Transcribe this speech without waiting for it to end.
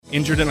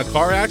Injured in a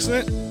car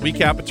accident? We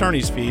cap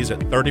attorney's fees at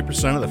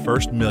 30% of the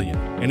first $1 million.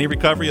 Any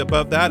recovery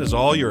above that is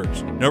all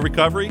yours. No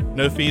recovery,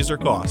 no fees or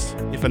costs.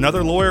 If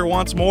another lawyer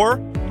wants more,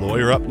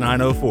 Lawyer Up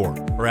 904.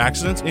 For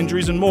accidents,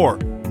 injuries, and more,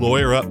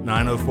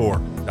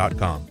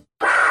 LawyerUp904.com.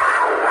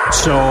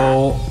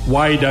 So,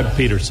 why Doug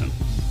Peterson?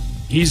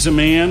 He's a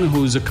man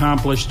who's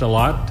accomplished a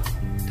lot.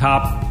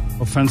 Top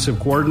offensive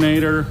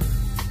coordinator,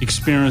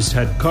 experienced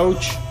head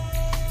coach,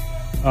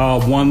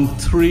 won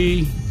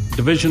 3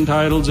 division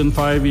titles in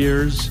 5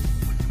 years.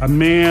 A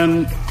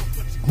man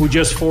who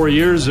just 4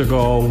 years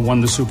ago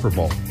won the Super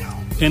Bowl.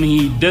 And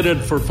he did it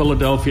for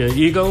Philadelphia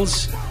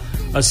Eagles,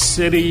 a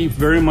city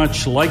very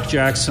much like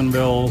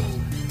Jacksonville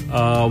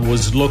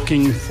was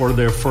looking for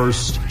their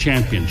first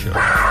championship.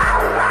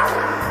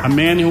 A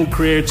man who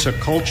creates a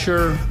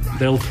culture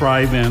they'll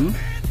thrive in,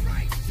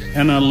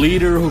 and a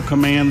leader who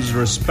commands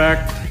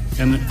respect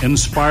and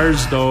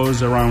inspires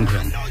those around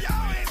him.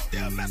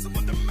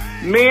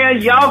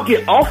 Man, y'all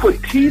get off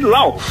of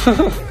T-Law.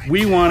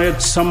 We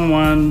wanted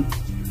someone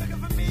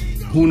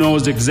who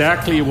knows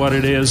exactly what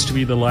it is to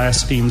be the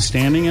last team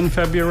standing in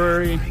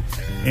February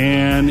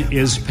and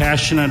is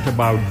passionate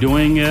about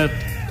doing it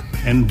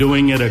and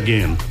doing it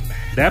again.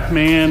 That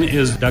man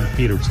is Doug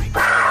Peterson.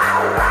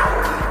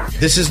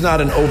 This is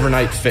not an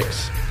overnight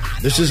fix.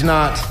 This is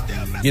not,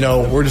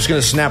 we're just going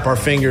to snap our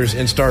fingers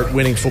and start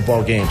winning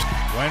football games.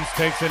 Wentz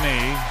takes a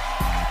knee.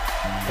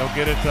 They'll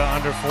get it to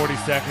under 40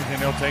 seconds, and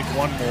they'll take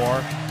one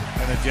more.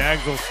 And the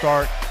Jags will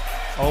start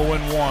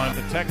 0-1.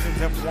 The Texans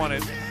have won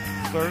it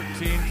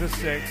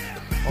 13-6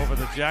 over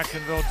the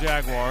Jacksonville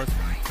Jaguars.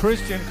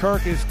 Christian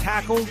Kirk is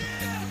tackled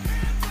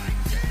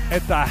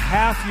at the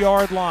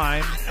half-yard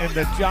line, and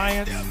the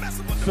Giants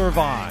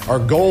survive. Our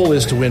goal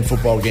is to win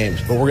football games,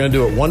 but we're going to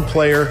do it one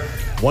player,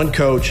 one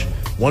coach,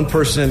 one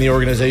person in the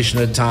organization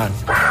at a time.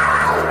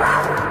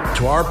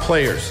 To our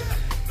players,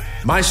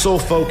 my sole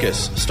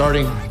focus,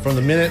 starting from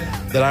the minute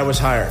that I was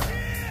hired,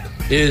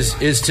 is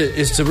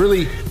to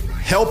really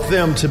help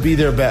them to be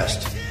their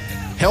best.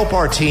 Help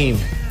our team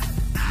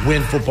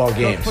win football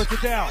games. Puts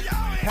it down.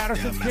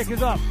 Patterson's kick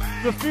is up.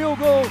 The field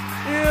goal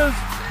is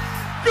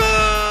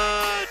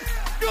good!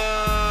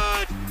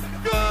 Good!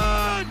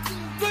 Good!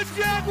 The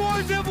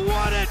Jaguars have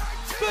won it!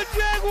 The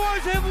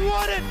Jaguars have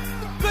won it!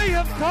 They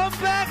have come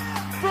back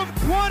from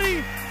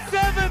 27-0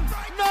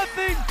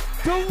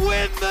 to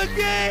win the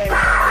game!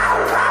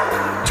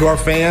 To our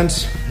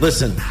fans,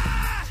 listen,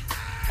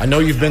 I know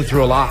you've been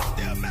through a lot.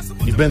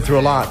 You've been through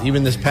a lot,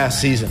 even this past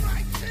season.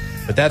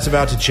 But that's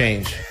about to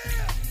change.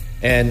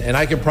 And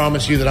I can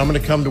promise you that I'm going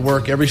to come to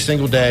work every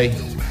single day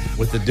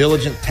with the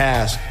diligent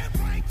task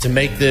to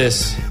make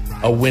this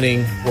a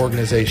winning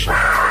organization.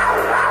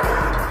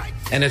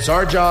 And it's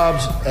our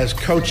jobs as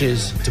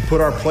coaches to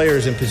put our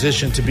players in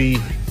position to be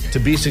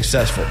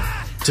successful,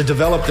 to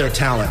develop their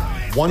talent,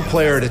 one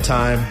player at a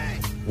time,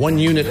 one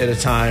unit at a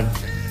time,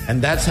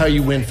 and that's how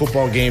you win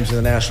football games in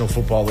the National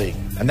Football League.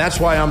 And that's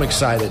why I'm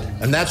excited,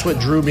 and that's what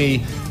drew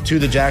me to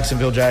the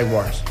Jacksonville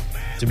Jaguars,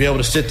 to be able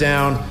to sit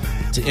down,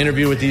 to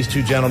interview with these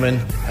two gentlemen,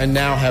 and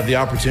now have the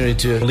opportunity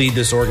to lead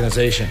this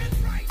organization.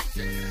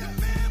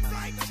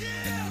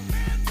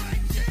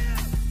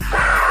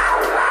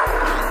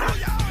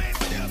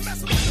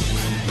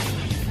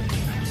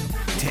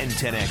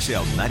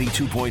 1010XL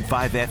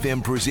 92.5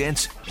 FM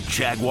presents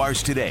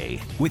Jaguars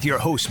Today with your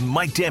hosts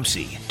Mike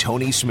Dempsey,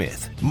 Tony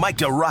Smith, Mike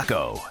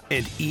DeRocco,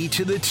 and E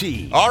to the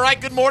T. All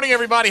right, good morning,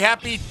 everybody.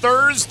 Happy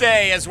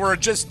Thursday as we're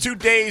just 2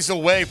 days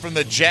away from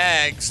the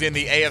Jags in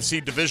the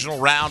AFC divisional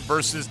round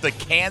versus the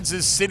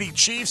Kansas City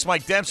Chiefs.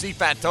 Mike Dempsey,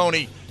 Fat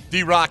Tony,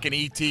 D-Rock, and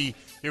E.T.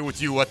 here with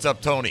you. What's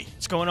up, Tony?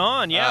 What's going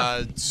on?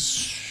 Yeah.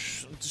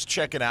 Just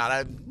checking out.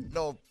 I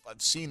know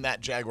I've seen that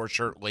Jaguar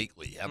shirt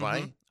lately. Have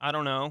I? I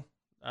don't know.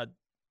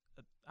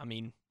 I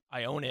mean,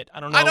 I own it. I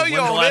don't know, I know when you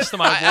the own last it.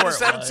 time I wore I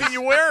just haven't seen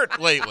you wear it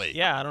lately.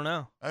 Yeah, I don't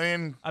know. I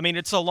mean,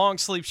 it's a long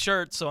sleeve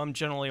shirt, so I'm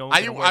generally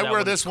only I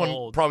wear this one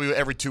cold. probably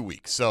every 2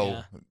 weeks.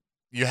 So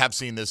you have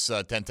seen this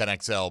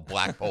 1010XL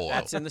black polo.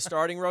 That's in the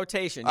starting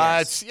rotation.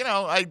 Yes. It's and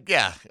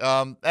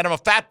I'm a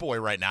fat boy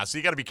right now, so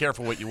you got to be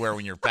careful what you wear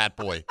when you're a fat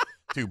boy.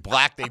 Too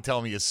black, they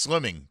tell me, is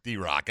slimming.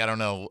 D-Rock, I don't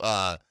know.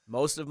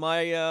 Most of my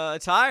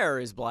attire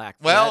is black.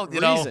 For well, that you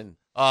reason.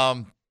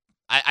 know,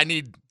 I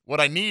need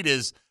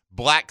is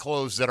black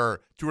clothes that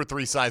are 2 or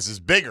 3 sizes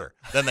bigger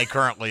than they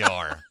currently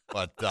are.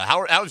 But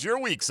how's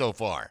your week so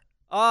far?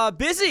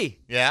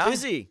 Busy. Yeah?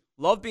 Busy.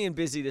 Love being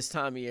busy this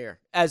time of year.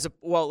 Let me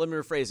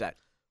rephrase that.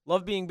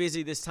 Love being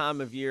busy this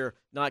time of year,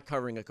 not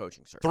covering a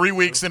coaching search. 3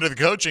 weeks into the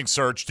coaching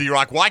search,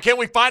 D-Rock, why can't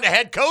we find a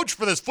head coach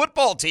for this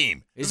football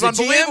team? Is the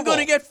GM going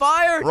to get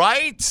fired?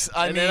 Right?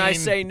 Then I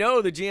say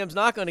no, the GM's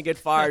not going to get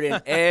fired,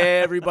 and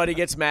everybody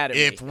gets mad at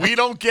me. If we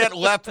don't get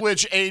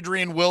Leftwich,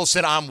 Adrian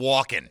Wilson, I'm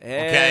walking.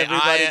 Okay?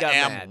 Everybody got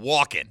am mad.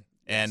 walking.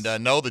 And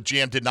no, the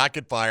GM did not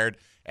get fired.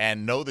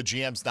 And no, the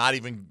GM's not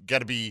even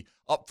going to be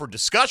up for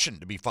discussion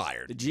to be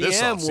fired. The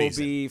GM will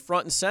be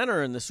front and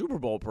center in the Super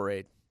Bowl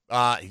parade.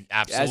 Absolutely.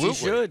 As he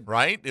should.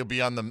 Right? He'll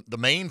be on the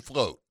main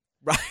float.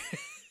 Right.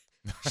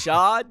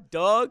 Shad,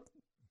 Doug,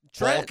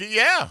 Trent. Bulky,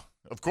 yeah.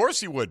 Of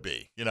course you would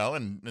be,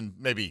 and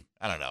maybe,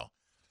 I don't know,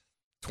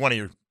 20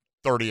 or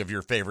 30 of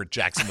your favorite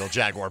Jacksonville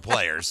Jaguar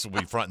players will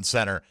be front and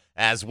center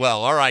as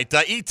well. All right,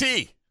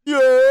 E.T.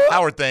 Yeah.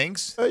 How are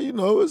things? Hey,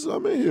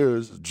 I'm in here.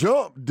 It's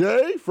jump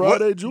day,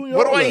 Friday, Junior.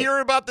 What do I hear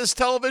about this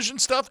television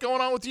stuff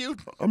going on with you?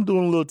 I'm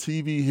doing a little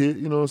TV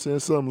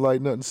hit, something like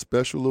nothing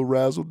special, a little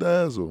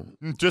razzle-dazzle.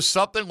 Just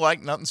something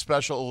like nothing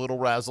special, a little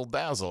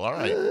razzle-dazzle. All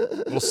right. A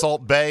little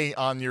Salt Bay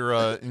on your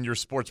in your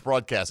sports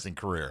broadcasting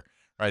career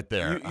right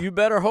there. You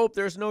better hope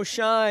there's no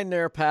shine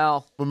there,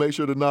 pal. But make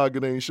sure the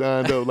noggin ain't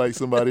shined up like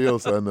somebody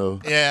else I know.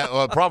 Yeah,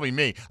 well, probably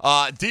me.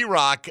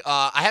 D-Rock,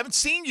 I haven't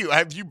seen you.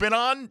 Have you been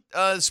on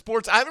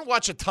sports? I haven't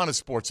watched a ton of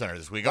SportsCenter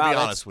this week. I'll be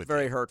honest with you.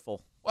 Very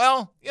hurtful.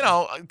 Well,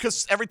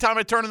 because every time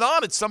I turn it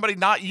on, it's somebody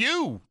not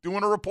you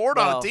doing a report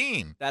on a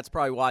team. That's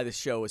probably why the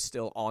show is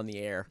still on the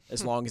air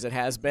as long as it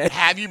has been.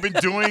 Have you been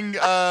doing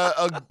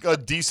a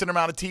decent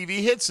amount of TV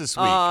hits this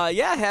week?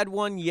 Yeah, I had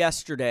one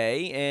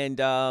yesterday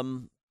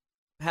and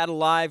had a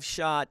live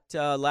shot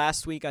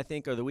last week, I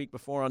think, or the week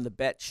before on the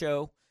Bet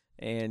Show.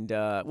 And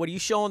what are you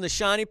showing the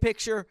shiny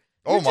picture?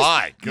 Good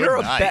night.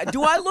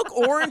 Do I look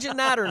orange in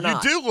that or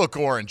not? You do look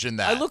orange in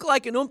that. I look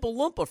like an Oompa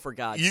Loompa, for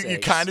God's sake. You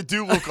kind of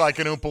do look like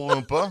an Oompa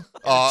Loompa.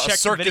 A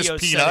circus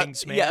peanut.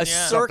 Settings, man. Yeah, a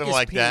circus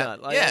like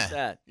peanut. That. Like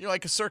that. You're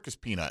like a circus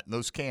peanut in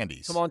those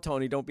candies. Come on,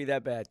 Tony, don't be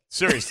that bad.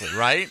 Seriously,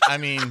 right? I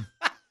mean,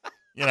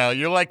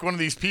 you're like one of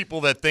these people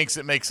that thinks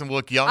it makes them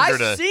look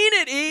younger. I've seen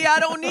it, E. I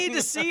don't need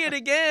to see it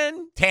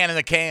again. Tan in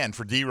the can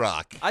for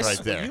D-Rock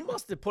there. You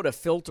must have put a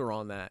filter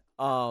on that.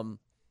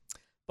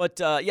 But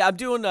I'm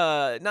doing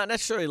not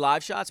necessarily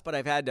live shots, but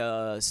I've had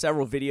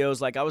several videos.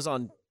 Like I was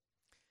on,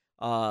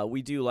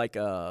 we do like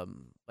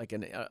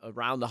an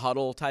around the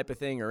huddle type of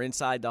thing or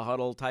inside the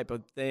huddle type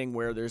of thing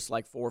where there's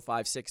like 4,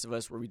 5, 6 of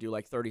us where we do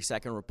like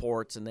 30-second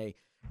reports, and they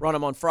run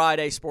them on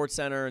Friday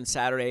SportsCenter and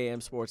Saturday AM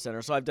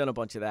SportsCenter. So I've done a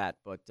bunch of that,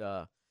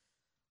 but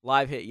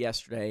live hit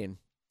yesterday, and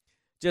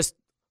just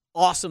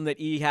awesome that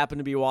E happened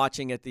to be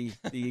watching at the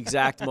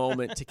exact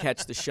moment to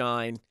catch the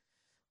shine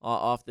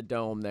off the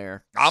dome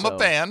there. I'm a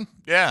fan.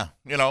 Yeah.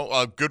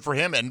 Good for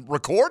him. And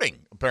recording,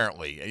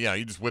 apparently.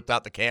 You just whipped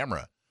out the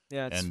camera.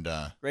 Yeah. And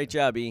great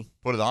job, E.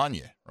 Put it on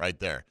you right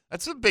there.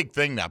 That's a big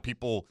thing now.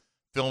 People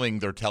filming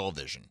their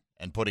television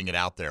and putting it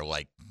out there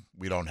like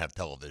we don't have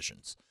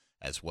televisions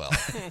as well.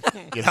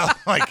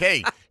 Like,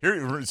 hey,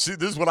 see,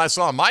 this is what I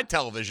saw on my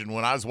television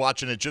when I was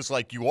watching it just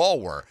like you all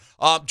were.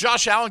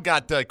 Josh Allen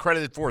got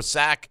credited for a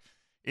sack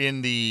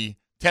in the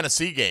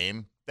Tennessee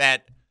game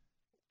that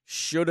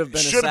should have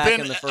been a sack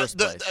in the first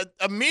place.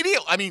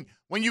 Immediate. I mean,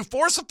 when you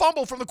force a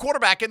fumble from the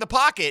quarterback in the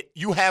pocket,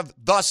 you have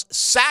thus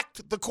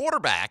sacked the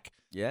quarterback.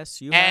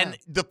 Yes, you have. And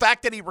the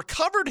fact that he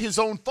recovered his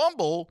own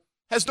fumble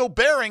has no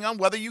bearing on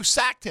whether you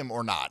sacked him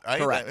or not. Right?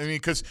 Correct. I mean,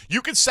 because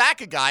you could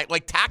sack a guy,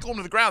 like tackle him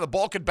to the ground, the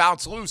ball could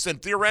bounce loose,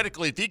 and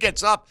theoretically, if he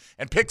gets up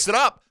and picks it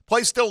up,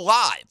 play's still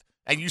live.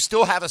 And you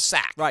still have a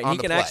sack. Right, on he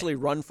the can play. actually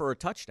run for a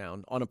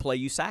touchdown on a play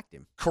you sacked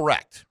him.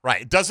 Correct.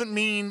 Right. It doesn't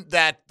mean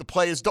that the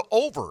play is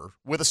over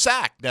with a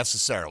sack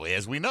necessarily,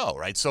 as we know,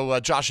 right? So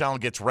Josh Allen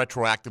gets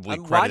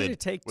retroactively credited why did it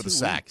take with 2 a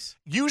sack. weeks?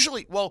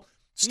 Usually,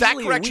 stat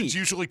corrections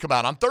usually come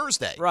out on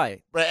Thursday.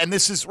 Right. And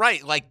this is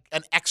like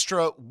an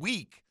extra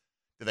week.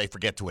 Did they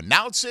forget to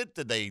announce it?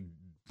 Did they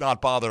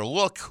not bother to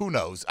look? Who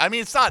knows? I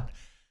mean, it's not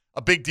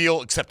a big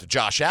deal except to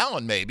Josh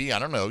Allen, maybe. I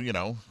don't know,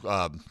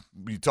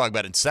 you talk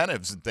about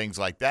incentives and things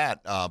like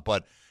that.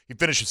 But he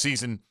finished the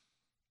season,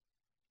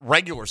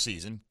 regular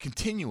season,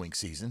 continuing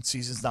season.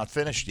 Season's not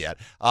finished yet.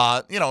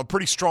 In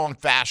pretty strong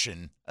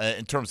fashion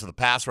in terms of the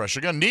pass rush.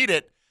 They're going to need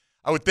it.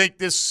 I would think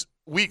this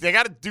week they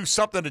got to do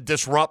something to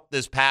disrupt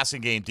this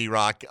passing game,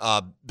 D-Rock.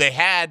 They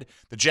had,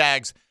 the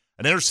Jags,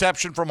 an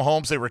interception from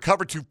Mahomes. They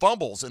recovered 2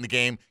 fumbles in the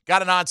game,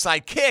 got an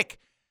onside kick,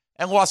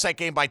 and lost that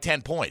game by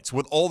 10 points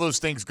with all those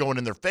things going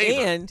in their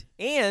favor.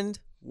 And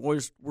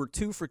we're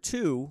 2 for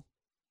 2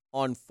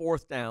 on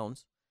 4th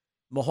downs.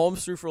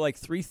 Mahomes threw for like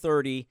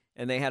 330,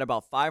 and they had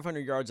about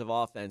 500 yards of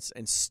offense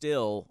and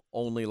still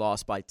only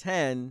lost by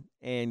 10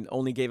 and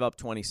only gave up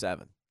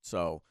 27.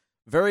 So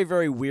very,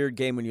 very weird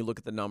game when you look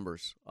at the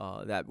numbers,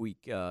 that week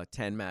 10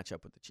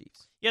 matchup with the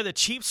Chiefs. Yeah, the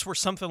Chiefs were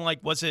something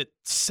like, was it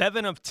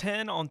 7 of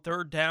 10 on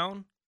 3rd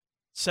down?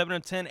 7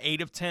 of 10,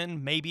 8 of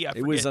 10, maybe. I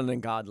forget. It was an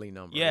ungodly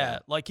number. Yeah,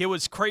 like it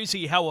was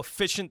crazy how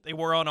efficient they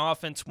were on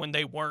offense when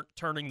they weren't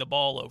turning the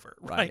ball over.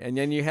 Right. And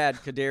then you had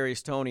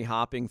Kadarius Toney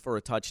hopping for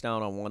a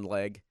touchdown on one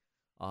leg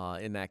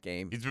in that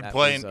game. He's been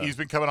playing. He's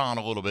been coming on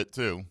a little bit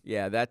too.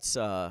 Yeah, that's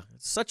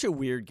such a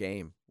weird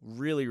game.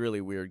 Really,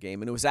 really weird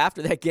game. And it was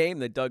after that game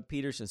that Doug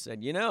Peterson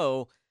said,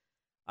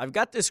 I've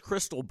got this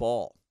crystal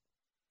ball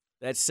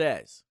that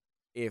says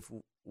if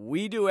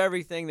we do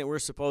everything that we're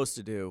supposed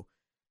to do,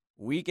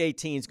 Week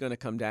 18 is going to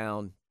come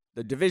down.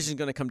 The division is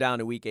going to come down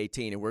to Week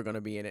 18, and we're going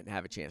to be in it and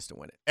have a chance to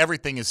win it.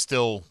 Everything is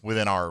still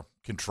within our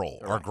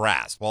control, our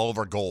grasp. All of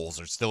our goals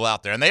are still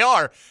out there. And they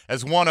are,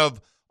 as one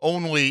of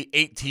only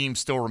 8 teams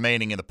still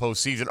remaining in the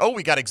postseason. Oh,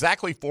 we got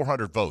exactly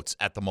 400 votes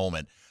at the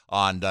moment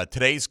on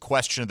today's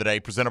question of the day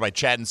presented by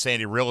Chad and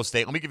Sandy Real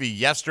Estate. Let me give you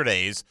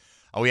yesterday's.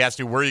 We asked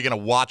you where you're going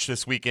to watch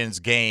this weekend's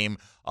game,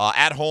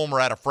 at home or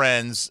at a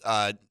friend's.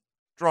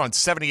 Drawing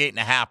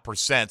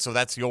 78.5%, so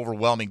that's the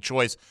overwhelming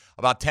choice.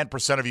 About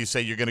 10% of you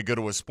say you're going to go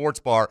to a sports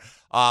bar.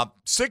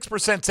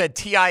 6% said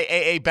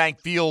TIAA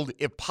Bank Field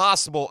if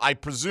possible. I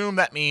presume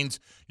that means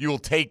you will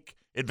take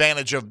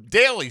advantage of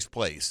Daly's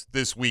Place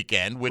this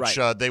weekend, which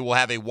they will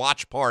have a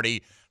watch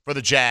party for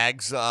the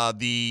Jags.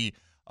 The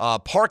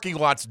parking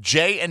lots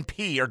J and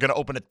P are going to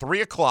open at 3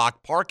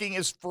 o'clock. Parking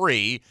is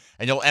free,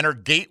 and you'll enter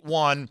Gate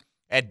 1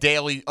 at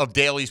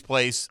Daly's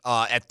Place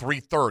at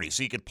 3:30.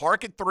 So you can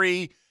park at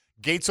 3.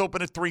 Gates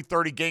open at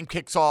 3:30. Game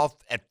kicks off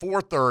at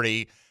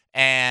 4:30,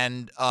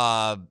 and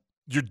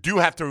you do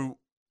have to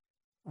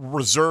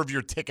reserve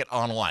your ticket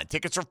online.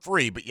 Tickets are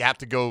free, but you have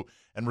to go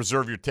and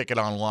reserve your ticket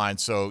online.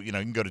 So you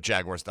can go to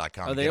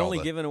Jaguars.com. Are they only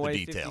giving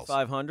away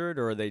 5,500,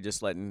 or are they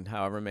just letting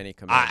however many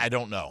come in? I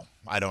don't know.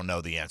 I don't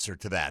know the answer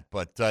to that.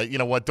 But you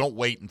know what? Don't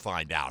wait and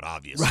find out.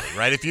 Obviously,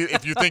 right? If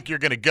you think you're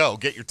going to go,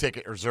 get your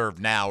ticket reserved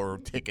now, or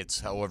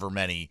tickets, however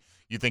many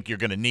you think you're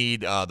going to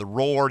need. The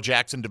Roar,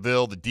 Jackson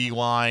DeVille, the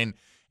D-line.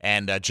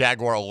 And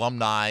Jaguar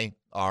alumni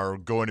are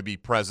going to be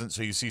present,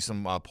 so you see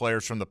some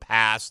players from the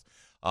past.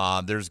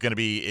 There's going to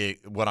be,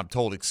 what I'm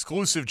told,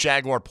 exclusive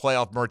Jaguar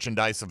playoff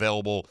merchandise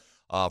available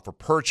for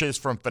purchase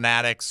from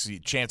Fanatics,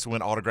 chance to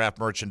win autographed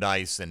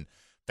merchandise and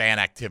fan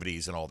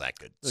activities and all that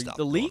good stuff.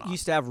 The league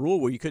used to have a rule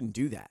where you couldn't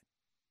do that.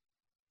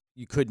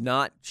 You could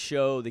not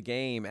show the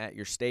game at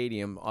your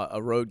stadium, a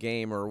road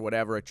game or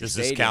whatever at your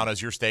stadium. Does this count as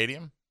your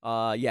stadium?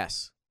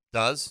 Yes.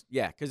 Does?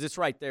 Yeah, because it's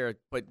right there.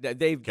 But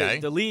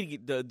the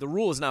league, the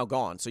rule is now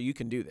gone, so you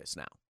can do this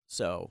now.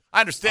 So I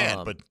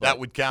understand, but that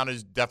would count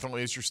as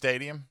definitely as your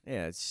stadium.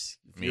 Yeah,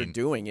 you're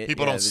doing it.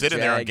 People don't sit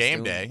in there on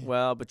game day.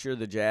 Well, but you're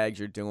the Jags.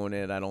 You're doing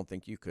it. I don't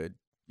think you could.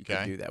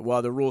 Could do that.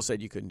 Well, the rule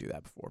said you couldn't do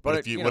that before. But what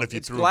if you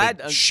threw a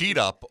big sheet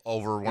up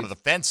over one of the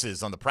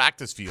fences on the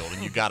practice field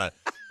and you got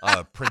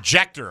a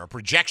projector, a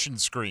projection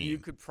screen? You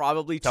could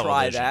probably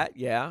try that.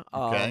 Yeah.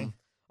 Okay.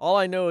 All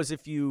I know is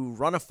if you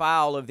run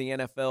afoul of the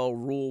NFL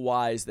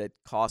rule-wise that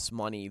costs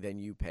money, then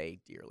you pay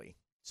dearly.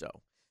 So,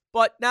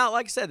 but now,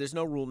 like I said, there's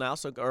no rule now,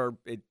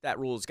 that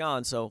rule is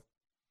gone. So,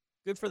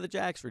 good for the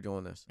Jags for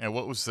doing this. And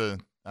what was the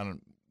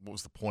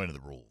point of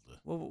the rule?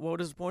 Well,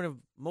 what is the point of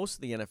most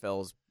of the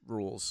NFL's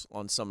rules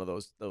on some of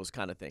those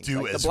kind of things?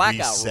 Do like as the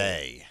blackout we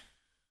say. Rule.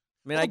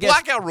 I mean, the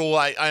blackout rule,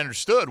 I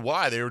understood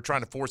why they were trying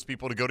to force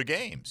people to go to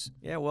games.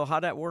 Yeah, well,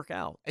 how'd that work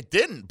out? It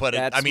didn't, but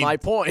that's my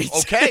point.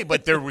 Okay,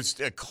 but there was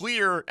a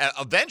clear.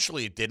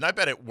 Eventually, it did, and I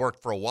bet it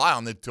worked for a while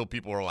until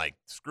people were like,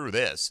 "Screw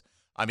this."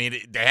 I mean,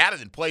 they had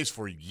it in place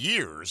for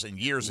years and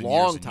years and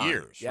years and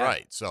years, yeah.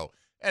 Right? So,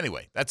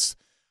 anyway, I'm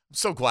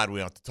so glad we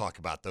don't have to talk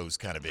about those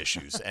kind of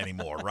issues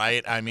anymore,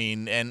 right? I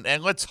mean,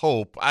 and let's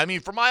hope. I mean,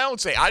 for my own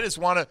sake, I just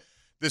want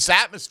this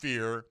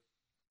atmosphere.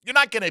 You're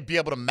not going to be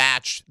able to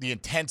match the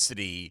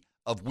intensity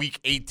of Week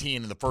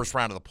 18 in the first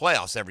round of the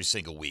playoffs every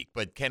single week.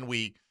 But can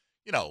we,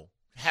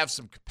 have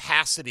some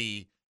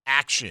capacity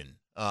action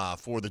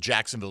for the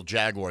Jacksonville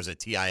Jaguars at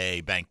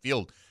TIAA Bank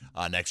Field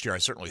next year? I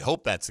certainly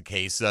hope that's the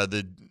case.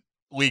 The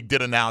league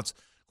did announce,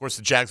 of course,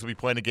 the Jags will be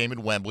playing a game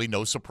in Wembley,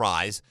 no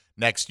surprise,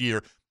 next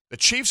year. The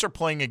Chiefs are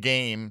playing a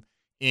game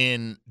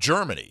in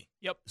Germany.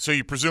 Yep. So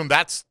you presume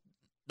that's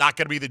not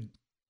going to be the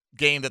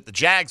game that the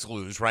Jags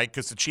lose, right?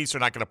 Because the Chiefs are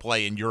not going to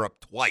play in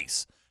Europe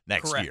twice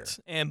next year.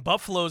 And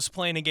Buffalo's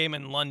playing a game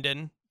in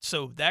London,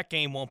 so that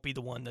game won't be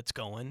the one that's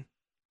going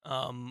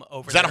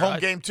over. Is that there. a home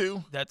game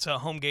too? That's a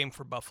home game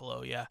for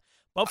Buffalo. Yeah,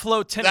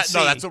 Buffalo, Tennessee.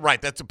 That's right.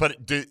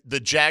 But do the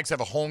Jags have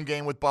a home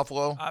game with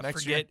Buffalo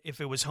next year? I forget if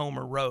it was home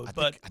or road,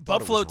 but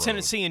Buffalo,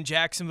 Tennessee, and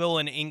Jacksonville,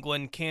 and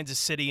England, Kansas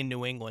City, and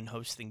New England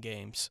hosting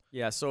games.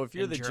 Yeah. So if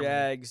you're the Germany.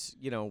 Jags,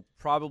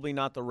 probably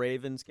not the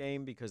Ravens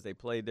game because they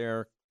played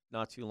there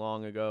not too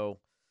long ago.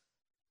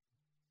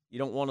 You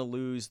don't want to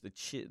lose the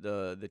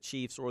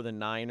Chiefs or the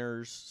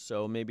Niners,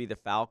 so maybe the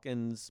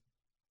Falcons,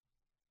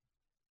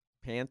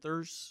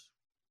 Panthers,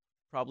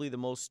 probably the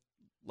most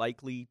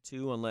likely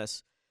to,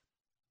 unless,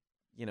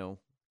 I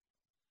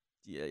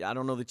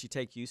don't know that you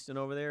take Houston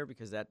over there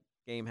because that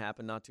game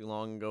happened not too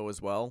long ago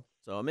as well.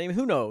 So, I mean,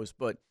 who knows?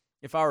 But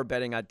if I were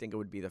betting, I'd think it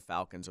would be the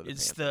Falcons or the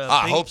Panthers.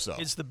 I hope so.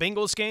 It's the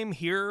Bengals game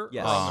here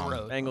yes. or on the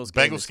road?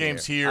 Bengals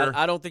game's here.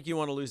 I don't think you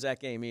want to lose that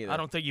game either. I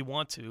don't think you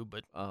want to,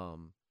 but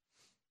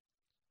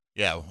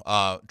yeah,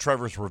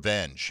 Trevor's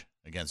revenge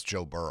against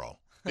Joe Burrow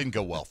didn't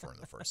go well for him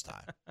the first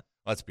time.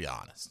 Let's be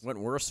honest. Went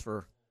worse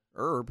for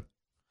Herb.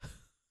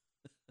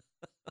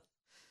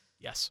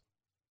 Yes.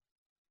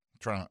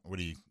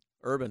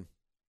 Urban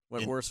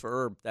went worse for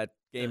Herb. That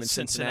game in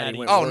Cincinnati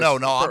went Oh, worse no.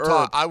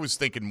 for I was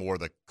thinking more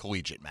the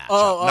collegiate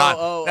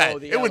matchup.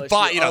 The it would LSU.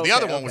 buy. The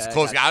other one Okay, was I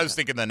close. got I you. was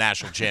thinking the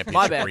national championship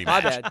My bad.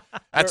 rematch.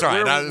 That's all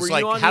right. I was were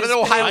like, you on how did his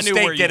Ohio page? I knew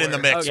where State get you in the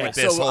were. mix Okay, with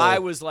this so whole I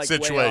was like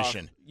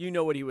situation? Way off. You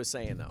know what he was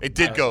saying, though. It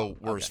did go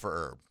worse for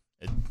Herb.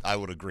 I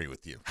would agree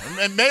with you.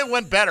 And may have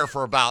went better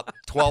for about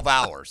 12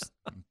 hours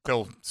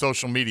until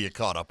social media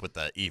caught up with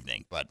the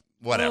evening. But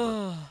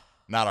whatever.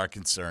 Not our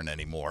concern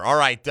anymore. All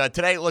right.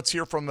 Today, let's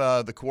hear from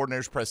the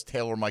coordinators. Press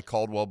Taylor, Mike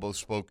Caldwell both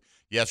spoke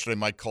yesterday.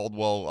 Mike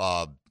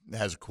Caldwell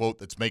has a quote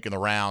that's making the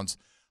rounds,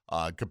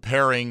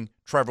 comparing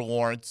Trevor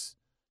Lawrence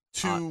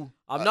to.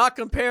 I'm not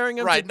comparing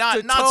him right, to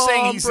not Tom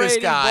saying he's Brady,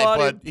 this guy,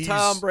 but he's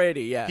Tom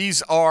Brady. Yeah,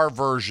 he's our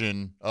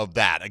version of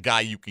that, a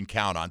guy you can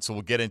count on. So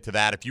we'll get into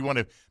that. If you want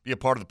to be a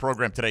part of the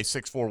program today,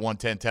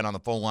 641-1010 on the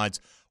phone lines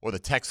or the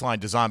text line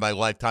designed by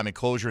Lifetime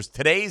Enclosures.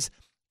 Today's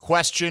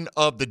question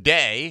of the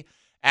day,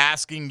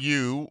 asking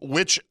you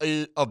which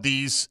of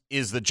these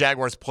is the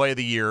Jaguars' play of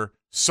the year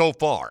so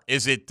far.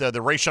 Is it the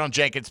Rayshon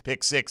Jenkins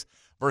pick six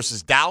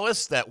versus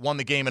Dallas that won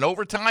the game in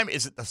overtime?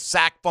 Is it the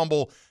sack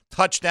fumble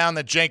touchdown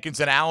that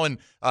Jenkins and Allen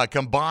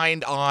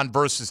combined on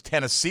versus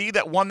Tennessee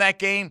that won that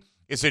game?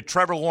 Is it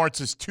Trevor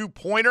Lawrence's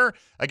two-pointer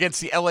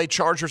against the L.A.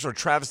 Chargers or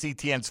Travis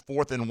Etienne's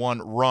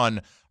 4th-and-1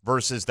 run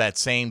versus that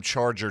same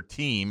Charger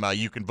team?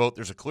 You can vote.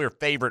 There's a clear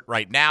favorite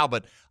right now,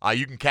 but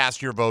you can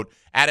cast your vote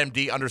at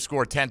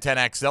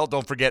MD_1010XL.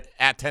 Don't forget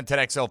at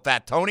 1010XL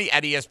Fat Tony,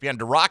 at ESPN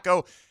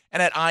DeRocco,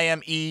 and at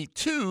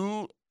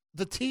IME2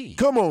 the T.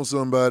 Come on,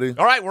 somebody.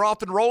 All right, we're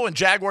off and rolling.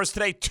 Jaguars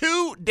today,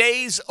 2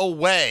 days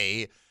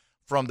away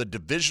from the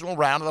divisional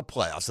round of the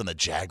playoffs, and the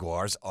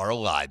Jaguars are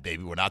alive,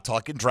 baby. We're not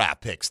talking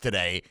draft picks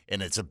today,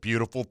 and it's a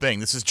beautiful thing.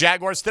 This is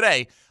Jaguars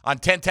Today on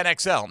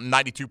 1010XL,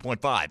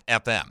 92.5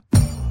 FM.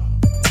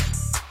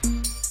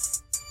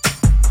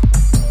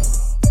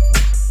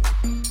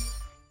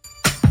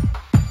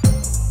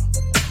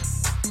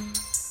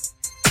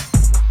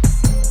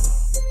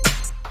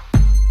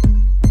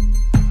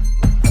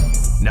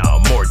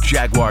 Now more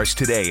Jaguars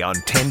Today on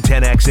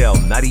 1010XL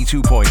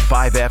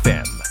 92.5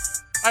 FM.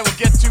 I will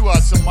get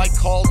to some Mike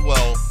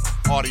Caldwell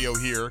audio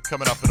here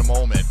coming up in a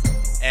moment.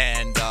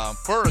 And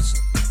first,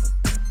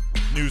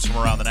 news from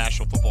around the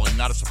National Football League.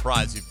 Not a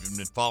surprise if you've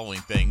been following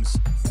things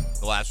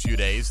the last few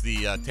days.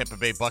 The Tampa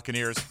Bay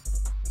Buccaneers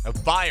have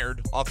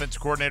fired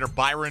offensive coordinator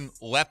Byron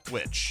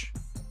Leftwich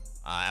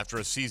after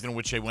a season in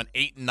which they went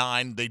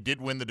 8-9. They did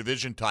win the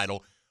division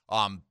title.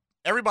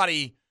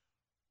 Everybody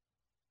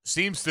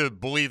seems to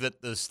believe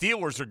that the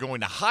Steelers are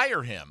going to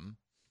hire him,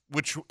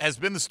 which has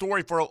been the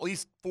story for at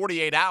least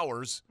 48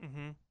 hours,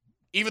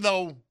 even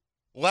though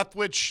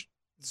Leftwich's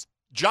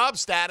job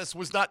status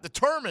was not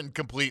determined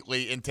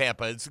completely in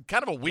Tampa. It's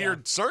kind of a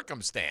weird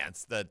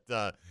circumstance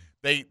that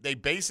they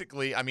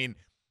basically, I mean,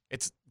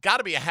 it's got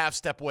to be a half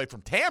step away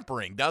from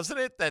tampering, doesn't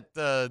it? That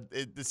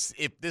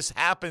if this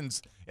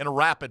happens in a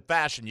rapid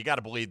fashion, you got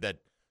to believe that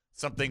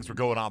some things were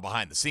going on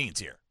behind the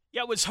scenes here.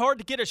 Yeah, it was hard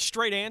to get a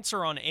straight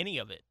answer on any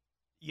of it.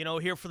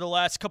 Here for the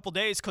last couple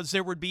days, because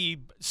there would be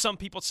some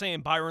people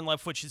saying Byron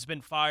Leftwich has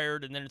been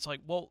fired, and then it's like,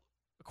 well,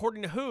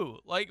 according to who?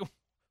 Like,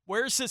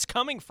 where's this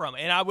coming from?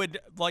 And I would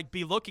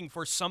be looking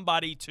for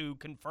somebody to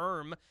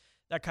confirm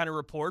that kind of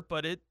report,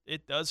 but it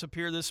does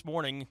appear this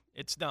morning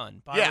it's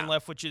done. Byron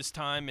Leftwich's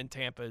time in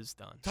Tampa is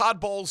done.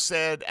 Todd Bowles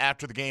said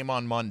after the game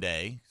on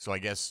Monday, so I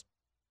guess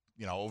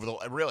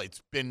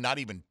it's been not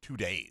even 2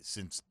 days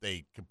since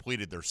they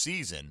completed their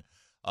season,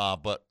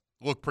 but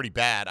looked pretty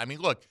bad. I mean,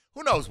 look,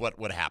 who knows what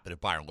would happen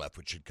if Byron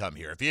Leftwich had come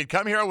here. If he had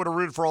come here, I would have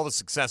rooted for all the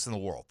success in the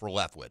world for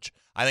Leftwich.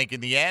 I think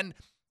in the end,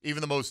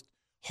 even the most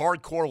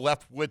hardcore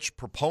Leftwich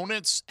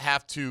proponents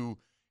have to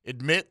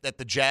admit that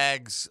the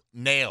Jags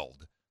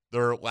nailed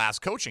their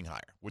last coaching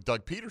hire with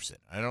Doug Peterson.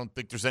 I don't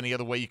think there's any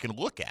other way you can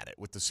look at it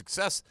with the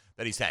success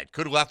that he's had.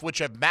 Could Leftwich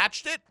have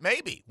matched it?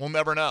 Maybe. We'll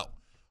never know.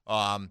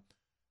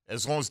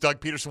 As long as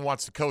Doug Peterson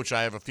wants to coach,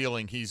 I have a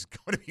feeling he's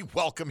going to be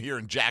welcome here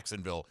in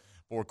Jacksonville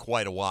for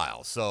quite a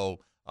while. So,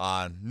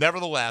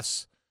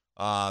 nevertheless,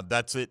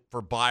 that's it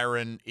for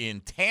Byron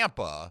in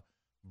Tampa,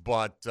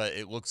 but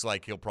it looks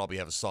like he'll probably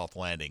have a soft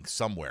landing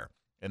somewhere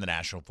in the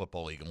National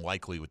Football League and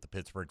likely with the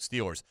Pittsburgh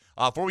Steelers.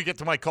 Before we get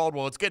to Mike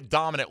Caldwell, let's get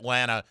Dom in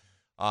Atlanta.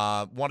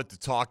 Wanted to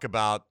talk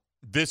about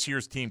this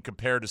year's team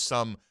compared to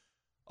some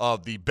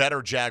of the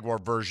better Jaguar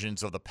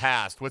versions of the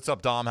past. What's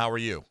up, Dom? How are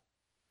you?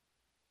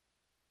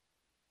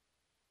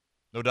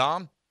 No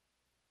Dom?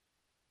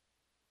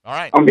 All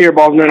right. I'm here,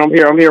 boss man. I'm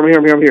here.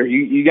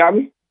 You got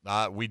me?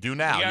 We do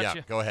now. Yeah,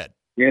 go ahead.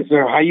 Yes,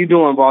 sir. How you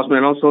doing, boss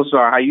man? I'm so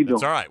sorry. How you doing?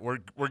 It's all right.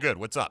 We're good.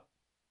 What's up?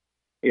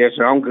 Yes,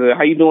 sir. I'm good.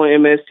 How you doing,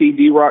 MST,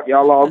 D-Rock?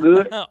 Y'all all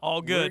good?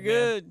 All good.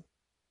 Good.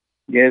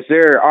 Yes,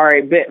 sir. All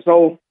right, bet.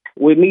 So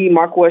with me,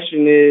 my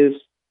question is,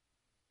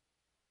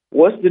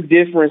 what's the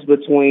difference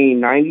between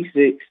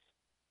 96,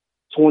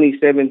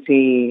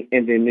 2017,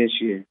 and then this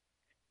year?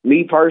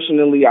 Me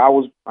personally, I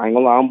ain't gonna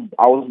lie,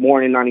 I was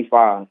born in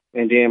 95.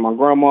 And then my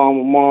grandma,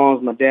 my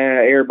moms, my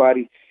dad,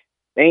 everybody,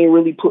 they ain't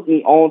really put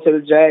me on to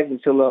the Jags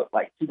until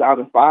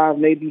 2005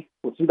 maybe,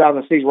 or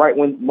 2006, right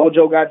when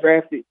Mojo got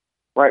drafted,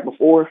 right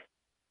before.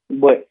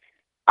 But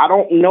I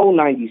don't know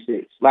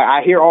 96. Like,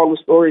 I hear all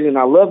the stories and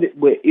I love it,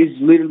 but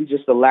it's literally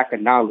just a lack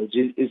of knowledge.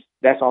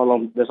 That's all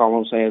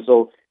I'm saying.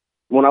 So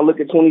when I look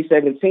at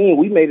 2017,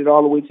 we made it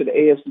all the way to the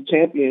AFC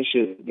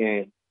Championship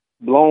game.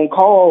 Blown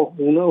call,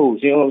 who knows?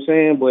 You know what I'm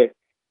saying? But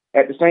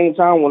at the same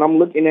time, when I'm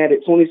looking at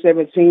it,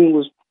 2017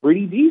 was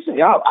pretty decent.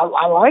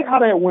 I like how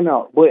that went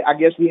out. But I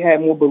guess we had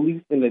more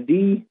belief in the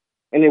D,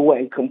 and it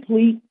wasn't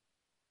complete.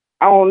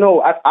 I don't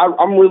know.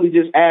 I'm really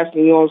just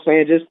asking, you know what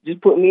I'm saying?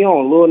 Just put me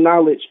on, a little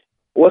knowledge.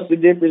 What's the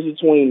difference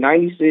between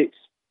 96,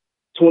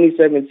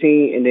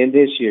 2017, and then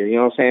this year? You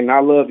know what I'm saying?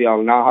 I love y'all,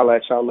 and I'll holler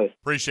at y'all later.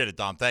 Appreciate it,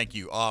 Dom. Thank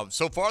you.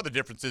 So far, the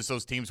difference is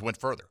those teams went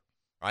further,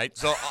 right?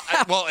 So,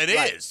 well, it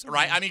is,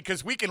 right? I mean,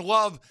 because we can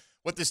love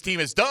what this team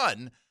has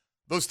done.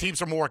 Those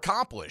teams are more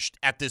accomplished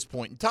at this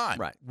point in time.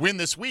 Right. Win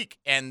this week,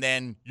 and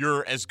then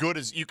you're as good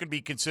as you can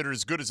be considered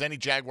as good as any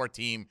Jaguar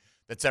team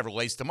that's ever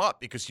laced them up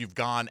because you've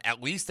gone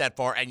at least that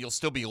far, and you'll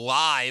still be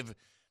live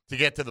to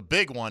get to the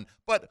big one.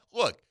 But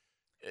look,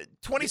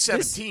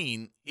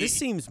 2017. This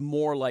seems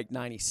more like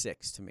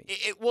 96 to me.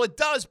 Well, it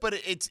does, but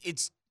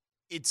it's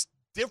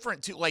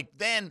different too. Like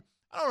then,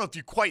 I don't know if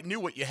you quite knew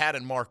what you had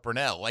in Mark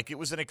Brunell. Like it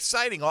was an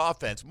exciting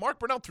offense. Mark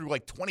Brunell threw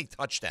like 20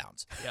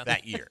 touchdowns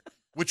that year,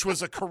 which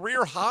was a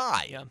career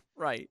high. Yeah,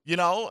 right. You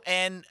know,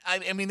 and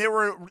I mean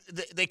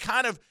they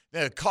kind of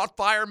caught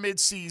fire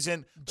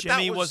midseason.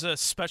 Jimmy was a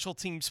special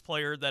teams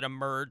player that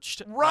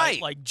emerged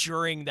like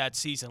during that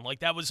season.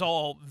 Like that was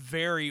all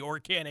very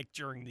organic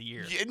during the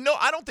year. No,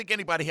 I don't think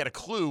anybody had a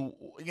clue.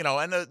 You know,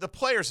 and the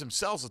players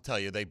themselves will tell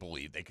you they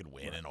believed they could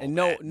win and all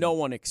that. And no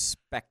one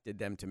expected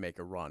them to make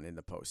a run in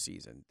the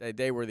postseason.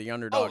 They were the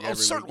underdog. every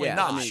certainly week.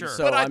 not. I mean, Sure.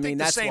 So, but I mean, think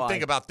the that's same why.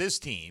 thing about this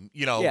team.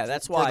 You know,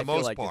 that's for why the I feel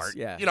most like part.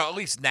 it's, You know, at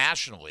least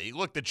nationally.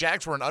 Look, the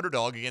Jags were an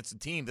underdog against a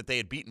team that they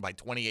had beaten by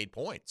 28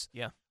 points.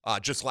 Yeah.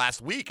 Just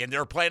last week, and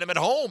they're playing them at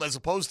home as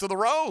opposed to the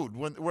road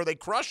where they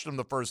crushed them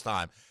the first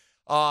time.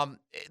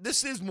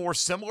 This is more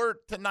similar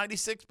to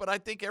 96, but I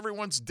think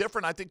everyone's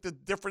different. I think the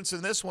difference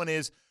in this one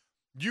is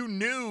you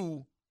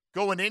knew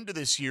going into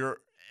this year,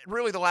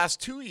 really the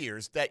last 2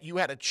 years, that you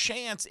had a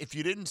chance, if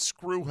you didn't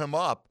screw him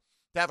up,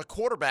 to have a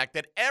quarterback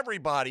that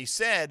everybody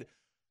said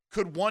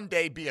could one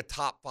day be a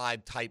top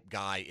 5 type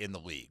guy in the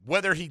league.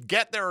 Whether he'd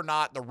get there or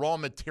not, the raw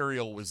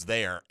material was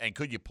there, and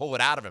could you pull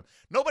it out of him?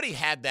 Nobody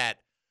had that.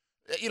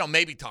 You know,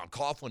 maybe Tom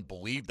Coughlin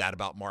believed that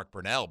about Mark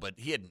Brunell, but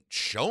he hadn't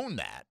shown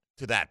that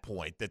to that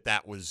point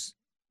that was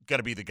going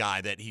to be the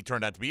guy that he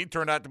turned out to be. He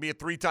turned out to be a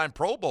 3-time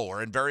Pro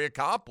Bowler and very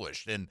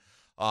accomplished, and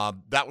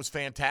that was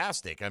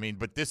fantastic. I mean,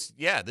 but this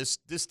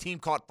team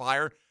caught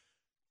fire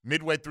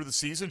midway through the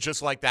season,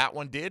 just like that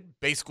one did.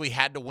 Basically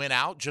had to win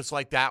out, just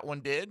like that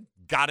one did.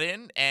 Got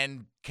in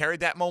and carried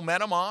that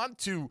momentum on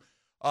to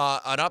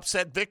an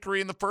upset victory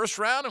in the first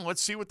round, and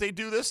let's see what they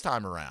do this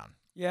time around.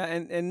 Yeah,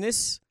 and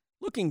this.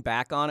 Looking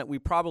back on it, we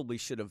probably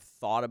should have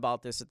thought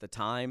about this at the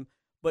time,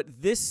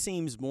 but this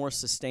seems more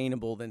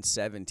sustainable than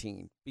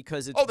 17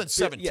 because it's than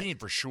 17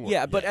 for sure.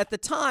 Yeah, but at the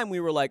time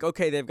we were like,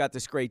 okay, they've got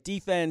this great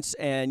defense,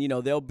 and you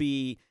know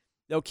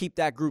they'll keep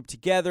that group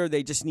together.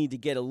 They just need to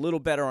get a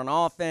little better on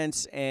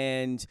offense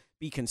and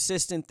be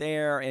consistent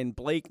there. And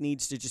Blake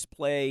needs to just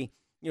play,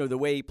 you know, the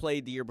way he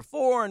played the year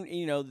before, and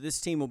you know this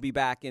team will be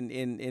back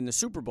in the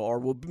Super Bowl, or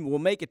we'll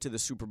make it to the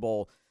Super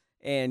Bowl,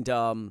 and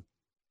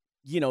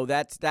you know,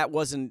 that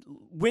wasn't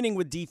winning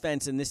with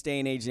defense in this day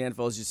and age. The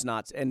NFL is just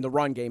not, and the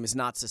run game is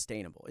not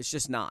sustainable. It's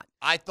just not.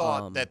 I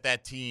thought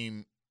that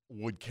team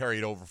would carry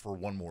it over for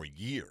one more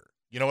year.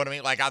 You know what I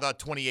mean? Like I thought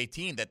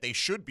 2018 that they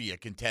should be a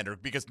contender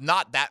because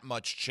not that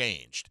much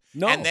changed.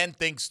 No. And then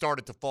things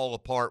started to fall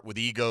apart with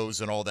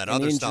egos and all that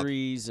other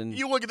injuries stuff. And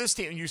you look at this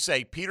team and you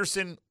say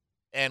Peterson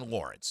and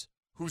Lawrence,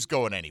 who's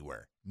going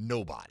anywhere?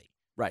 Nobody.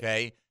 Right.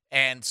 Okay.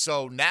 And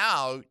so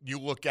now you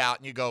look out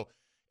and you go,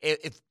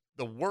 if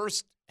the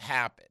worst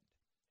happened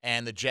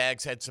and the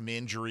Jags had some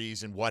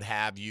injuries and what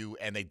have you,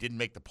 and they didn't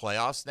make the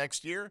playoffs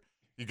next year,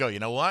 you go, you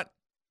know what?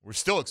 We're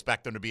still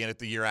expecting them to be in it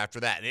the year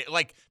after that. And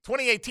like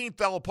 2018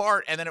 fell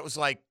apart, and then it was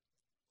like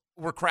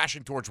we're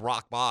crashing towards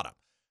rock bottom.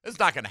 It's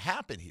not going to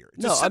happen here.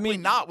 It's just simply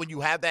not when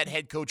you have that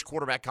head coach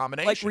quarterback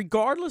combination. Like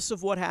regardless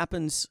of what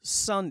happens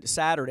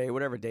Saturday,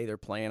 whatever day they're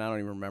playing, I don't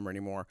even remember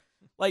anymore.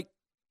 Like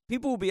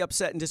people will be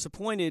upset and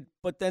disappointed,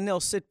 but then they'll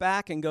sit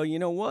back and go, you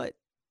know what?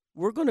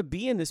 We're going to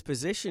be in this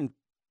position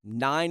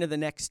 9 of the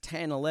next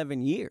 10,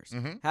 11 years,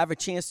 have a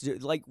chance to do,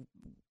 like,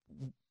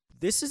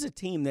 this is a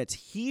team that's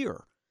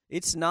here.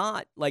 It's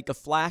not like a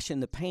flash in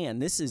the pan.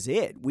 This is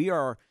it. We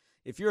are,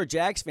 if you're a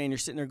Jags fan, you're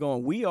sitting there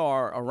going, we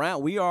are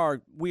around, we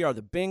are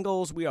the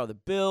Bengals, we are the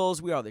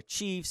Bills, we are the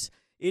Chiefs.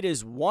 It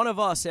is one of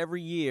us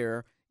every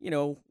year, you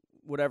know,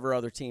 whatever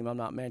other team I'm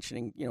not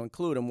mentioning, you know,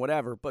 include them,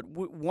 whatever. But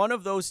one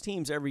of those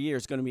teams every year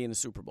is going to be in the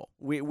Super Bowl.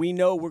 We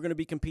know we're going to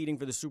be competing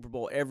for the Super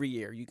Bowl every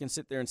year. You can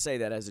sit there and say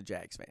that as a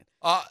Jags fan.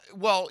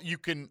 Well, you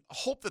can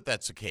hope that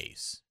that's the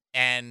case.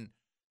 And,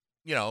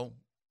 you know,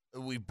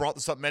 we brought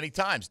this up many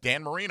times.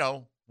 Dan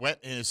Marino went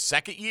in his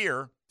second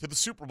year to the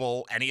Super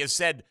Bowl, and he has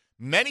said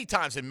many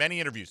times in many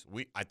interviews,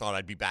 I thought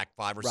I'd be back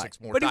 5 or 6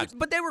 more times.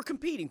 But they were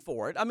competing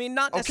for it. I mean,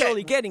 not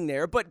necessarily getting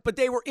there, but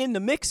they were in the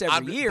mix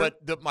every year.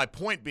 But my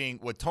point being,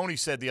 what Tony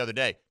said the other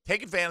day,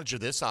 take advantage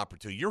of this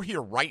opportunity. You're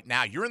here right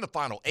now. You're in the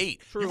final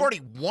 8. True. You've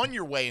already won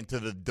your way into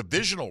the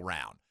divisional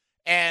round.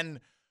 And,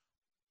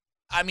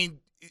 I mean,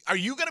 are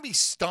you going to be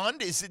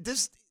stunned? This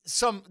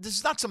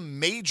is not some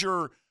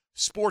major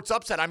sports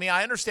upset. I mean,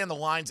 I understand the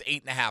line's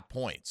 8.5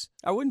 points.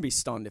 I wouldn't be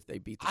stunned if they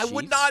beat the Chiefs. I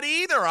would not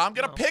either. I'm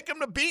going to pick them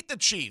to beat the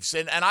Chiefs,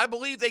 and I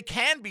believe they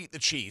can beat the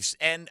Chiefs.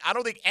 And I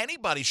don't think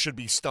anybody should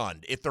be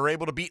stunned if they're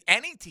able to beat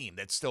any team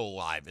that's still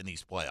alive in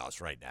these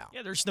playoffs right now.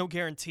 Yeah, there's no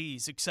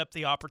guarantees except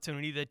the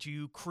opportunity that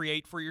you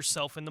create for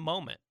yourself in the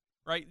moment,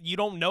 right? You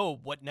don't know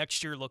what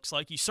next year looks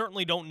like. You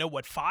certainly don't know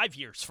what 5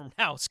 years from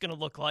now it's going to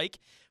look like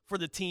for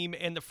the team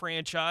and the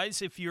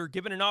franchise. If you're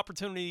given an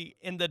opportunity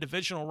in the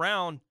divisional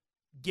round,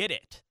 get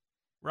it.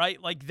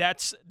 Right? Like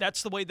that's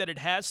the way that it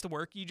has to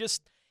work. You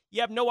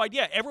have no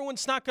idea.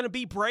 Everyone's not going to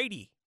be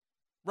Brady,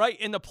 right?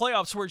 In the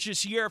playoffs where it's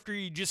just year after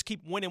you just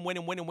keep winning,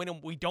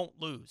 we don't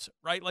lose,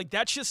 right? Like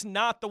that's just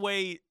not the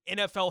way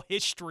NFL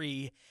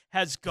history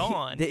has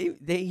gone.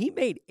 He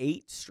made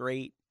 8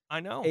 straight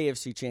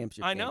AFC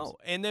championship games. Games.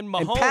 And then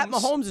Mahomes. And Pat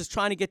Mahomes is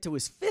trying to get to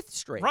his 5th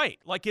straight. Right.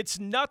 Like it's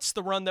nuts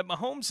the run that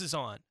Mahomes is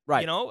on.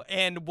 Right. You know,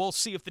 and we'll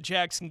see if the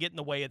Jags can get in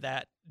the way of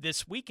that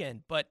this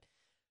weekend. But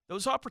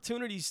those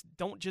opportunities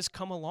don't just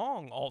come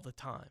along all the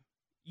time.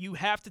 You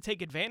have to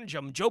take advantage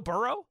of them. Joe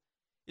Burrow?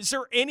 Is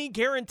there any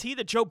guarantee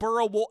that Joe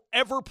Burrow will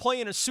ever play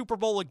in a Super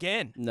Bowl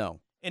again? No.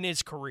 In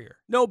his career?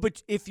 No,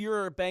 but if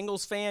you're a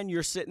Bengals fan,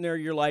 you're sitting there,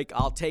 you're like,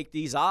 I'll take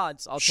these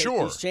odds. I'll take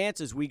these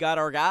chances. We got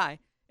our guy.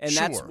 And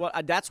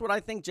that's what I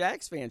think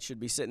Jags fans should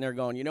be sitting there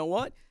going, you know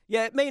what?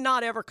 Yeah, it may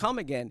not ever come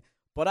again,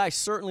 but I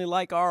certainly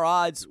like our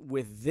odds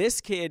with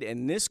this kid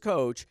and this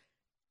coach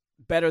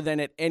better than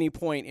at any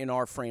point in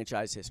our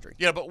franchise history.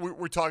 Yeah, but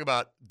we're talking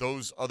about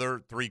those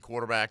other 3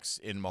 quarterbacks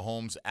in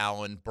Mahomes,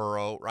 Allen,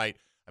 Burrow, right?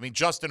 I mean,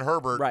 Justin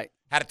Herbert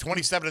had a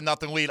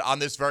 27-0 lead on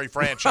this very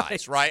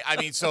franchise, right? I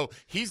mean, so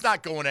he's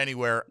not going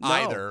anywhere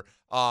either.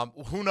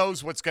 Who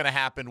knows what's going to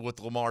happen with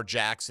Lamar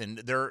Jackson?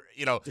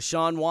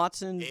 Deshaun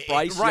Watson,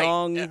 Bryce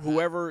Young,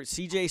 whoever,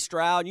 C.J.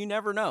 Stroud, you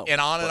never know. And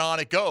on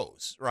it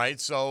goes, right?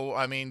 So,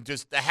 I mean,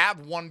 just to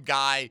have one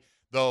guy,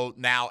 though,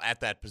 now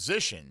at that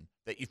position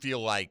that you feel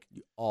like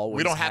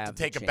we don't have to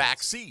take a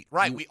back seat.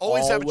 Right, we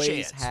always have a chance.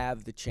 Always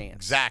have the chance.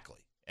 Exactly.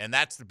 And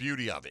that's the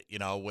beauty of it. You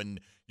know, when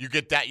you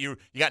get that, you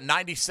got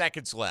 90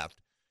 seconds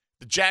left.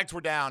 The Jags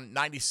were down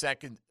 90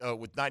 seconds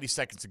with 90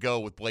 seconds to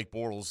go with Blake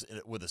Bortles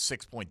with a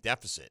 6-point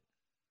deficit.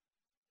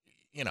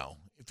 You know,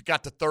 if you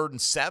got to 3rd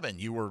and 7,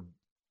 you were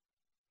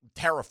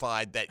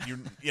terrified that you're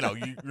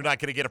not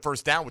going to get a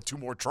first down with 2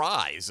 more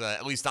tries.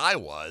 At least I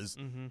was.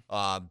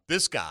 Mm-hmm.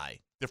 This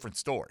guy, different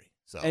story.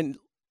 So and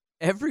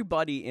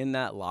everybody in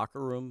that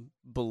locker room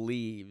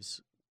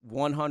believes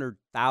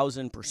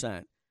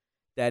 100,000%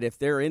 that if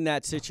they're in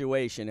that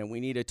situation and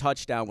we need a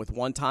touchdown with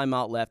 1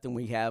 timeout left and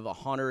we have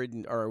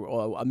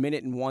a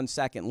minute and 1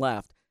 second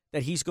left,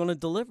 that he's going to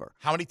deliver.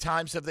 How many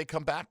times have they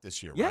come back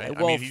this year? Yeah, right?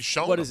 well, I mean, he's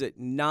shown. What is it?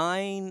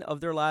 9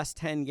 of their last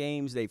 10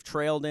 games they've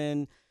trailed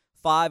in.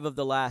 5 of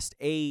the last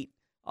 8.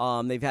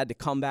 They've had to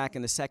come back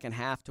in the second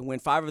half to win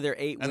 5 of their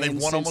 8 and wins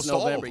they've won since almost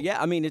November. all of them.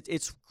 Yeah, I mean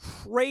it's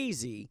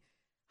crazy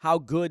how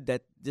good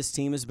that this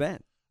team has been.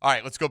 All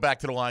right, let's go back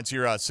to the lines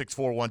here.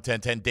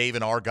 641-1010. Dave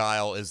in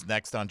Argyle is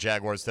next on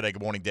Jaguars Today.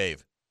 Good morning,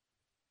 Dave.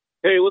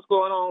 Hey, what's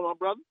going on, my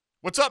brother?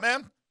 What's up,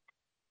 man?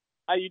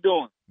 How you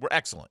doing? We're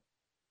excellent.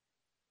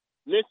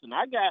 Listen,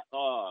 I got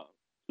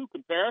 2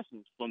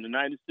 comparisons from the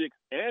 '96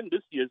 and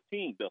this year's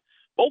team.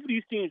 Both of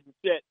these teams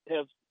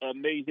have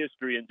made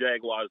history in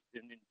Jaguars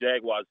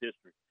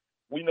history.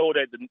 We know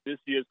that this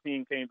year's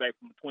team came back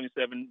from a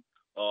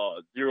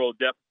 27-0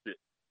 deficit,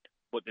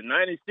 but the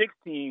 '96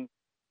 team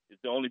is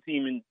the only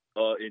team in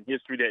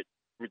history that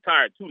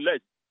retired 2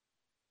 legends,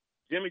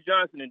 Jimmy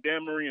Johnson and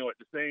Dan Marino, at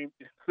the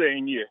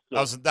same year.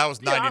 So, that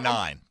was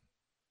 99.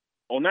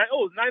 It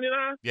was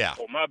 99? Yeah.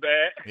 Oh, my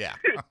bad. Yeah.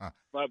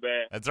 My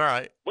bad. That's all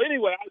right. But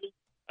anyway,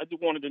 I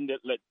just wanted to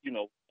let you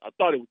know, I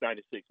thought it was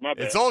 96. My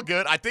bad. It's all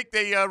good. I think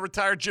they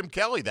retired Jim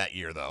Kelly that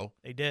year, though.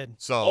 They did.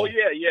 So. Oh,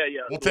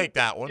 yeah. We'll take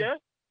that one. Yeah?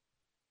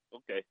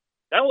 Okay.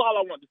 That's all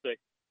I wanted to say.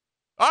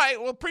 All right.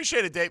 Well,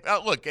 appreciate it, Dave.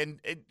 Look, and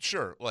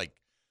sure, like,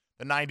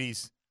 the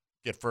 90s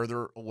get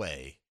further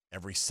away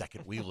every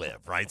second we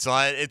live, right? So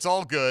it's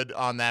all good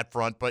on that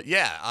front. But,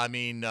 yeah, I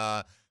mean,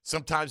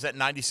 sometimes that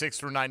 96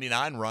 through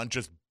 99 run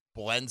just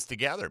blends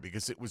together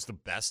because it was the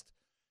best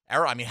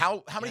era. I mean,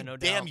 how many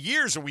damn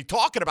years are we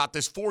talking about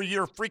this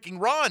 4-year freaking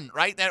run,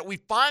 right? That we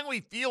finally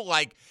feel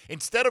like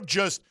instead of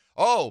just,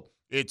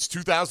 it's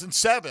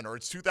 2007 or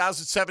it's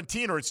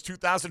 2017 or it's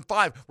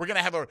 2005, we're going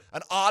to have an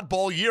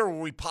oddball year where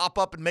we pop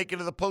up and make it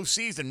to the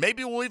postseason.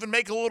 Maybe we'll even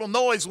make a little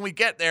noise when we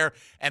get there,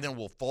 and then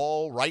we'll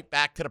fall right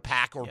back to the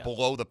pack or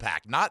below the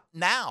pack. Not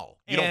now.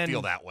 You don't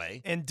feel that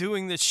way. And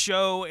doing this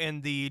show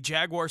and the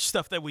Jaguars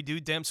stuff that we do,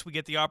 Demps, we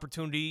get the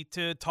opportunity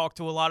to talk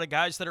to a lot of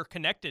guys that are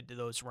connected to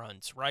those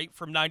runs, right,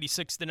 from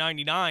 96 to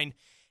 99.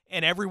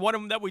 And every one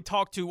of them that we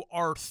talk to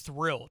are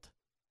thrilled,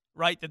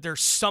 right, that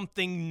there's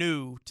something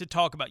new to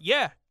talk about.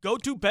 Yeah, go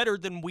do better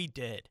than we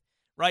did,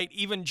 right?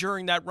 Even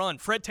during that run.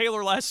 Fred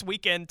Taylor last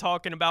weekend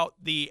talking about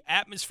the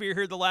atmosphere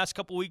here the last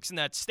couple weeks in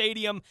that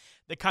stadium,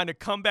 the kind of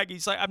comeback.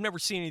 He's like, I've never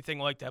seen anything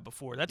like that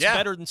before. That's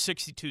better than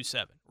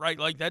 62-7, right?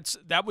 Like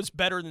that was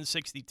better than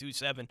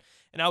 62-7,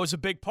 and I was a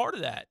big part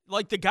of that.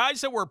 Like the guys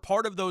that were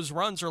part of those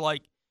runs are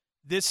like,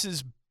 this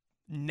is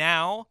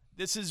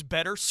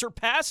better,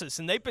 surpass us.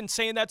 And they've been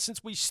saying that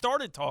since we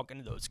started talking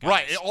to those guys.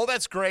 Right. All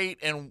that's great,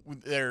 and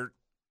they're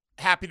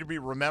happy to be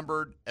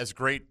remembered as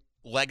great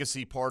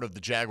legacy part of the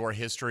Jaguar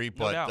history,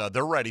 but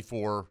they're ready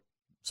for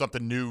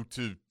something new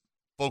to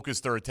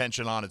focus their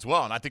attention on as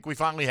well. And I think we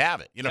finally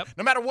have it.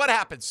 No matter what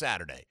happens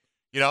Saturday,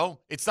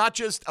 it's not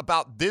just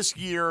about this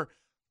year,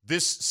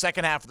 this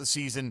second half of the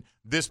season,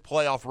 this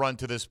playoff run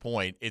to this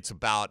point. It's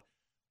about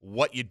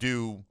what you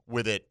do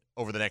with it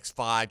over the next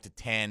 5 to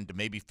 10 to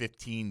maybe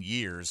 15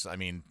 years. I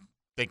mean,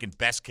 thinking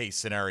best case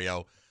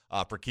scenario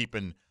for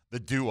keeping the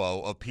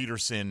duo of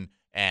Peterson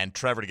and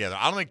Trevor together.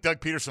 I don't think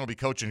Doug Peterson will be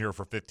coaching here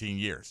for 15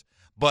 years.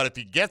 But if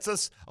he gets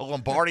us a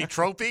Lombardi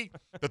trophy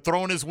to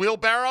throw in his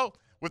wheelbarrow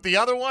with the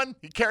other one,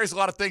 he carries a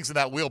lot of things in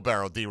that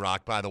wheelbarrow,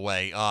 D-Rock, by the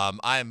way.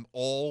 I'm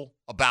all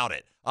about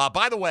it.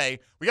 By the way,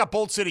 we got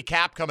Bold City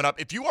Cap coming up.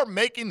 If you are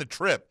making the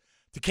trip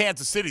to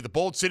Kansas City, the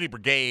Bold City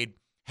Brigade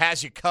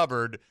has you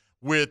covered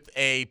with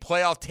a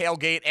playoff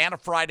tailgate and a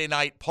Friday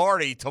night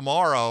party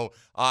tomorrow.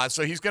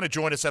 So he's going to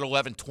join us at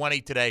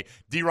 11:20 today.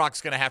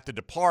 D-Rock's going to have to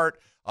depart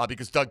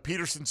because Doug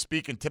Peterson's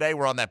speaking today.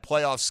 We're on that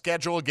playoff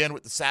schedule again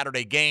with the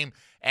Saturday game.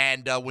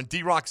 And when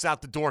D-Rock's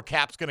out the door,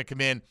 Cap's going to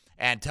come in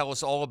and tell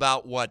us all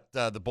about what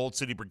the Bold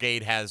City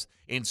Brigade has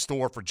in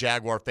store for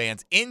Jaguar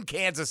fans in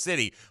Kansas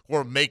City who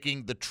are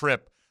making the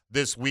trip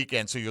this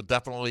weekend. So you'll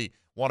definitely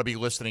want to be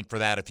listening for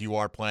that if you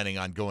are planning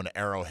on going to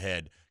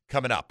Arrowhead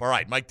coming up. All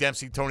right, Mike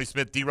Dempsey, Tony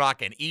Smith,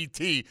 D-Rock, and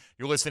E.T.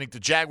 You're listening to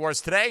Jaguars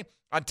Today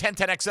on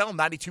 1010XL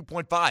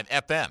 92.5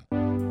 FM.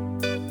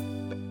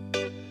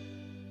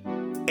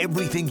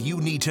 Everything you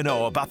need to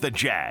know about the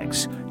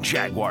Jags.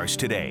 Jaguars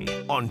Today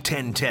on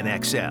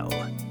 1010XL.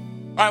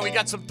 All right, we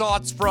got some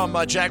thoughts from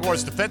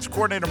Jaguars defensive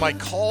coordinator Mike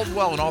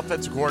Caldwell and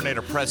offensive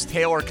coordinator Press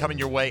Taylor coming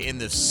your way in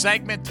this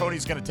segment.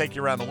 Tony's going to take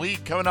you around the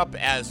league coming up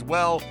as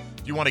well.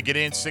 If you want to get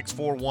in,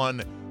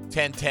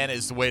 641-1010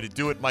 is the way to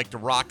do it. Mike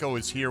DeRocco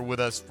is here with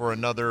us for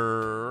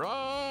another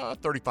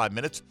 35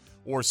 minutes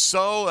or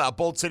so.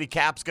 Bold City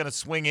Cap's going to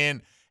swing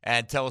in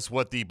and tell us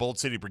what the Bold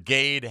City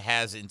Brigade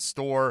has in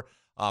store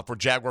for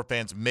Jaguar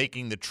fans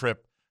making the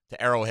trip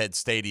to Arrowhead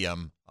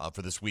Stadium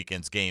for this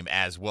weekend's game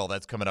as well.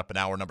 That's coming up in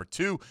hour number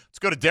 2. Let's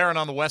go to Darren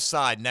on the west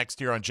side next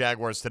here on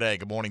Jaguars Today.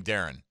 Good morning,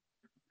 Darren.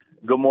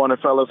 Good morning,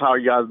 fellas. How are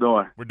you guys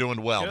doing? We're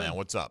doing well, man.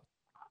 What's up?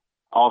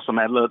 Awesome,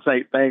 man. Look,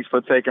 thanks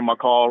for taking my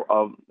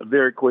call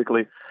very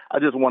quickly. I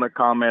just want to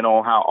comment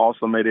on how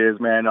awesome it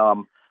is, man,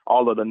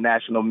 all of the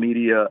national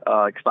media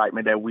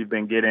excitement that we've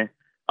been getting.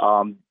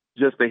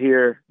 Just to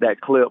hear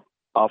that clip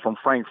from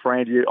Frank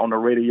Frangie on the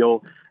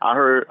radio. I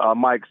heard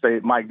Mike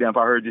Dempsey,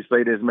 I heard you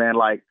say this, man,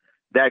 like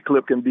that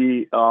clip can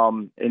be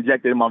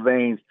injected in my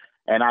veins,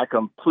 and I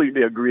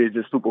completely agree. It's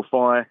just super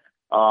fun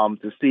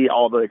to see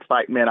all the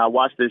excitement. I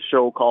watched this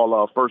show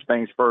called First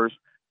Things First,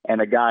 and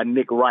the guy,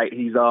 Nick Wright,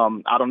 he's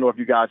I don't know if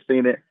you guys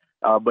seen it,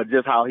 but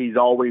just how he's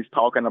always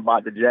talking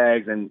about the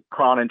Jags and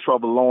crowning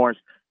Trevor Lawrence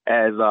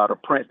as the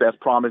prince that's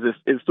promised.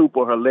 It's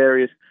super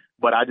hilarious.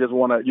 But I just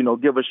want to,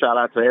 give a shout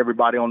out to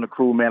everybody on the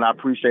crew, man. I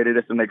appreciate it.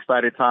 It's an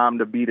exciting time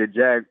to be a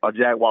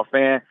Jaguar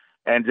fan.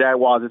 And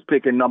Jaguars is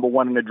picking number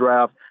 1 in the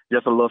draft.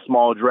 Just a little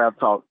small draft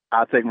talk.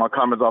 I'll take my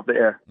comments off the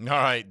air. All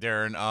right,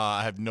 Darren.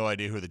 I have no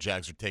idea who the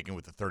Jags are taking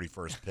with the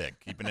 31st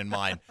pick. Keeping in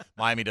mind,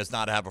 Miami does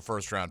not have a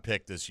first-round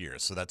pick this year,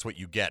 so that's what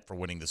you get for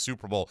winning the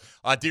Super Bowl.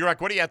 D-Rock,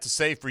 what do you have to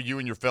say for you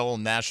and your fellow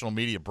national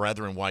media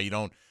brethren why you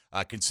don't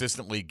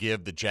consistently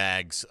give the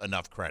Jags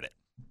enough credit?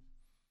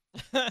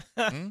 Is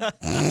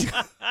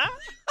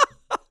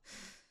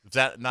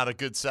that not a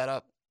good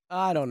setup?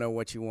 I don't know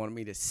what you wanted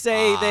me to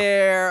say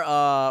there.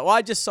 Well,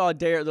 I just saw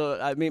Dare.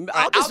 I'll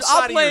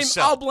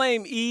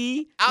blame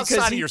E.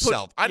 Outside of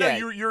yourself, I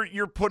know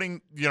you're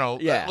putting.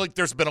 Like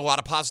there's been a lot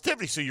of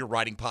positivity, so you're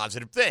writing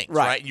positive things,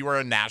 right? You are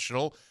a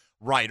national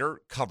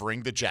writer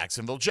covering the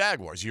Jacksonville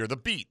Jaguars. You're the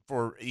beat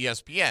for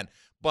ESPN,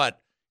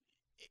 but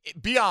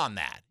beyond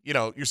that,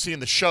 you're seeing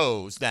the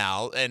shows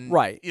now, and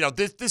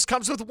this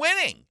comes with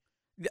winning.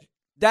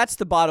 That's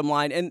the bottom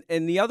line.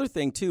 And the other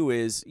thing, too,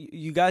 is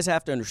you guys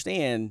have to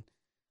understand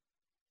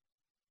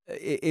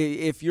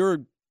if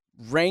you're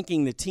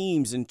ranking the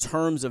teams in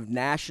terms of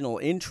national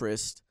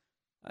interest,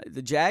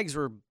 the Jags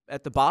are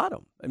at the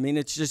bottom. I mean,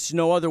 it's just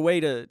no other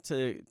way to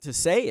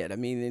say it. I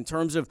mean, in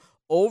terms of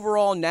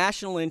overall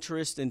national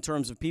interest, in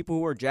terms of people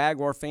who are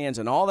Jaguar fans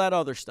and all that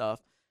other stuff,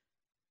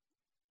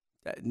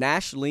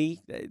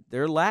 nationally,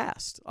 they're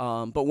last.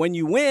 But when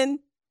you win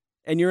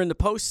and you're in the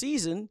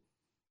postseason,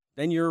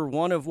 then you're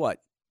one of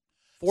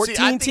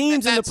 14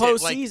 teams in the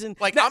postseason.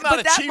 I'm not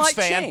a Chiefs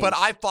fan, but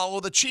I follow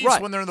the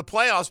Chiefs when they're in the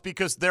playoffs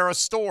because they're a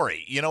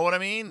story. You know what I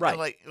mean?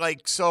 Right.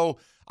 So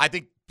I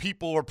think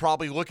people are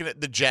probably looking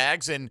at the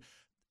Jags, and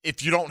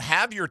if you don't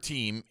have your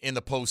team in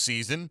the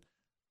postseason,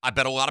 I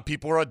bet a lot of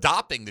people are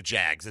adopting the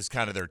Jags as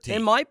kind of their team.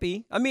 It might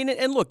be. I mean,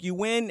 and look, you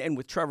win, and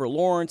with Trevor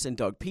Lawrence and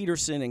Doug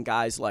Peterson and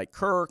guys like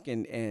Kirk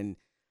and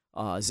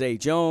Zay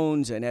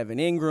Jones and Evan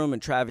Ingram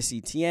and Travis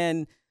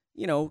Etienne,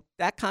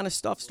 that kind of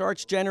stuff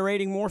starts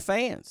generating more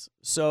fans.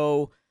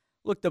 So,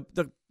 look,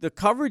 the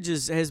coverage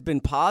has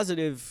been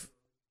positive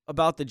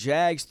about the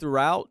Jags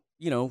throughout,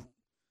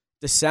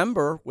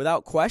 December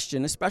without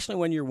question, especially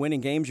when you're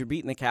winning games, you're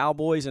beating the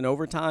Cowboys in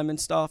overtime and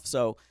stuff.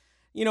 So,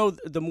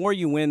 the more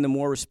you win, the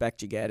more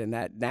respect you get, and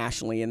that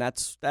nationally, and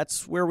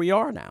that's where we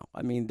are now.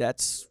 I mean,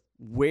 that's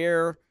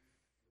where,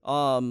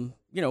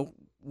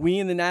 we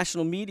in the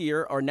national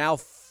media are now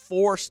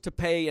forced to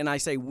pay, and I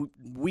say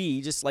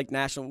we, just like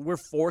national, we're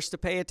forced to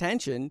pay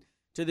attention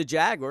to the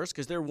Jaguars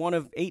because they're one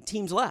of 8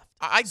 teams left.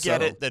 I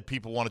get it that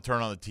people want to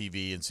turn on the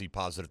TV and see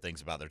positive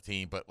things about their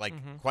team, but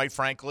quite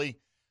frankly,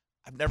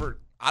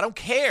 I don't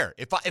care.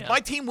 If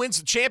my team wins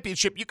the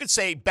championship, you could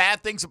say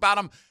bad things about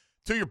them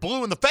till you're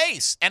blue in the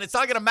face, and it's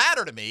not going to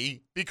matter to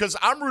me because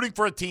I'm rooting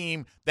for a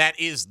team that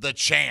is the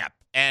champ,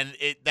 and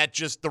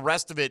the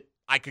rest of it,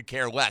 I could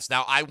care less.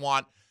 Now, I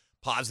want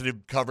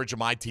positive coverage of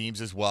my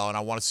teams as well, and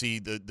I want to see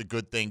the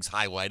good things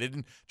highlighted,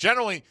 and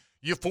generally,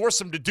 you force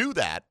them to do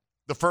that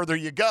the further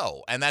you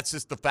go, and that's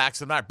just the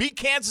facts of the matter. Beat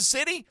Kansas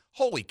City?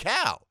 Holy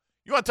cow.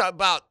 You want to talk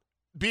about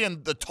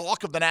being the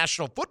talk of the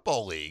National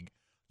Football League.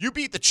 You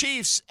beat the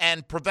Chiefs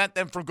and prevent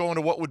them from going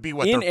to what would be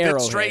their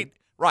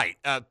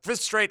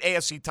fifth straight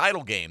AFC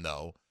title game,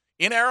 though.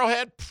 In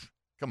Arrowhead?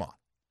 Come on.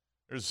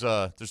 There's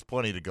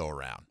plenty to go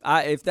around.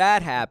 If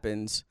that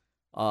happens,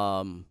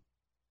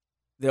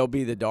 they'll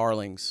be the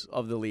darlings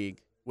of the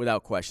league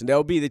without question.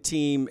 They'll be the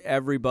team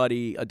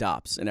everybody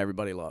adopts and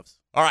everybody loves.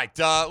 All right,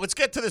 let's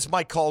get to this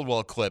Mike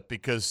Caldwell clip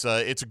because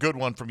it's a good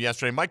one from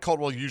yesterday. Mike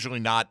Caldwell usually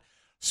not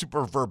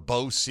super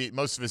verbose.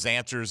 Most of his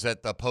answers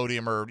at the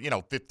podium are,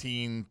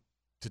 15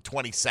 to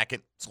 20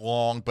 seconds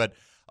long. But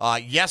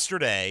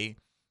yesterday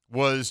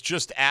was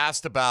just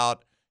asked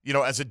about,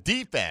 as a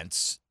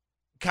defense,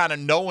 kind of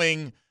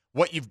knowing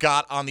what you've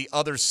got on the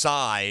other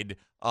side,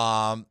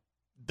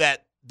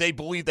 that they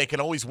believe they can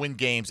always win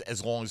games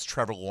as long as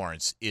Trevor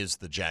Lawrence is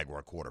the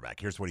Jaguar quarterback.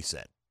 Here's what he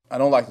said. I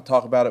don't like to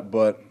talk about it,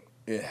 but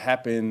it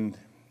happened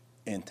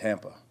in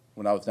Tampa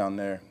when I was down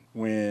there.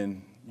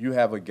 When you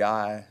have a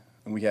guy,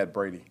 and we had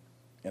Brady,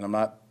 and I'm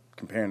not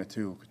comparing the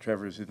two, because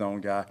Trevor is his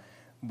own guy,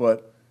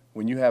 but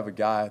when you have a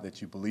guy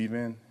that you believe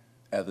in,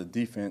 as a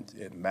defense,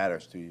 it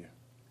matters to you.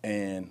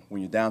 And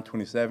when you're down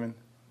 27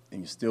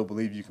 and you still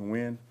believe you can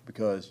win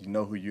because you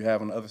know who you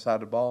have on the other side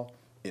of the ball,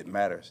 it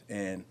matters.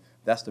 And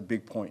that's the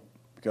big point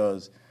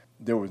because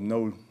there was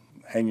no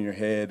hanging your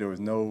head. There was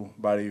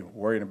nobody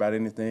worrying about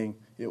anything.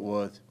 It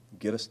was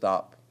get a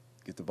stop,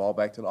 get the ball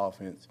back to the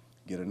offense,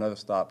 get another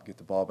stop, get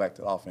the ball back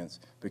to the offense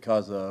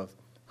because of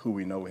who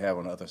we know we have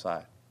on the other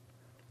side.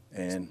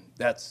 And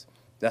that's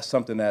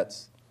something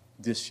that's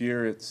this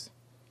year, it's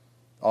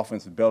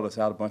offensive bailed us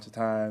out a bunch of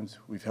times.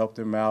 We've helped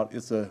them out.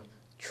 It's a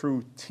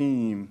true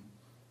team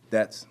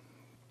that's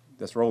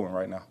rolling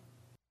right now.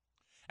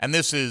 And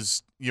this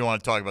is, you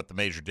want to talk about the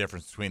major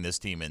difference between this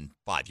team and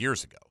 5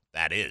 years ago.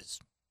 That is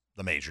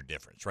the major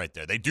difference right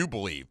there. They do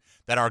believe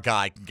that our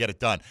guy can get it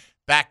done.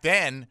 Back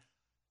then,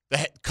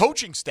 the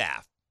coaching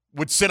staff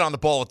would sit on the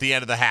ball at the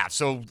end of the half,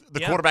 so the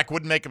quarterback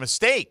wouldn't make a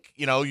mistake.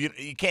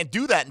 You can't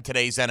do that in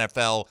today's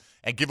NFL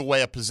and give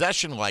away a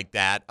possession like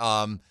that.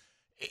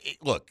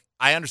 Look,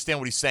 I understand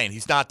what he's saying.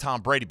 He's not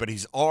Tom Brady, but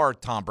he's our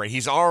Tom Brady.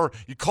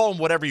 You call him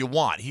whatever you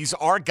want. He's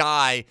our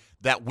guy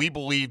that we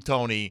believe,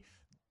 Tony,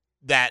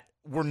 that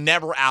we're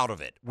never out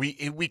of it.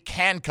 We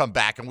can come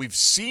back, and we've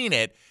seen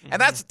it. Mm-hmm.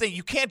 And that's the thing.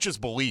 You can't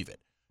just believe it.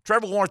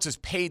 Trevor Lawrence has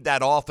paid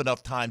that off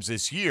enough times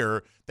this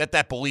year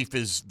that belief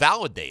is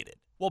validated.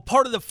 Well,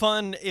 part of the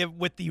fun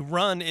with the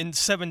run in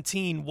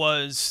 2017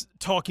 was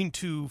talking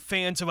to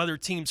fans of other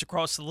teams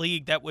across the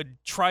league that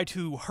would try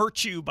to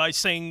hurt you by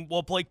saying,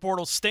 well, Blake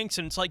Bortles stinks.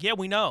 And it's like, yeah,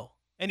 we know.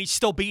 And he's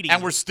still beating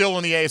And we're still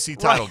in the AFC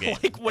title game.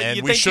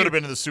 And we should have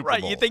been in the Super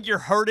Bowl. You think you're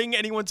hurting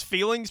anyone's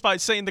feelings by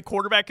saying the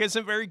quarterback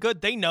isn't very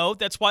good? They know.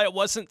 That's why it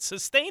wasn't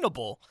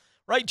sustainable.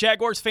 Right?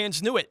 Jaguars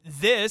fans knew it.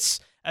 This,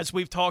 as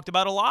we've talked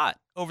about a lot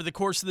over the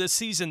course of this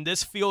season,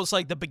 this feels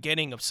like the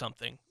beginning of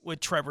something with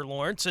Trevor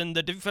Lawrence and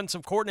the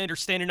defensive coordinator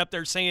standing up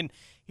there saying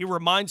he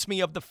reminds me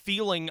of the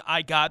feeling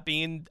I got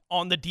being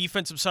on the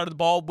defensive side of the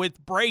ball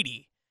with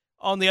Brady.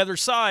 On the other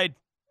side,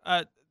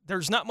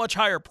 there's not much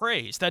higher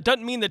praise. That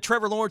doesn't mean that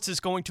Trevor Lawrence is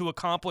going to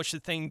accomplish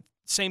the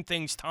same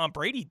things Tom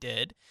Brady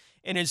did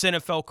in his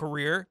NFL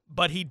career,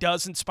 but he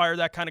does inspire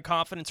that kind of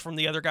confidence from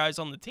the other guys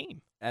on the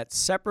team. At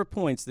separate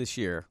points this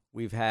year,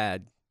 we've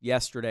had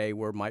yesterday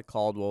where Mike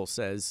Caldwell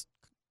says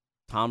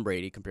Tom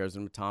Brady, compares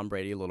him to Tom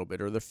Brady a little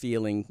bit, or the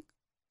feeling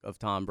of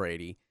Tom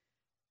Brady.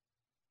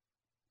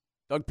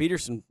 Doug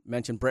Peterson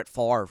mentioned Brett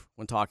Favre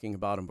when talking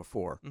about him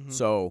before. Mm-hmm.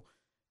 So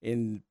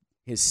in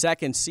his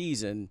second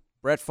season,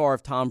 Brett Favre,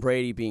 Tom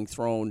Brady being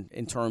thrown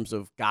in terms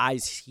of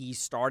guys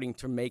he's starting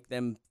to make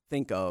them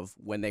think of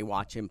when they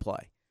watch him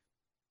play.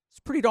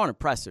 It's pretty darn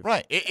impressive.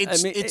 Right.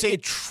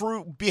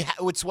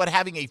 It's what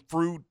having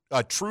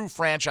a true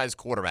franchise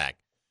quarterback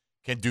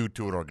can do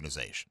to an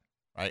organization,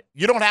 right?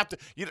 You don't have to,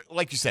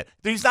 like you said,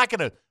 he's not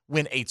going to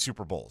win 8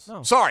 Super Bowls.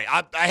 No. Sorry,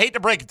 I hate to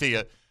break it to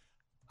you.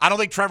 I don't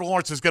think Trevor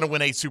Lawrence is going to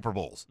win 8 Super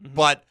Bowls. Mm-hmm.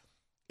 But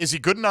is he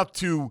good enough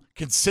to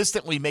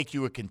consistently make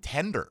you a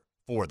contender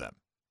for them?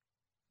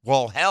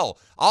 Well, hell,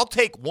 I'll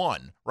take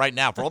one right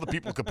now for all the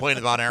people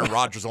complaining about Aaron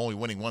Rodgers only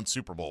winning 1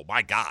 Super Bowl.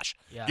 My gosh.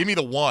 Yeah. Give me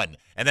the 1,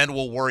 and then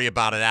we'll worry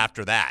about it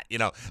after that.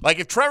 Like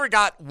if Trevor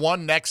got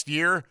 1 next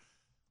year,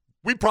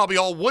 we probably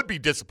all would be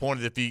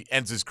disappointed if he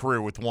ends his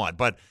career with 1.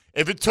 But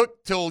if it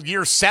took till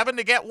year 7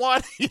 to get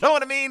 1, you know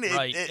what I mean?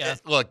 Right,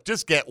 Look,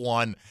 just get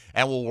 1,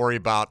 and we'll worry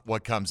about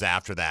what comes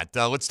after that.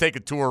 Let's take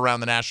a tour around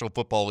the National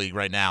Football League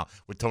right now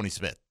with Tony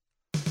Smith.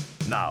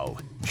 Now,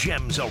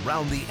 Gems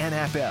Around the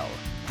NFL.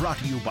 Brought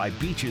to you by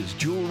Beach's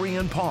Jewelry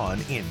and Pawn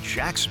in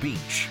Jax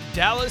Beach.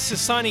 Dallas is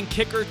signing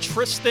kicker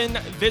Tristan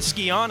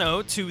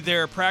Vizcaino to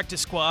their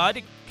practice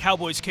squad.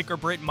 Cowboys kicker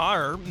Britt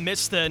Maher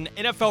missed an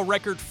NFL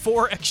record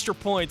 4 extra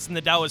points in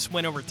the Dallas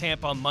win over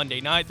Tampa on Monday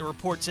night. The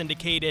reports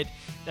indicated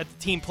that the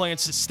team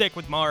plans to stick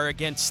with Maher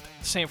against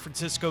San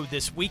Francisco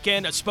this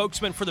weekend. A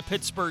spokesman for the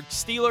Pittsburgh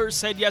Steelers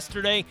said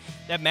yesterday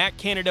that Matt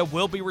Canada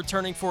will be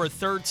returning for a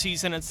 3rd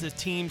season as the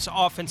team's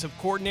offensive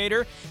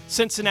coordinator.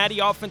 Cincinnati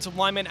offensive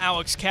lineman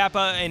Alex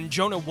Kappa and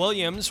Jonah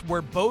Williams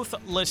were both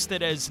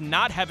listed as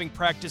not having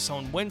practice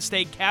on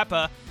Wednesday.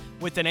 Kappa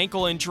with an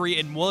ankle injury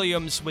and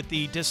Williams with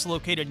the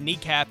dislocated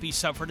kneecap he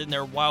suffered in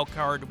their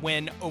wild-card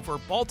win over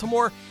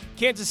Baltimore.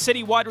 Kansas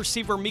City wide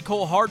receiver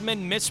Mecole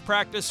Hardman missed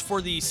practice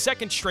for the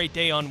 2nd straight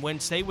day on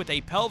Wednesday with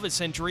a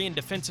pelvis injury, and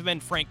defensive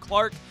end Frank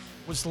Clark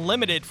was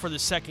limited for the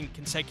 2nd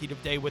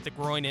consecutive day with a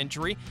groin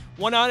injury.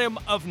 One item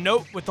of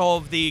note with all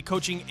of the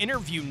coaching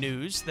interview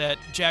news that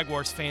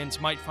Jaguars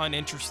fans might find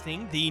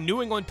interesting: the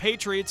New England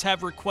Patriots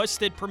have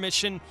requested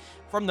permission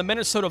from the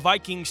Minnesota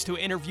Vikings to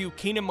interview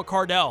Keenan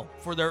McCardell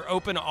for their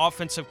open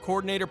offensive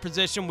coordinator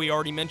position. We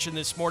already mentioned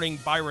this morning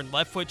Byron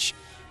Leftwich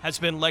has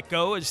been let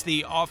go as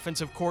the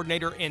offensive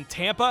coordinator in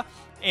Tampa.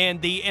 And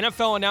the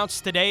NFL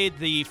announced today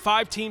the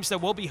 5 teams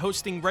that will be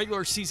hosting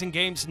regular season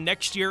games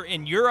next year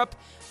in Europe.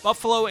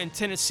 Buffalo and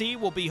Tennessee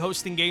will be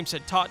hosting games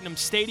at Tottenham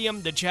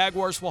Stadium. The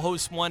Jaguars will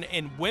host one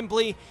in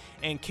Wembley.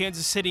 And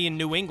Kansas City and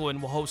New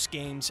England will host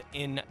games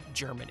in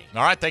Germany.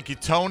 All right, thank you,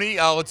 Tony.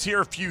 Let's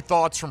hear a few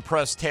thoughts from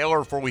Press Taylor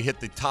before we hit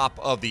the top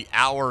of the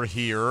hour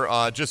here.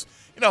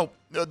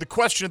 The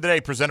question of the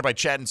day presented by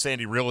Chad and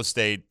Sandy Real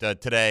Estate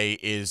today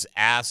is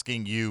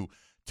asking you,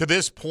 to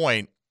this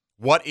point,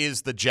 what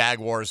is the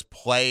Jaguars'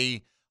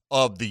 play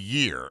of the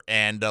year?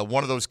 And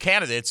one of those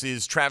candidates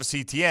is Travis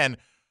Etienne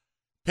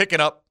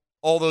picking up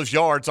all those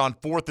yards on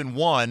 4th and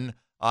 1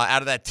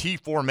 out of that T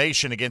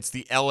formation against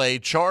the L.A.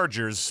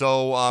 Chargers.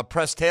 So,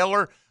 Press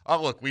Taylor,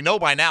 look, we know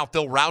by now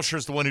Phil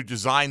Rauscher's the one who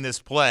designed this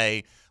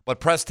play, but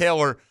Press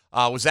Taylor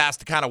was asked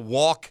to kind of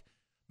walk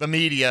the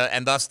media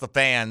and thus the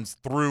fans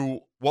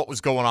through what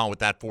was going on with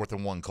that 4th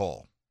and 1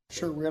 call.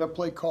 Sure, we had a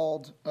play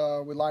called.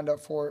 We lined up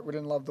for it. We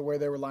didn't love the way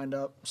they were lined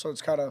up. So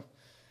it's kind of,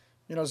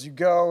 as you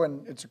go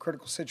and it's a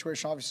critical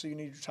situation, obviously you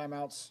need your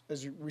timeouts.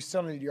 We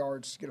still need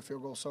yards to get a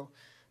field goal. So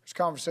there's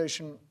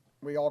conversation.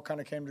 We all kind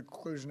of came to the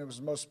conclusion it was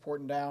the most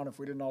important down. If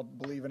we didn't all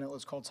believe in it,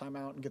 let's call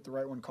timeout and get the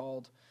right one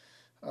called.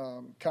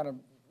 Kind of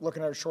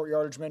looking at our short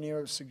yardage menu,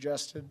 it was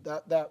suggested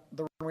that the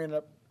one we ended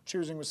up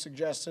choosing was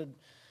suggested.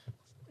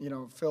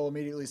 Phil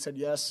immediately said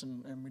yes,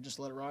 and we just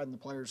let it ride. And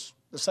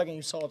the second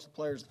you saw it to the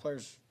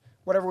players,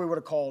 whatever we would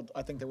have called,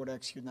 I think they would have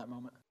executed in that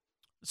moment.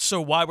 So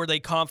why were they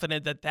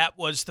confident that that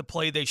was the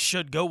play they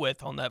should go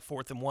with on that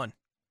 4th and 1?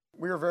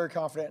 We were very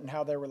confident in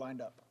how they were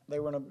lined up. They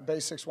were in a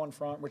base 6-1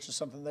 front, which is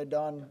something they'd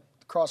done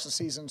across the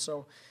season.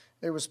 So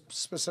it was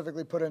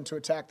specifically put in to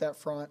attack that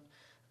front.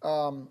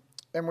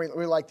 And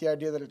we like the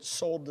idea that it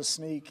sold the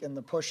sneak and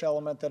the push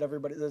element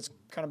that's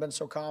kind of been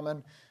so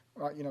common.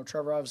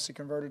 Trevor obviously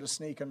converted a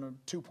sneak in a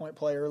 2-point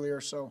play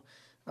earlier. So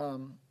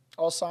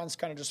all signs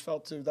kind of just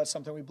felt that's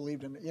something we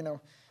believed in.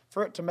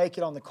 For it to make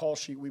it on the call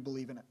sheet, we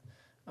believe in it.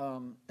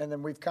 And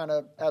then we've kind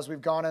of, as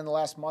we've gone in the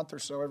last month or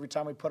so, every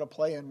time we put a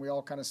play in, we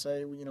all kind of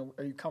say,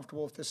 are you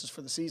comfortable if this is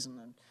for the season?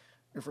 And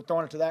if we're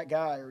throwing it to that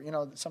guy,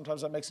 or,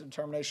 sometimes that makes a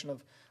determination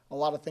of a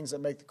lot of things that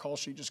make the call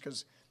sheet, just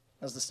because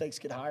as the stakes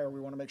get higher, we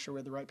want to make sure we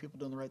have the right people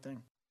doing the right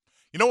thing.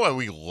 You know why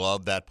we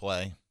love that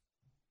play?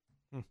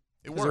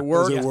 It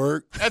worked. Does it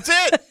work? That's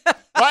it.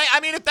 Right? I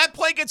mean, if that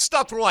play gets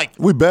stuffed, we're like,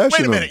 we bashing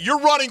wait a minute, them. you're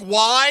running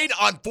wide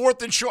on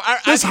 4th and short.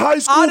 This high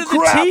school out of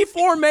crap. the T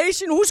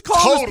formation? Who's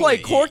calling this play?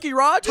 Corky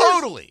Rogers?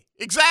 Totally.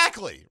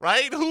 Exactly.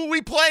 Right? Who are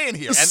we playing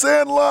here? The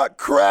Sandlot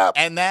crap.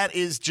 And that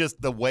is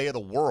just the way of the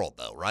world,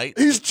 though, right?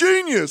 He's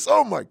genius.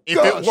 Oh, my If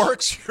gosh. it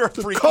works, you're a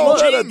freaking call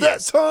that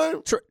genius. at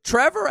that time.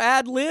 Trevor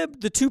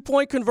ad-libbed the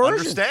 2-point conversion.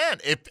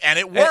 Understand. And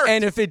it worked.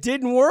 And if it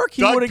didn't work,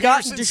 he Doug would have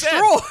gotten Peterson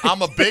destroyed. said,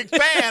 I'm a big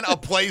fan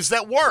of plays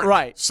that work.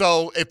 Right.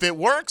 So if it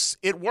works,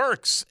 it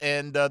works.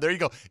 And there you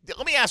go.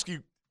 Let me ask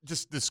you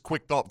just this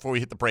quick thought before we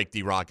hit the break,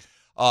 D-Rock.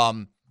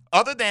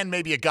 Other than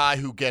maybe a guy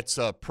who gets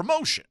a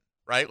promotion,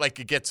 right? Like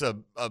it gets a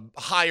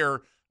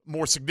higher,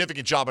 more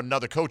significant job on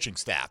another coaching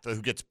staff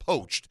who gets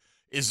poached.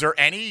 Is there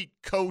any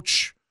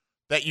coach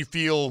that you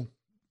feel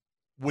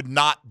would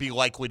not be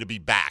likely to be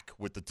back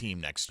with the team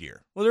next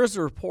year. Well, there's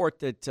a report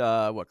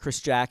that Chris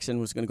Jackson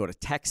was going to go to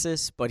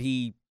Texas, but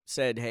he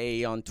said,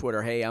 hey, on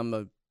Twitter, hey,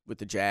 I'm with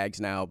the Jags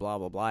now, blah,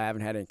 blah, blah. I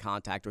haven't had any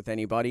contact with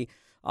anybody.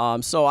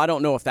 So I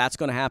don't know if that's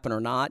going to happen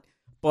or not.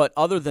 But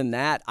other than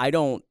that, I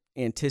don't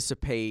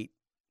anticipate,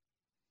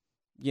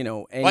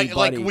 anybody.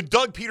 Like would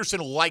Doug Peterson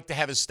like to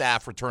have his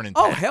staff return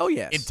intact? Oh, hell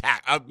yes.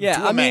 Intact.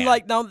 Yeah, I mean,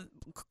 now,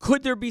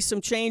 could there be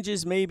some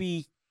changes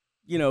maybe,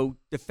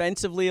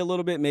 defensively a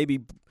little bit?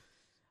 Maybe,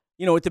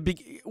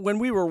 when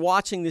we were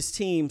watching this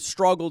team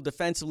struggle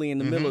defensively in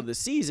the middle of the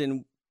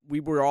season, we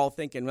were all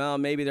thinking, well,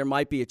 maybe there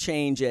might be a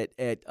change at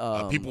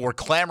people were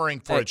clamoring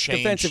for a change.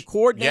 Defensive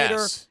coordinator.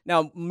 Yes.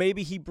 Now,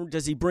 maybe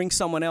does he bring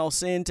someone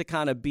else in to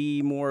kind of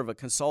be more of a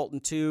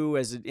consultant too,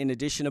 in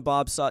addition to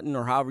Bob Sutton,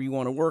 or however you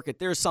want to work it?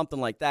 There's something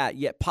like that,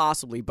 yet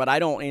possibly, but I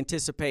don't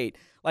anticipate.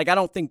 I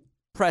don't think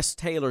Press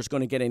Taylor's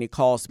going to get any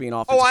calls to be an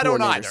offensive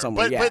coordinator. I don't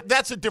either. But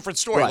that's a different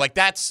story. Right.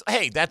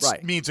 That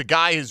means a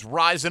guy is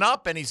rising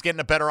up and he's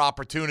getting a better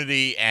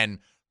opportunity, and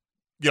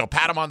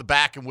pat him on the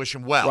back and wish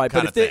him well. Right,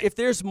 but if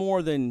there's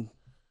more than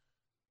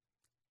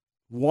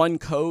one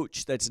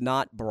coach that's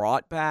not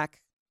brought back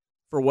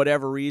for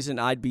whatever reason,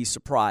 I'd be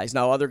surprised.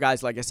 Now, other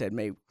guys, like I said,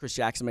 Chris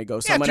Jackson may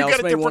go. Someone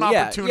else may want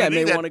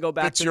to go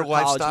back to your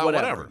college, lifestyle,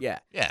 whatever. Yeah.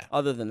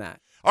 Other than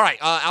that. All right,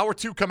 hour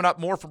 2 coming up.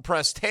 More from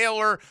Press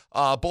Taylor,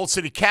 Bold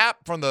City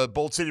Cap from the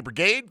Bold City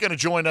Brigade, going to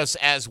join us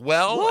as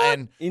well. What?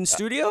 And in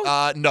studio?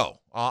 No,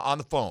 on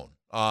the phone.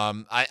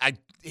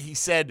 He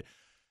said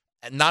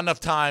not enough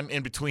time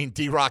in between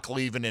D-Rock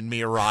leaving and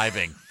me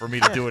arriving for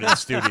me to do it in the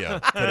studio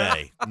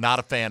today. Not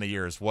a fan of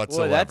yours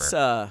whatsoever.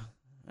 Boy,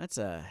 that's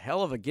a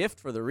hell of a gift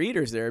for the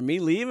readers there. Me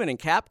leaving and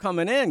Cap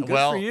coming in. Good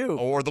for you.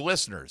 Or the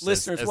listeners.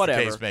 Listeners, as whatever.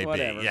 the case may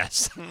be.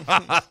 Yes.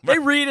 They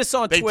read us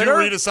on Twitter. They do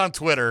read us on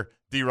Twitter.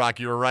 D-Rock,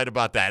 you were right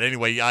about that.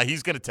 Anyway,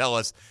 he's going to tell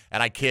us,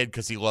 and I kid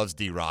because he loves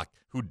D-Rock.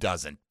 Who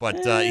doesn't?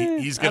 But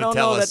he's going to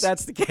tell us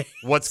that's the case.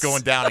 What's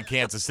going down in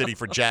Kansas City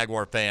for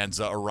Jaguar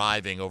fans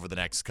arriving over the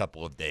next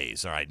couple of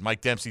days. All right,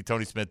 Mike Dempsey,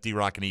 Tony Smith,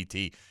 D-Rock, and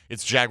E.T.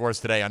 It's Jaguars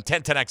Today on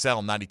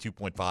 1010XL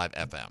 92.5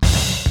 FM.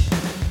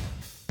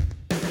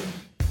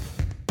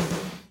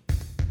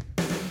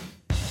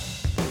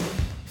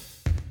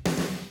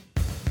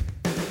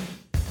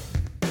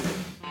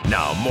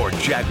 Now, more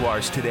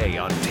Jaguars Today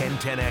on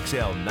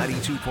 1010XL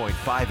 92.5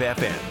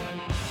 FM.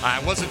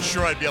 I wasn't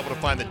sure I'd be able to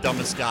find the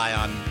dumbest guy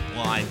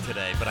online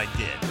today, but I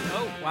did.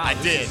 Oh, wow. I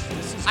did.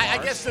 This is I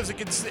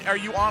guess are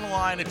you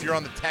online? If you're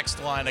on the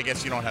text line, I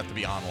guess you don't have to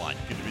be online.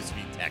 You could just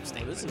be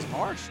texting. Oh, this is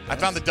harsh. I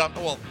found the dumb.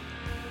 Well,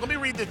 let me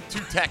read the 2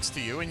 texts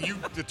to you, and you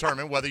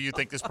determine whether you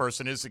think this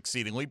person is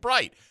exceedingly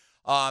bright.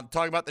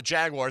 Talking about the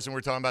Jaguars, and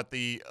we're talking about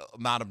the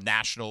amount of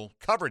national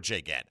coverage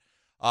they get.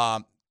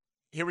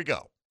 Here we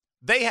go.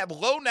 They have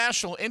low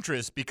national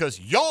interest because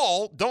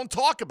y'all don't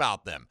talk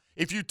about them.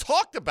 If you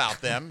talked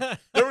about them,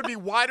 there would be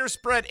wider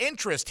spread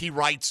interest, he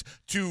writes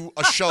to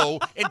a show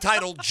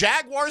entitled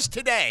Jaguars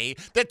Today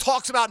that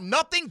talks about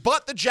nothing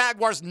but the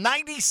Jaguars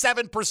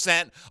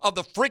 97% of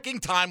the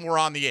freaking time we're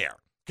on the air.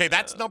 Okay,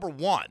 that's number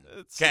one.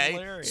 Okay,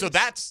 hilarious. So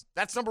that's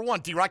number one.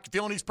 D-Rock, you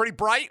feeling he's pretty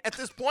bright at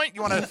this point?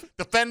 You want to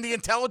defend the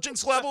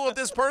intelligence level of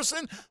this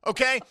person?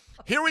 Okay,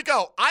 here we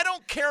go. I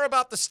don't care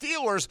about the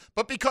Steelers,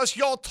 but because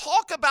y'all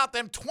talk about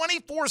them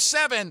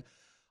 24/7,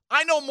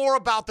 I know more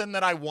about them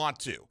than I want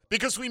to.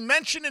 Because we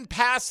mentioned in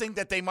passing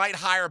that they might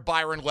hire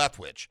Byron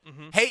Leftwich.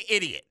 Mm-hmm. Hey,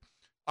 idiot.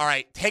 All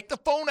right, take the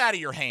phone out of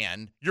your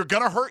hand. You're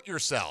going to hurt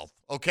yourself,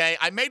 okay?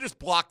 I may just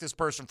block this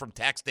person from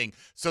texting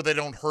so they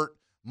don't hurt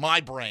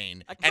my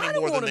brain any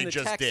more than they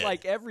just text did.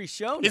 Like every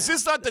show now. Is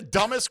this not the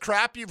dumbest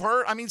crap you've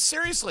heard? I mean,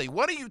 seriously,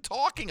 what are you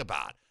talking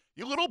about?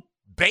 You little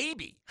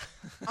baby.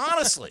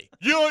 Honestly.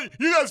 You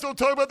guys don't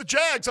talk about the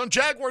Jags on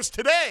Jaguars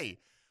Today,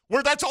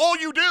 where that's all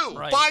you do.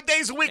 Right. 5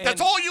 days a week. And that's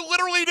all you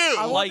literally do.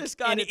 I want this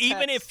guy to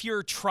even text. if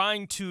you're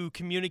trying to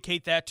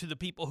communicate that to the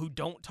people who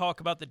don't talk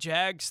about the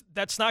Jags,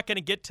 that's not going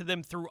to get to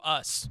them through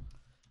us,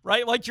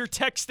 right? Like you're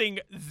texting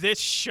this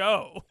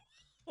show.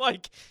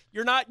 Like,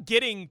 you're not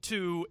getting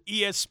to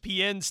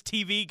ESPN's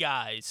TV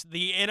guys,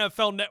 the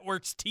NFL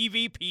Network's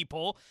TV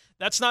people.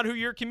 That's not who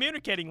you're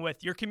communicating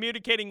with. You're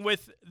communicating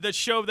with the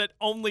show that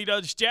only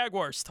does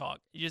Jaguars talk.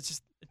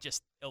 It's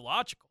just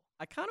illogical.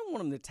 I kind of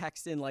want him to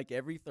text in like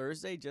every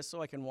Thursday just so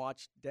I can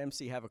watch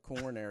Dempsey have a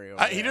coronary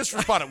over He there. just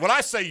responded. When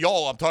I say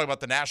y'all, I'm talking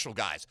about the national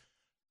guys.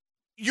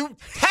 You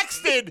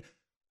texted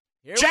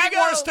Here we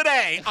Jaguars go.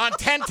 Today on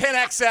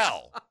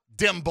 1010XL,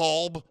 dim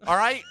bulb. All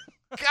right?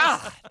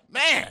 God,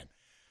 man.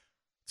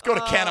 Let's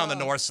go to Ken on the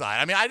north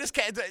side. I mean, I just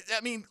can't.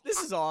 I mean, this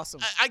is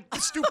awesome. The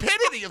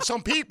stupidity of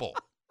some people.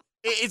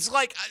 It's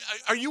like,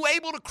 are you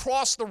able to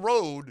cross the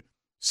road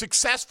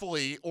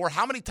successfully, or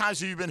how many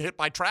times have you been hit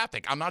by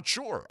traffic? I'm not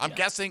sure. I'm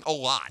guessing a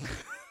lot.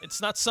 It's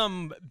not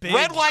some big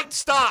Red light,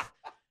 stop.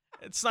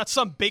 It's not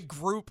some big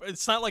group.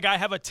 It's not like I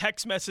have a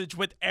text message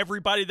with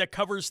everybody that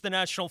covers the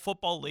National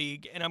Football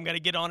League, and I'm going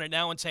to get on it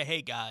now and say,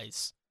 hey,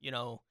 guys,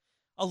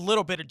 a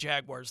little bit of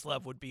Jaguars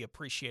love would be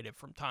appreciated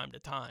from time to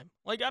time.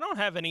 Like, I don't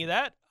have any of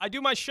that. I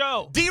do my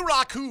show.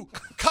 D-Rock, who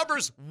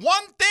covers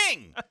one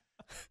thing,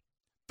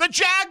 the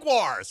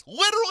Jaguars,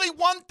 literally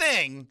one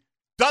thing,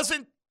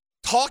 doesn't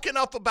talk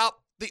enough about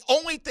the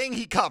only thing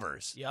he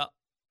covers. Yeah.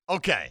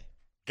 Okay,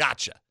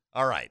 gotcha.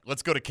 All right,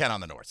 let's go to Ken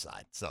on the north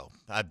side. So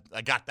I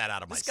got that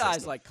out of my system. This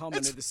guy's like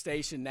coming to the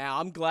station now.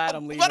 I'm glad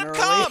I'm leaving Let him early.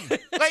 come.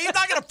 Like, he's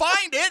not going to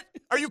find it.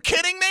 Are you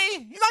kidding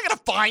me? He's not going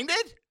to find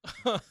it.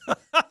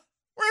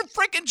 We're in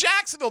freaking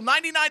Jacksonville,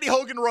 9090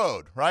 Hogan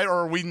Road, right?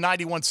 Or are we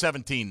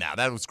 9117 now?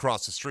 That was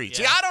across the street.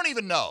 Yeah. See, I don't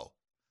even know.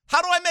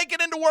 How do I make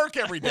it into work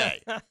every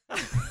day?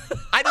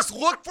 I just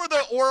look for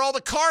where all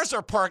the cars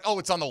are parked. Oh,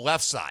 it's on the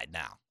left side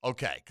now.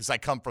 Okay, because I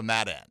come from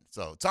that end.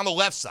 So it's on the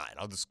left side.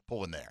 I'll just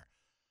pull in there.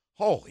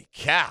 Holy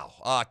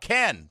cow.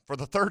 Ken, for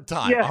the third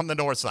time on the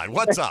north side.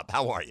 What's up?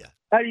 How are you?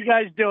 How you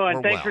guys doing?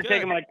 We're Thanks well. for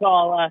taking my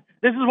call.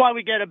 This is why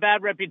we get a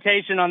bad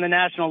reputation on the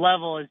national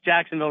level as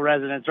Jacksonville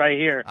residents right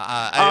here.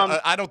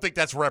 I don't think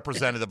that's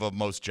representative of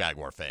most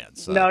Jaguar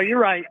fans. So. No, you're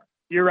right.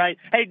 You're right.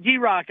 Hey,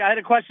 D-Rock, I had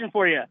a question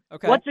for you.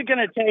 Okay. What's it going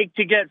to take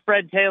to get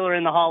Fred Taylor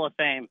in the Hall of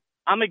Fame?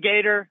 I'm a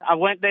Gator. I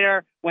went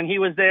there when he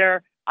was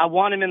there. I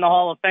want him in the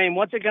Hall of Fame.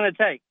 What's it going to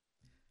take?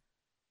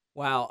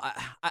 Wow,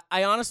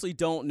 I honestly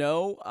don't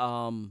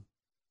know.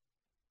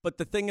 But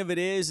the thing of it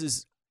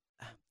is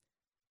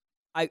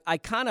I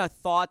kind of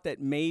thought that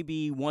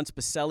maybe once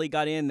Baselli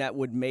got in, that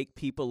would make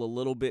people a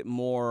little bit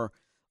more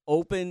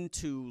open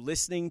to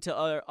listening to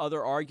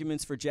other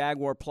arguments for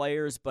Jaguar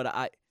players.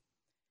 But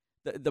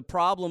the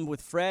problem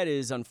with Fred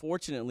is,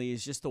 unfortunately,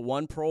 is just the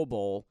one Pro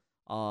Bowl,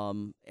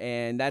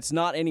 and that's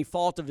not any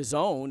fault of his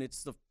own.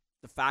 It's the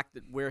fact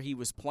that where he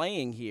was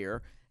playing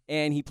here,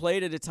 and he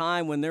played at a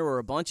time when there were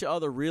a bunch of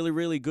other really,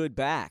 really good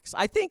backs.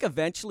 I think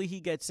eventually he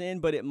gets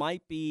in, but it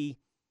might be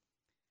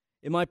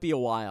a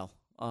while.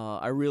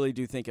 I really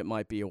do think it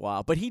might be a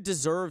while, but he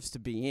deserves to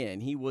be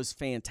in. He was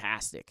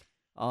fantastic.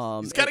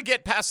 He's got to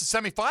get past the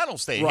semifinal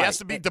stage. Right. He has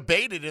to be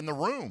debated in the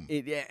room.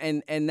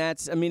 And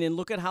that's, I mean, and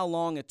look at how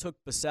long it took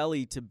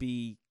Baselli to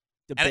be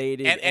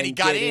debated. And he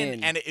got get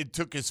in, and it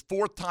took his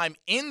fourth time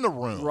in the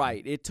room.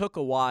 Right. It took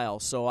a while.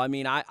 So, I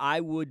mean,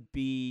 I would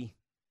be.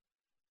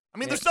 I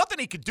mean, there's nothing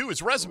he could do.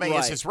 His resume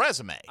is his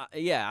resume.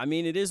 Yeah, I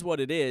mean, it is what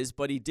it is,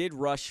 but he did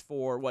rush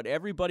for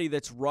everybody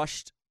that's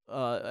rushed.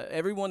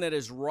 Everyone that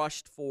has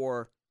rushed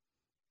for,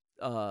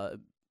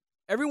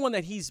 everyone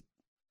that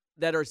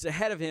is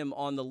ahead of him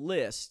on the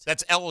list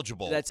that's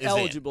eligible.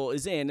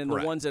 Is in, and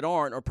Correct. the ones that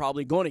aren't are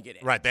probably going to get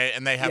in. Right, they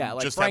haven't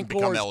like just Frank haven't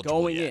become Gore's eligible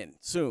going yet. in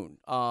soon,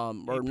 or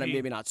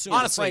maybe not soon.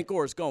 Honestly, Frank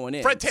Gore's going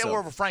in. Fred Taylor so.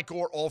 over Frank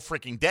Gore all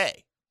freaking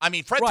day. I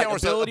mean, Fred Right,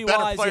 Taylor's a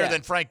better player yeah.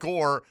 than Frank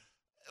Gore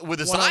with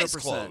his eyes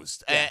 100%,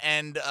 closed. yeah.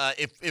 And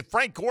if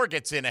Frank Gore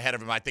gets in ahead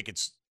of him, I think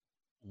it's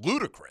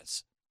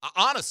ludicrous.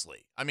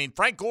 Honestly, I mean,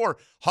 Frank Gore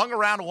hung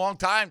around a long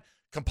time,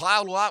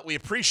 compiled a lot. We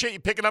appreciate you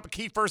picking up a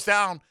key first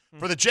down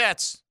for the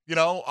Jets,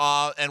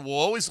 and we'll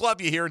always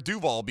love you here in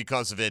Duval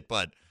because of it.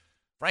 But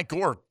Frank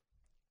Gore,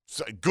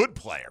 a good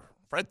player.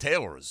 Fred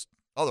Taylor is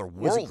otherworldly.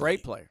 Was a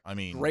great player. I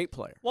mean, great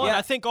player. Well, yeah.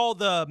 I think all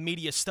the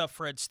media stuff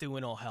Fred's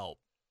doing will help.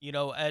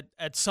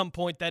 At some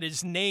point that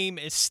his name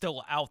is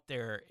still out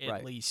there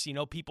at least.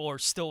 People are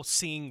still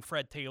seeing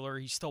Fred Taylor.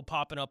 He's still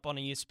popping up on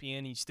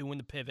ESPN. He's doing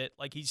the pivot.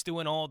 Like, he's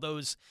doing all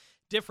those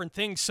different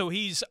things. So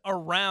he's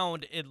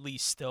around at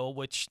least still,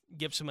 which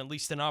gives him at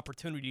least an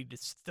opportunity to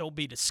still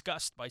be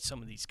discussed by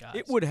some of these guys.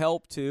 It would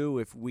help, too,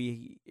 if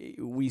we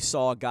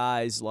saw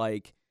guys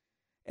like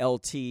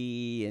LT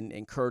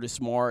and Curtis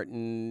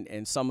Martin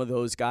and some of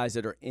those guys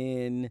that are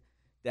in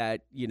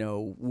that,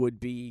 would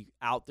be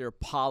out there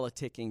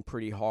politicking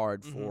pretty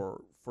hard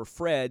for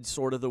Fred,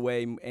 sort of the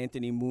way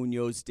Anthony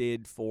Munoz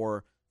did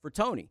for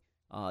Tony.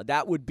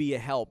 That would be a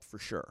help for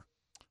sure.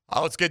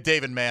 Let's get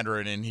David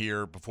Mandarin in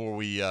here before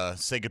we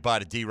say goodbye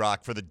to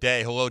D-Rock for the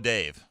day. Hello,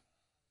 Dave.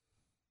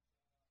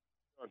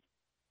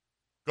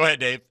 Go ahead,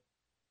 Dave.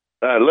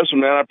 Listen,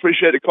 man, I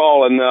appreciate the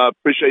call and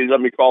appreciate you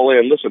letting me call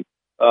in. Listen,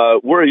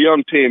 we're a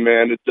young team,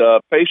 man.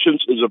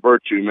 Patience is a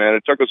virtue, man.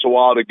 It took us a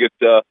while to get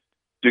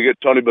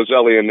Tony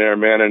Baselli in there,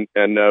 man.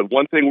 And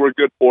one thing we're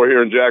good for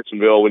here in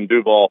Jacksonville and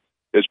Duval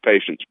is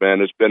patience,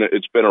 man.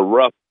 It's been a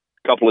rough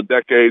couple of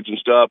decades and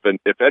stuff. And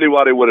if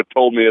anybody would have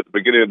told me at the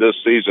beginning of this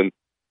season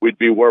we'd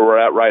be where we're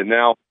at right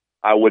now,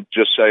 I would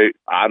just say,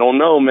 I don't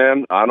know,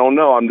 man. I don't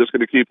know. I'm just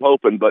going to keep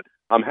hoping. But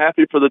I'm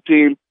happy for the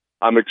team.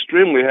 I'm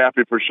extremely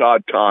happy for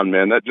Shad Khan,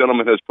 man. That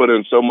gentleman has put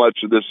in so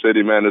much to this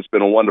city, man. It's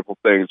been a wonderful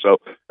thing. So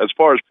as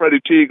far as Freddie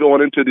T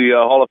going into the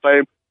Hall of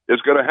Fame,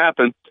 it's going to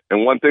happen.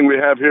 And one thing we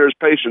have here is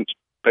patience.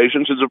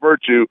 Patience is a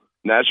virtue.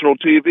 National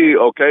TV,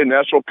 okay,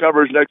 national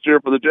coverage next year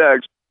for the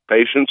Jags.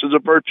 Patience is a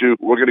virtue.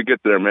 We're going to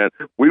get there, man.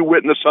 We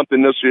witnessed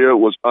something this year. It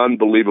was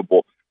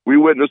unbelievable. We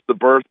witnessed the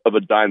birth of a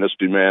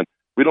dynasty, man.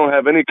 We don't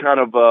have any kind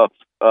of,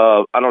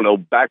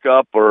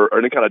 backup or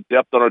any kind of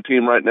depth on our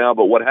team right now,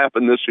 but what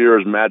happened this year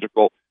is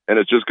magical, and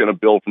it's just going to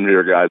build from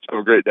here, guys.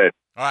 Have a great day.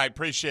 All right,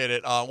 appreciate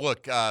it.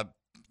 Look,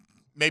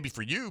 maybe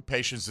for you,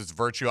 patience is a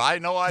virtue. I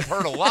know I've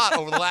heard a lot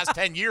over the last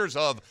 10 years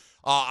of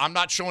I'm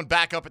not showing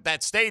back up at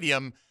that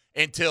stadium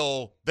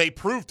until they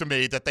prove to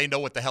me that they know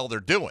what the hell they're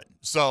doing.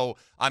 So,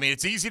 I mean,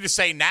 it's easy to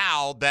say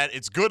now that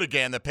it's good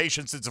again, that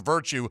patience is a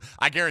virtue.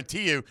 I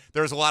guarantee you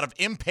there's a lot of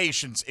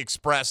impatience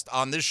expressed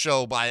on this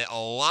show by a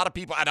lot of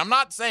people. And I'm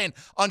not saying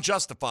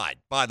unjustified,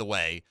 by the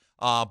way,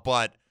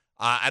 but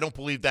I don't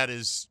believe that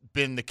has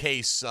been the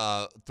case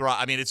throughout.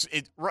 I mean,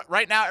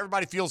 right now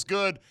everybody feels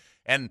good.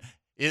 And,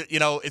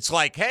 it's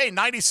like, hey,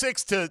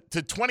 96 to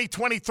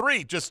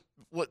 2023, just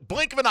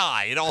blink of an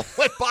eye. It all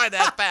went by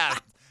that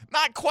fast.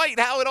 Not quite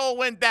how it all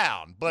went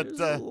down, but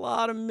there's a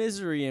lot of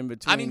misery in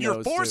between. I mean, you're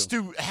those forced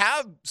two. to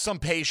have some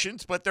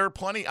patience, but there are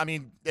plenty. I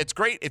mean, it's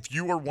great if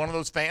you were one of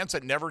those fans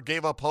that never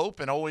gave up hope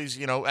and always,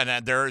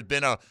 and there has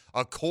been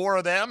a core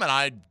of them, and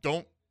I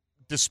don't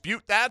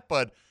dispute that,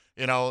 but,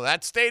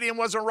 that stadium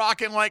wasn't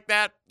rocking like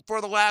that for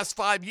the last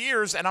 5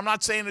 years, and I'm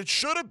not saying it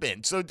should have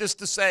been. So just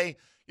to say,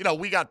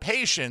 we got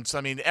patience.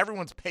 I mean,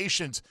 everyone's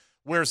patience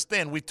wears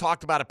thin. We've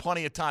talked about it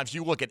plenty of times.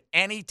 You look at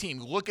any team,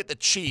 look at the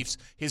Chiefs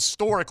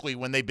historically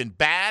when they've been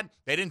bad,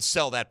 they didn't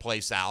sell that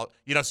place out.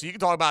 So you can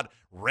talk about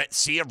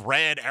Sea of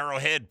Red,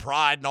 Arrowhead,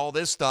 Pride, and all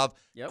this stuff.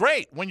 Yep.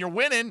 Great. When you're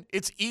winning,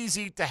 it's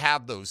easy to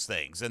have those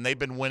things, and they've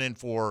been winning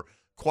for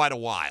quite a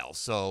while.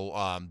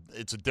 So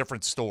it's a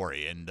different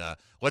story, and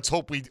let's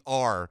hope we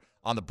are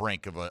on the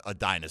brink of a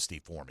dynasty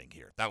forming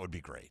here. That would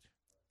be great.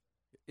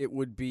 It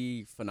would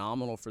be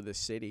phenomenal for the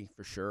city,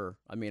 for sure.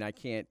 I mean, I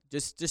can't –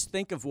 just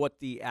think of what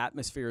the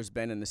atmosphere has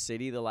been in the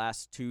city the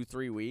last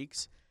 2-3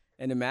 weeks,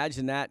 and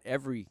imagine that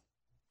every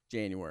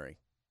January.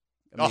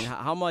 I mean,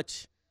 how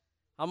much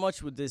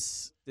would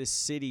this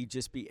city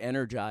just be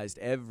energized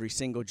every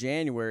single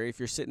January if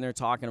you're sitting there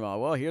talking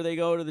about, well, here they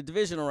go to the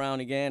divisional round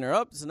again, or,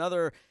 it's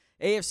another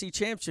AFC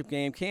championship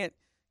game.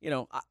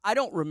 I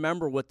don't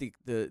remember what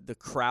the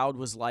crowd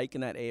was like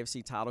in that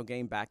AFC title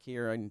game back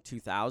here in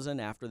 2000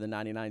 after the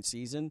 99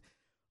 season,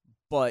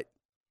 but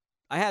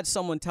I had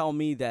someone tell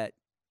me that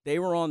they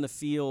were on the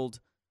field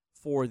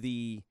for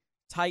the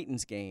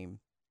Titans game,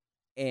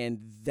 and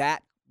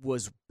that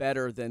was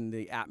better than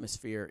the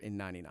atmosphere in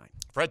 99.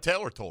 Fred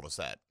Taylor told us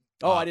that.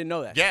 Oh, I didn't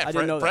know that. Yeah, I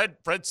didn't know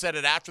that. Fred said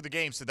it after the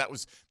game, said that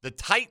was the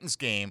Titans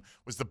game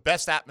was the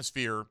best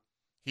atmosphere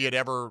he had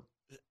ever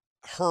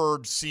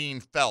heard, seen,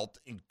 felt,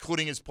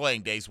 including his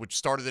playing days, which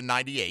started in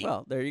 98.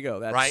 Well, there you go.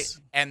 That's right.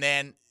 And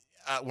then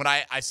when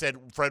I said,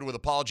 Fred, with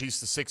apologies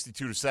to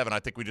 62-7, I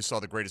think we just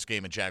saw the greatest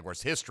game in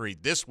Jaguars history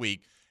this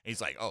week. And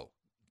he's like, oh,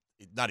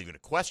 not even a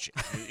question.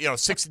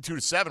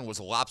 62-7 was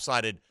a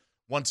lopsided,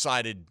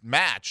 one-sided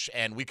match,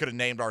 and we could have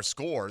named our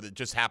score that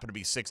just happened to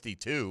be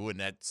 62, and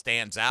that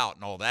stands out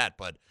and all that.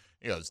 But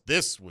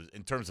this was,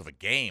 in terms of a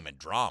game and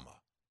drama,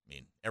 I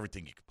mean,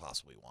 everything you could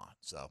possibly want.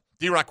 So,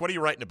 D-Rock, what are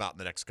you writing about in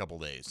the next couple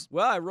of days?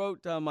 Well, I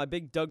wrote my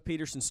big Doug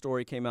Peterson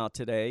story came out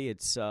today.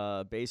 It's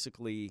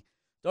basically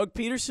Doug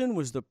Peterson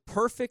was the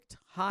perfect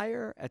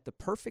hire at the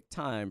perfect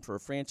time for a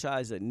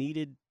franchise that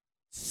needed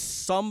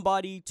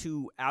somebody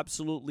to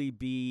absolutely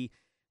be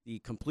the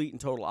complete and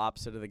total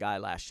opposite of the guy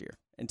last year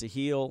and to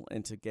heal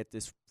and to get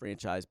this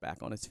franchise back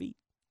on its feet.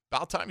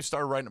 About time you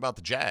started writing about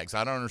the Jags.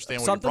 I don't understand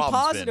what Something your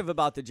problem's positive been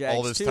about the Jags,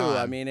 all this too. time,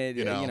 I mean, it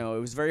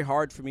was very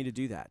hard for me to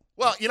do that.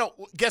 Well,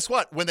 guess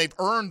what? When they've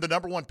earned the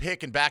number one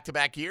pick in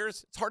back-to-back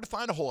years, it's hard to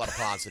find a whole lot of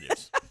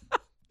positives.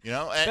 Been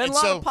a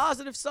lot of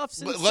positive stuff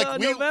since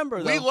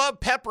November, though. We love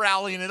pep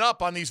rallying it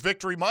up on these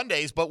Victory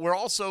Mondays, but we're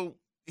also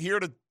here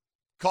to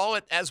call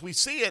it as we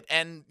see it.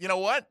 And you know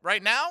what?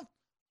 Right now,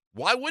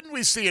 why wouldn't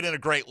we see it in a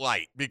great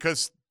light?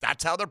 Because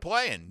that's how they're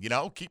playing.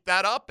 Keep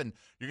that up, and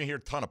you're going to hear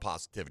a ton of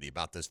positivity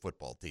about this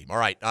football team. All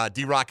right,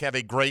 D-Rock, have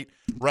a great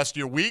rest of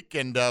your week,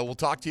 and we'll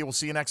talk to you. We'll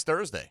see you next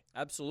Thursday.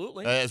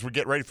 Absolutely. As we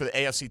get ready for the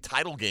AFC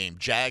title game,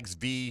 Jags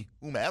v.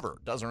 whomever.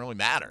 Doesn't really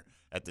matter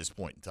at this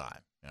point in time.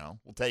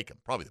 We'll take them.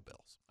 Probably the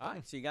Bills. All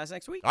right, see you guys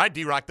next week. All right,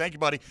 D-Rock, thank you,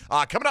 buddy.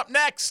 Coming up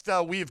next,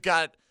 we've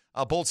got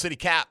Bold City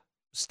Cap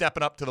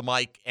stepping up to the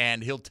mic,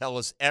 and he'll tell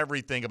us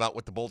everything about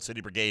what the Bold City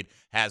Brigade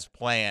has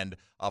planned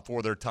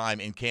for their time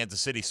in Kansas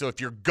City. So if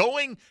you're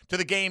going to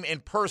the game in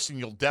person,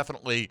 you'll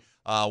definitely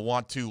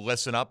want to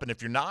listen up. And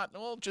if you're not,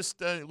 well,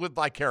 just live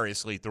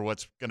vicariously through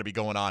what's going to be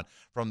going on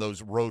from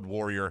those Road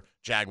Warrior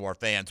Jaguar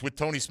fans. With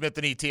Tony Smith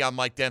and ET, I'm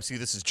Mike Dempsey.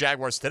 This is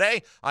Jaguars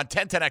Today on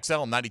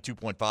 1010XL and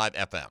 92.5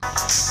 FM.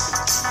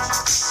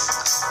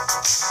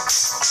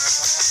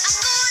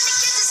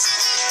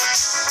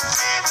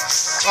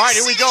 All right,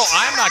 here we go.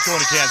 I'm not going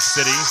to Kansas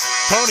City.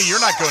 Tony,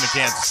 you're not going to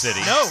Kansas City.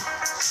 No.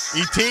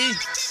 E.T.,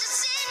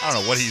 I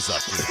don't know what he's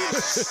up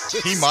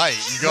to. He might.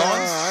 You going?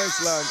 I ain't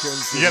flying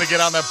Kansas City. You going to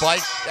get on that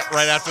bike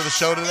right after the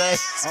show today?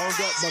 I don't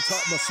got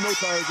my snow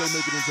tires don't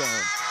make it in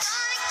time.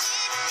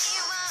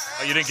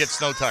 Oh, you didn't get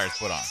snow tires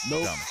put on?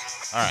 Nope. Dumb.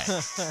 All right.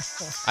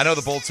 I know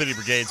the Bold City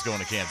Brigade's going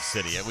to Kansas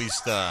City, at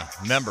least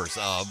members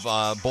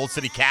of Bold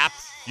City Cap.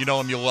 You know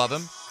him, you love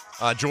him.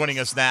 Joining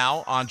us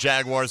now on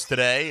Jaguars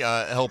Today,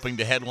 helping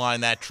to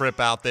headline that trip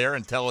out there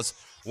and tell us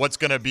what's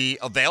going to be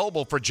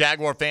available for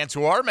Jaguar fans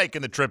who are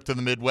making the trip to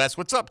the Midwest.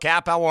 What's up,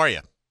 Cap? How are you?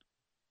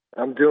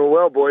 I'm doing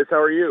well, boys.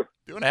 How are you?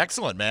 Doing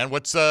excellent, man.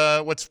 What's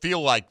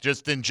feel like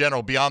just in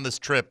general beyond this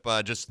trip?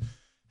 Just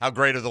how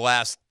great are the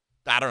last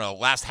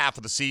half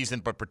of the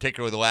season, but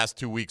particularly the last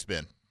 2 weeks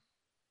been?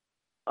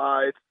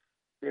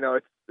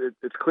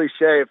 It's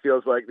cliche. It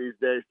feels like these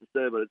days to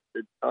say, but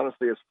it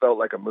honestly has felt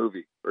like a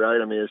movie,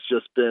 right? I mean, it's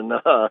just been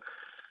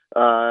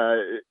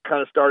it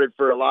kind of started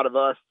for a lot of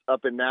us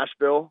up in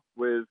Nashville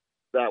with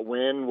that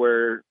win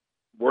where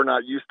we're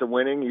not used to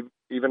winning,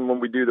 even when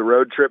we do the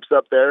road trips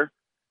up there.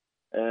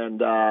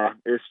 And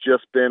it's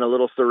just been a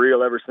little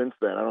surreal ever since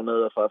then. I don't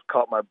know if I've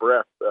caught my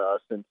breath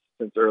since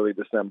early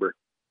December.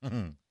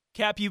 Mm-hmm.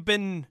 Cap, you've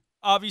been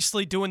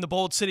obviously doing the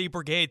Bold City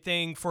Brigade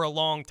thing for a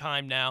long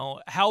time now.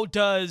 How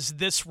does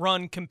this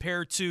run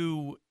compare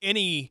to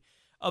any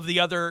of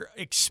the other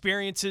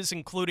experiences,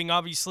 including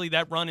obviously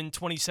that run in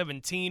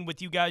 2017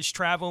 with you guys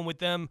traveling with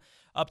them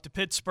up to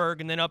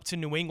Pittsburgh and then up to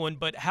New England?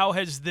 But how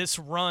has this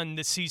run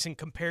this season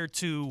compared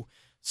to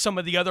some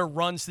of the other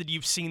runs that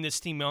you've seen this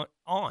team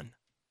on?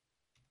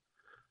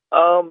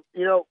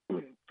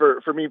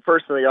 For me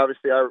personally,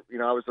 obviously, I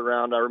was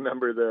around. I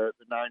remember the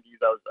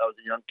 90s. I was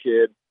a young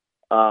kid.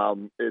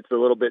 It's a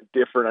little bit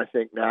different, I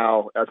think,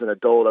 now as an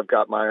adult. I've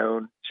got my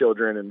own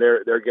children, and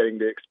they're getting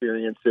to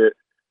experience it.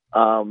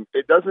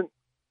 It doesn't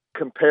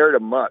compare to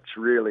much,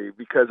 really,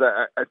 because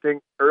I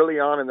think early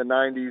on in the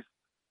 90s,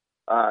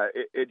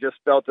 it just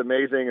felt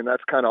amazing, and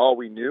that's kind of all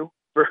we knew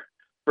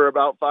for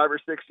about 5 or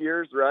 6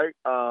 years, right?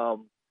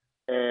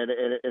 And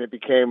it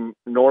became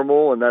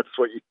normal, and that's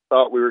what you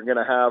thought we were going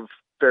to have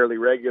fairly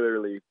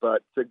regularly.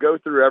 But to go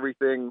through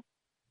everything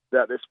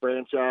that this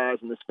franchise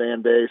and this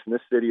fan base and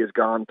this city has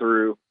gone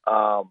through,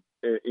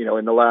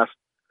 in the last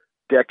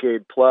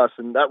decade plus,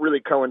 and that really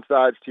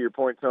coincides, to your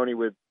point, Tony,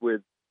 with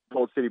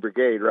Bold City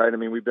Brigade, right? I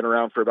mean, we've been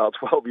around for about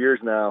 12 years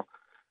now,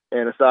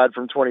 and aside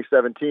from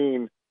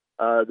 2017,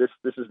 this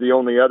is the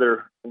only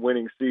other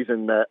winning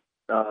season that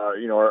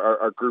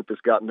our group has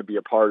gotten to be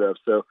a part of.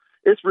 So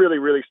it's really,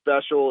 really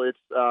special. It's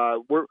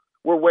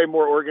we're way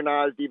more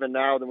organized even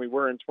now than we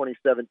were in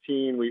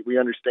 2017. We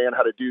understand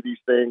how to do these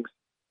things,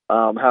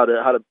 how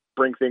to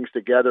bring things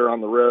together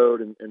on the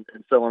road, and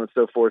so on and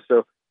so forth.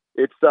 So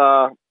it's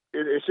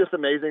just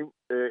amazing.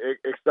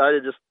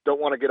 Excited. Just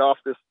don't want to get off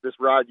this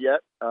ride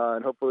yet,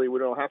 and hopefully we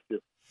don't have to.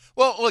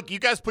 Well, look, you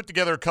guys put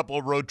together a couple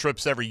of road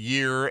trips every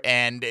year,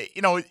 and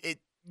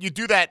you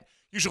do that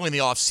usually in the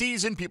off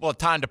season. People have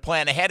time to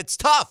plan ahead. It's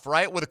tough,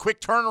 right? With a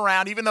quick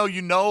turnaround, even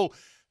though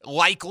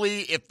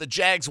likely if the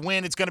Jags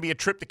win, it's going to be a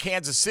trip to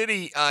Kansas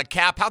City.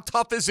 Cap, how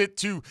tough is it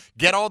to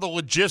get all the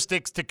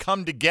logistics to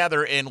come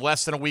together in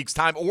less than a week's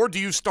time? Or do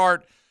you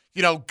start,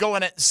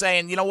 going at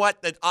saying, you know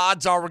what, the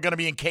odds are we're going to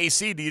be in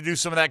KC? Do you do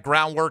some of that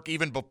groundwork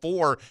even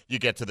before you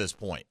get to this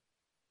point?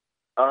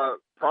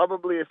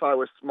 Probably if I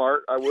was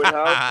smart, I would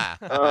have.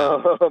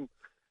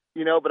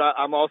 But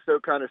I'm also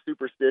kind of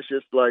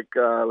superstitious, like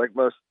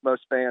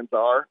most fans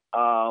are,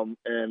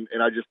 and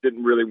I just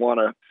didn't really want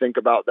to think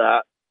about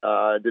that.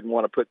 I didn't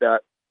want to put that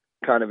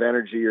kind of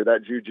energy or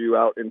that juju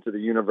out into the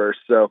universe.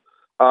 So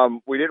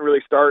we didn't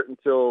really start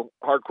until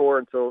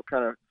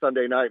kind of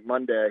Sunday night,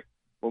 Monday,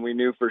 when we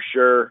knew for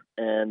sure.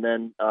 And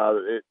then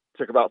it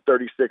took about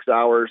 36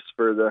 hours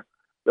for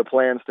the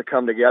plans to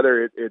come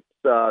together. It's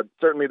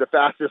certainly the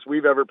fastest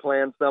we've ever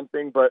planned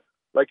something, but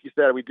like you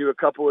said, we do a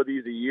couple of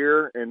these a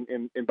year,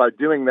 and by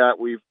doing that,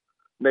 we've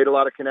made a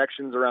lot of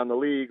connections around the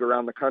league,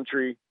 around the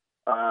country.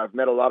 I've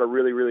met a lot of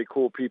really, really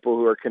cool people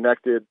who are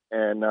connected,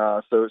 and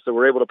so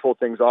we're able to pull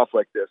things off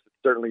like this. It's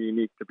certainly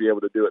unique to be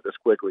able to do it this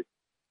quickly.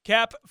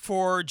 Cap,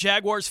 for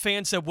Jaguars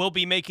fans that will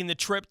be making the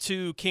trip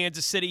to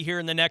Kansas City here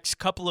in the next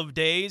couple of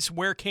days,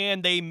 where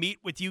can they meet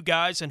with you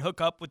guys and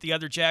hook up with the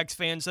other Jags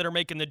fans that are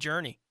making the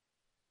journey?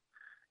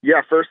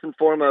 Yeah, first and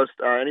foremost,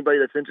 anybody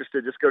that's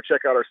interested, just go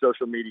check out our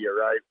social media,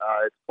 right?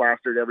 It's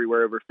plastered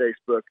everywhere over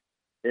Facebook,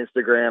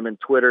 Instagram, and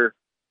Twitter.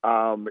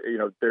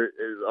 There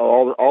is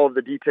all of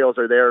the details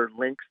are there,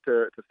 links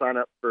to sign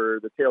up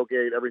for the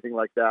tailgate, everything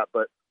like that.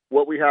 But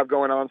what we have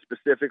going on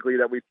specifically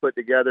that we've put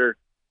together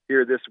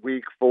here this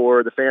week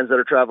for the fans that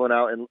are traveling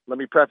out, and let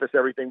me preface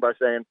everything by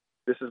saying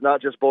this is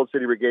not just Bold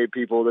City Brigade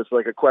people. That's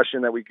like a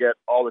question that we get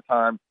all the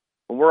time.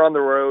 When we're on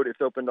the road,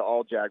 it's open to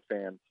all Jag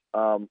fans.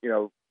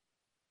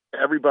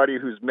 Everybody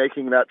who's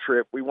making that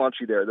trip, we want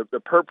you there. The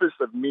purpose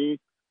of me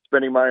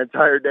spending my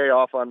entire day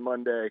off on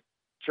Monday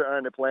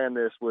trying to plan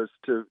this was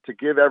to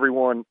give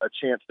everyone a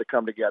chance to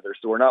come together.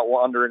 So we're not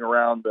wandering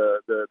around the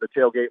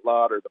tailgate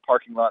lot or the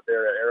parking lot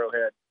there at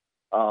Arrowhead.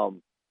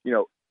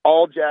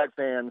 All Jag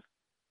fans,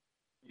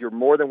 you're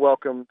more than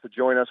welcome to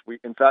join us.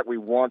 In fact, we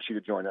want you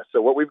to join us.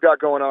 So what we've got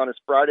going on is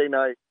Friday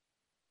night,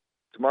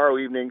 tomorrow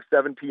evening,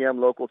 7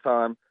 p.m. local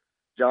time,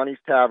 Johnny's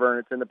Tavern.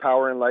 It's in the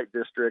Power and Light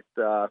District,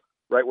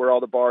 right where all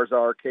the bars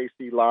are,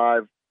 KC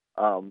Live,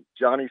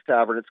 Johnny's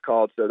Tavern it's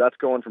called. So that's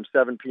going from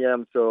 7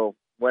 p.m. till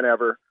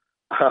whenever.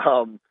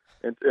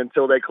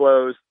 Until they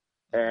close.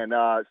 And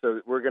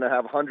so we're going to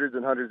have hundreds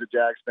and hundreds of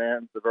Jags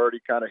fans that have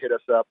already kind of hit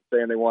us up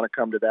saying they want to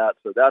come to that.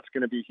 So that's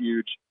going to be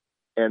huge.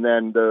 And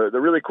then the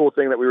really cool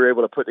thing that we were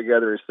able to put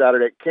together is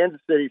Saturday, Kansas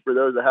City, for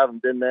those that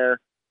haven't been there,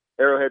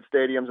 Arrowhead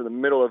Stadium's in the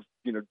middle of,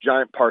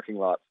 giant parking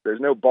lots. There's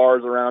no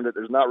bars around it.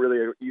 There's not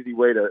really an easy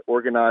way to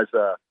organize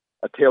a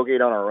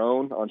tailgate on our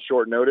own on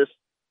short notice.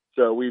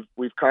 So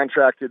we've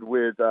contracted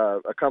with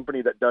a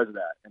company that does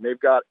that, and they've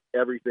got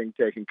everything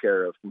taken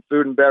care of, from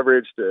food and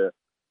beverage to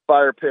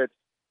fire pits,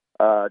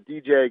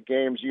 DJ,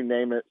 games, you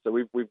name it. So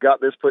we've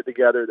got this put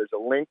together. There's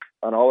a link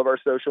on all of our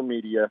social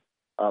media,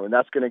 and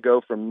that's going to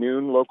go from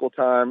noon local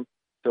time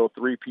till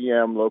 3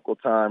 p.m. local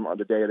time on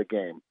the day of the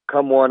game.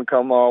 Come one,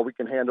 come all. We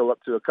can handle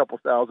up to a couple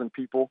thousand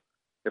people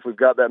if we've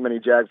got that many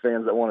Jag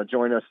fans that want to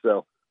join us.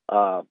 So,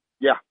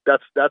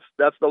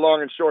 that's the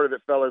long and short of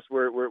it, fellas.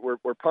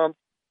 We're pumped,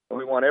 and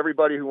we want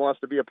everybody who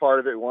wants to be a part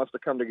of it, who wants to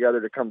come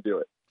together, to come do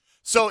it.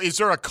 So, is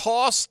there a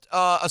cost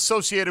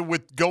associated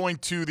with going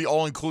to the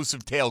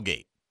all-inclusive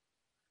tailgate?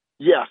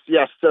 Yes.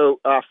 So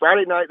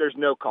Friday night, there's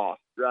no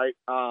cost, right?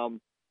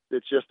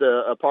 It's just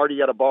a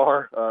party at a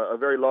bar, a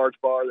very large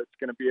bar that's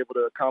going to be able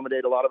to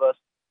accommodate a lot of us.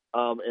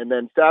 And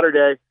then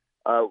Saturday,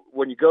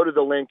 when you go to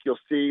the link, you'll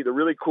see the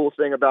really cool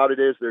thing about it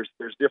is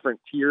there's different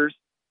tiers.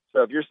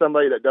 So if you're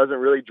somebody that doesn't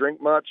really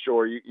drink much,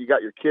 or you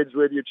got your kids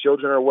with you,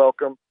 children are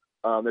welcome.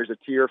 There's a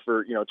tier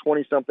for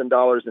 $20-something,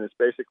 and it's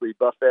basically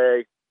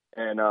buffet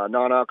and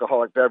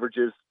non-alcoholic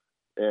beverages,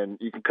 and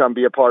you can come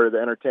be a part of the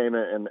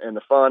entertainment and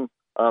the fun.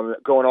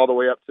 Going all the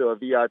way up to a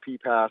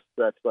VIP pass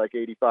that's like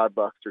 $85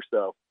 or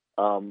so.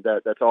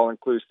 That's all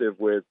inclusive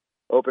with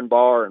open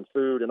bar and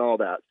food and all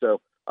that. So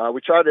we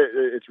try to.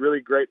 It's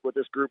really great what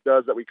this group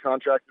does that we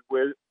contracted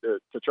with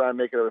to try and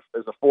make it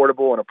as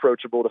affordable and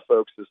approachable to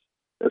folks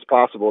as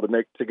possible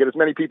to get as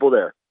many people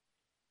there.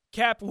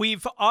 Cap,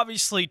 we've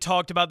obviously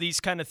talked about these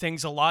kind of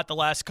things a lot the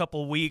last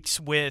couple of weeks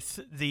with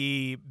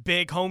the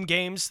big home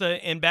games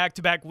in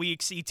back-to-back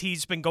weeks.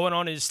 ET's been going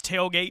on his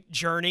tailgate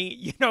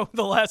journey,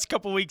 the last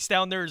couple of weeks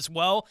down there as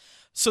well.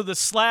 So the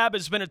slab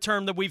has been a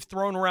term that we've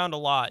thrown around a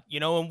lot,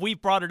 and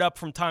we've brought it up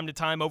from time to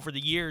time over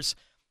the years.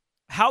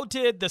 How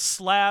did the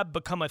slab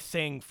become a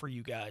thing for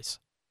you guys?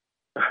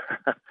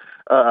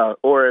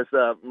 Or as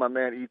my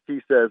man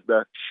ET says,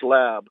 the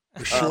schlab.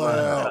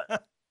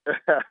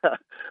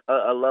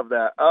 I love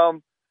that.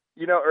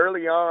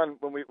 Early on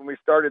when we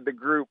started the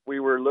group, we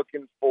were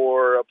looking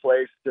for a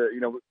place to,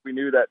 we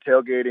knew that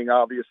tailgating,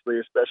 obviously,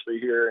 especially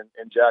here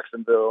in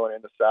Jacksonville and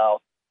in the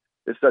South,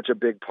 is such a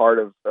big part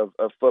of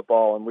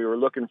football. And we were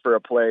looking for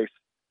a place,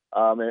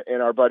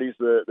 and our buddies,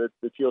 the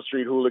Teal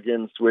Street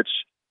Hooligans, which,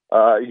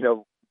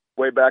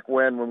 way back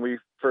when we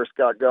first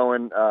got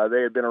going,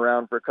 they had been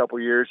around for a couple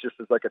years just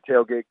as like a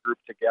tailgate group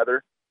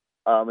together.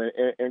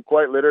 And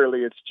quite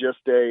literally, it's just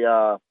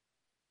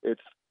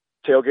it's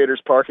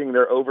tailgaters parking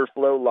their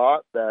overflow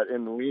lot that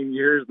in the lean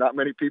years, not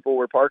many people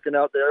were parking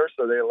out there.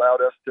 So they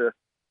allowed us to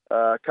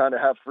kind of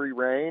have free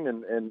reign,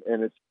 and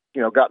it's,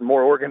 gotten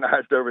more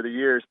organized over the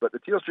years. But the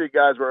Teal Street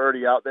guys were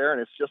already out there,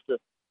 and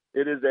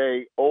it is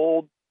a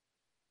old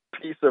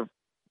piece of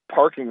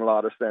parking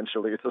lot,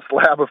 essentially. It's a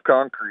slab of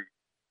concrete.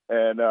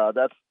 And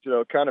that's,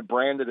 kind of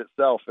branded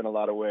itself in a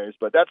lot of ways.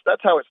 But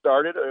that's how it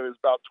started. It was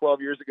about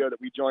 12 years ago that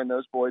we joined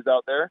those boys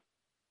out there.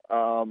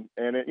 And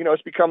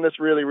it's become this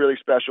really, really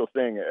special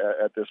thing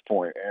at this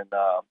point. And,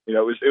 it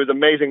was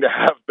amazing to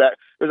have that.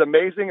 It was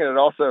amazing. And it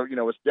also,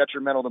 was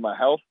detrimental to my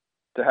health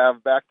to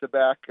have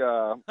back-to-back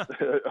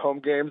home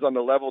games on the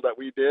level that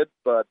we did.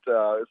 But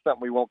it's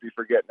something we won't be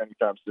forgetting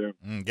anytime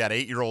soon. Got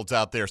 8-year-olds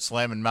out there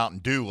slamming Mountain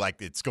Dew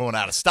like it's going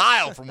out of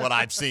style from what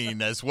I've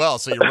seen as well.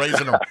 So you're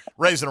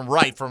raising them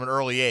right from an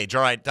early age.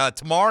 All right,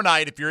 tomorrow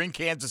night, if you're in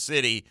Kansas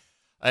City,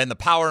 in the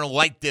Power and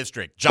Light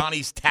District,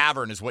 Johnny's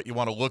Tavern is what you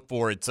want to look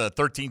for. It's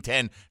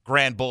 1310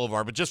 Grand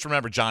Boulevard. But just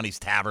remember Johnny's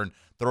Tavern.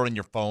 Throw it in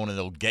your phone, and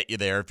it'll get you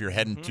there if you're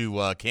heading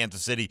to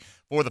Kansas City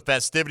for the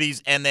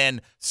festivities. And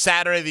then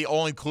Saturday, the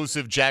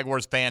all-inclusive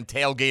Jaguars fan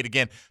tailgate.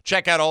 Again,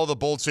 check out all the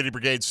Bold City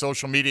Brigade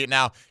social media.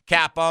 Now,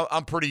 Cap,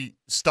 I'm pretty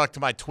stuck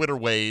to my Twitter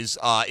ways.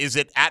 Is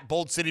it at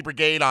Bold City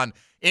Brigade on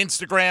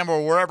Instagram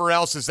or wherever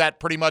else? Is that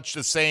pretty much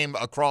the same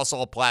across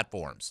all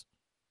platforms?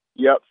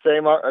 Yep,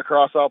 same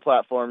across all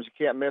platforms. You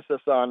can't miss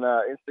us on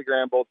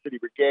Instagram, Bold City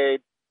Brigade,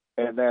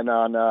 and then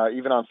on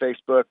even on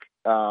Facebook,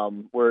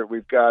 where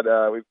we've got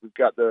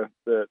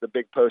the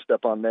big post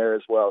up on there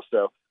as well.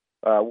 So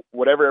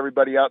whatever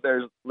everybody out there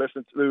is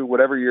listening to,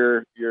 whatever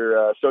your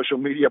social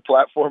media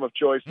platform of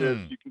choice is,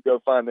 you can go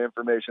find the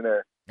information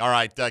there. All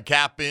right,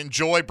 Cap,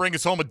 enjoy. Bring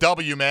us home a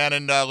W, man,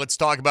 and let's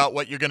talk about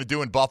what you're going to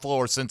do in Buffalo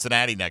or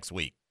Cincinnati next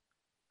week.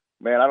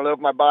 Man, I don't know if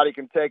my body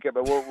can take it,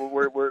 but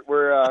we're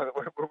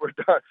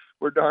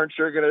darn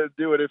sure going to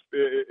do it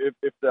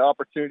if the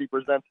opportunity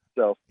presents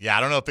itself. Yeah,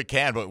 I don't know if it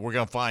can, but we're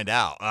going to find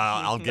out.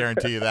 I'll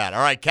guarantee you that.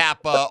 All right,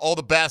 Cap, all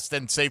the best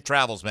and safe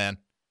travels, man.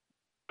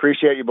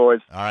 Appreciate you,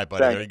 boys. All right,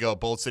 buddy. Thanks. There you go.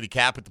 Bold City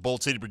Cap at the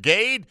Bold City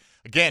Brigade.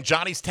 Again,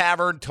 Johnny's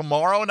Tavern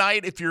tomorrow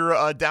night if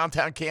you're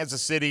downtown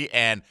Kansas City,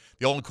 and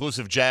the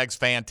all-inclusive Jags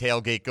fan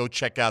tailgate. Go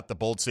check out the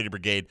Bold City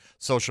Brigade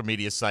social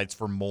media sites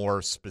for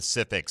more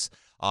specifics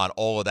on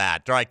all of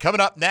that. All right, coming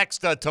up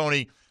next,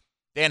 Tony,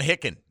 Dan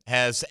Hicken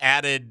has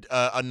added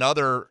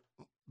another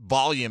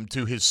volume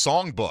to his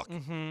songbook.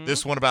 Mm-hmm.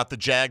 This one about the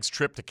Jags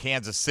trip to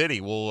Kansas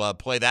City. We'll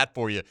play that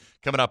for you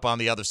coming up on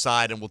the other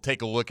side, and we'll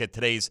take a look at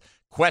today's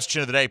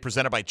question of the day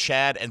presented by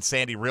Chad and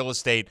Sandy Real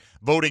Estate,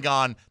 voting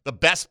on the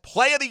best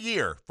play of the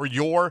year for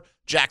your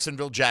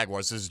Jacksonville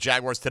Jaguars. This is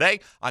Jaguars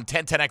Today on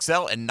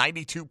 1010XL and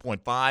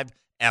 92.5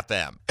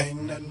 FM.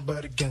 Ain't nothing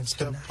but against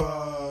the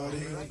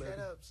party.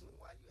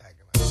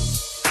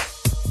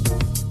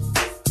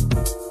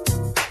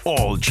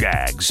 All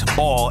Jags,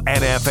 all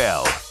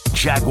NFL.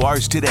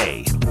 Jaguars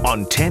Today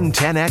on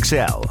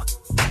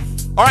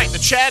 1010XL. All right, the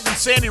Chad and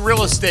Sandy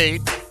Real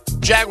Estate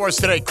Jaguars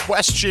Today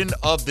question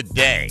of the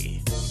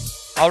day.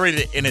 I'll read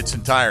it in its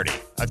entirety.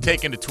 I've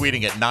taken to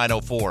tweeting at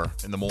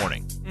 9:04 in the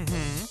morning.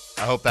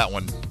 Mm-hmm. I hope that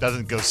one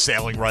doesn't go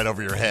sailing right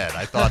over your head.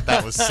 I thought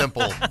that was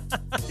simple,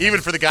 even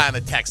for the guy on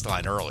the text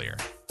line earlier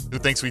who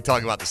thinks we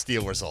talk about the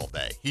Steelers all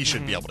day. He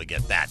should be able to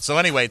get that. So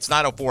anyway, it's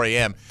 9:04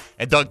 a.m.,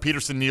 and Doug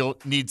Peterson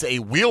needs a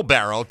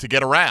wheelbarrow to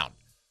get around.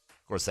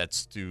 Of course,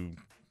 that's to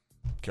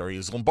carry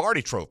his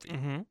Lombardi trophy.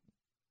 Mm-hmm.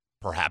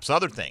 Perhaps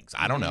other things.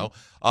 I don't know.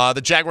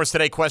 The Jaguars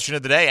Today question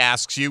of the day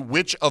asks you,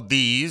 which of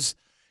these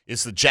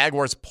is the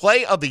Jaguars'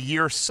 play of the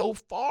year so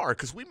far?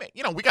 Because we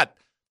got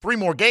 3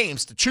 more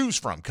games to choose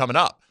from coming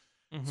up.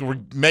 Mm-hmm. So we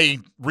may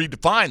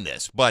redefine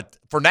this. But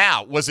for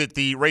now, was it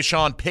the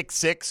Rashawn pick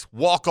six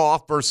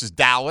walk-off versus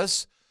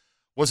Dallas?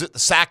 Was it the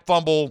sack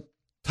fumble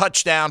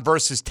touchdown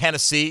versus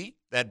Tennessee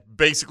that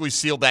basically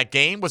sealed that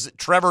game? Was it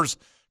Trevor's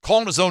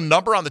calling his own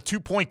number on the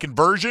 2-point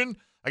conversion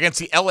against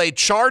the L.A.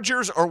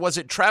 Chargers? Or was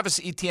it Travis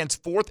Etienne's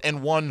 4th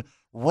and 1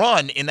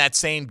 run in that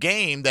same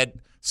game that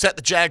set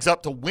the Jags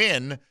up to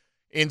win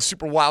in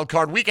Super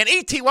Wildcard Weekend?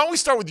 E.T., why don't we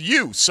start with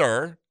you,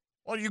 sir?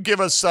 Why don't you give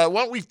us, why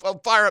don't we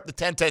fire up the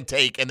 10-10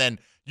 take, and then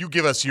you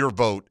give us your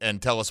vote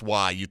and tell us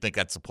why you think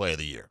that's the play of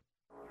the year.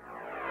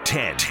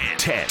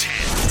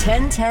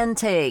 10-10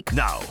 take.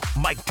 Now,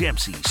 Mike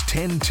Dempsey's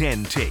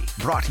 10-10 take,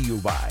 brought to you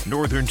by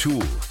Northern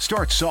Tool.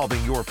 Start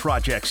solving your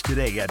projects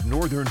today at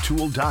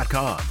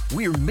northerntool.com.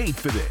 We're made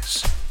for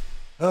this.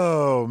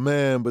 Oh,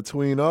 man,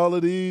 between all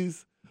of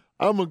these,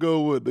 I'm going to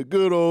go with the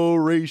good old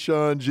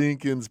Rashawn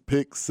Jenkins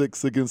pick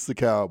six against the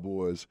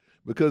Cowboys.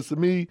 Because to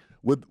me,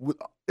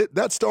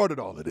 that started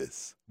all of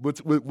this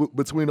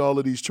between all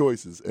of these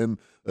choices. And,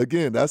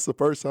 again, that's the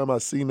first time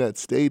I've seen that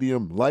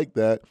stadium like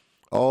that.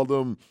 All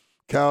them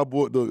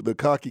the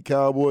cocky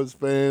Cowboys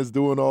fans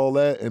doing all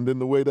that, and then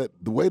the way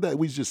that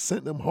we just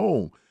sent them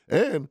home.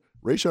 And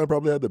Rashawn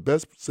probably had the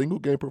best single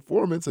game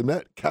performance, and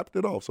that capped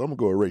it off. So I'm gonna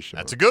go with Rashawn.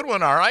 That's a good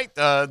one. All right,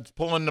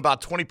 pulling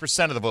about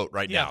 20% of the vote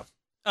right now.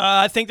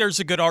 I think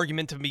there's a good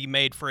argument to be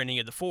made for any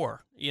of the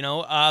 4.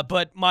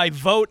 But my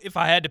vote, if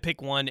I had to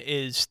pick one,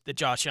 is the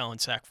Josh Allen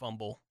sack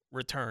fumble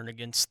return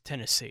against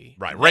Tennessee.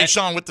 Right.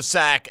 Rashawn with the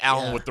sack,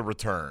 Allen with the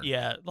return.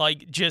 Yeah,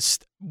 like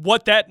just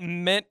what that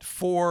meant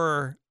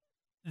for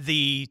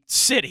the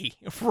city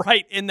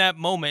right in that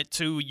moment.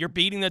 You're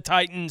beating the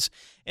Titans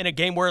in a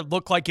game where it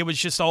looked like it was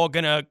just all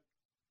going to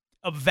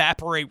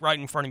evaporate right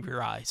in front of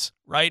your eyes,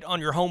 right on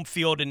your home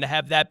field, and to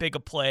have that big a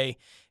play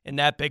in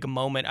that big a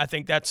moment, I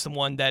think that's the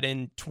one that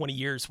in 20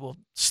 years we'll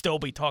still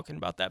be talking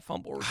about that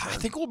fumble return. I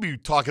think we'll be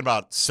talking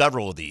about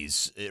several of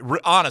these,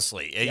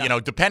 honestly.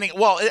 Depending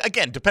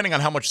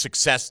on how much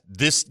success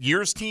this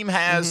year's team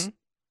has,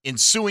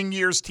 ensuing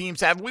years'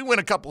 teams have. We win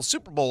a couple of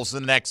Super Bowls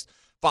in the next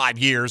 5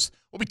 years.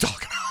 We'll be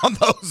talking on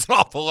those an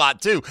awful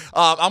lot, too.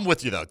 I'm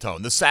with you, though,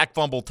 Tone. The sack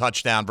fumble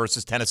touchdown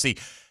versus Tennessee.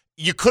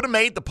 You could have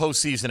made the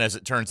postseason, as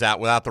it turns out,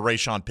 without the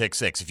Rashawn pick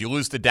six. If you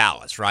lose to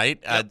Dallas,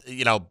 right?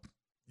 Yep.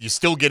 You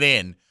still get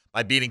in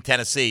by beating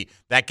Tennessee.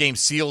 That game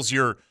seals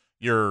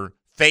your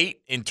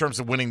fate in terms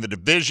of winning the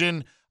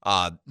division,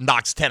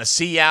 knocks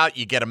Tennessee out.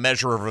 You get a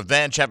measure of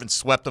revenge, haven't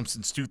swept them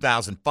since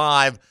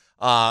 2005.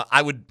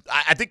 I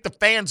think the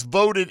fans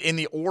voted in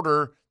the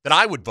order that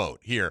I would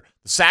vote here.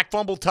 The sack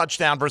fumble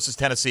touchdown versus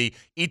Tennessee,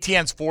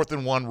 Etienne's 4th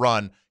and 1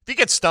 run. If you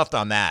get stuffed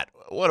on that,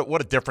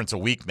 what a difference a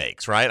week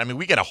makes, right? I mean,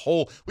 we get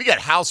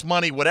house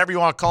money, whatever you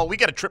want to call it. We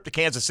get a trip to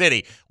Kansas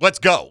City. Let's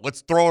go.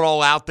 Let's throw it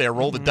all out there,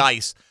 roll the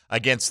dice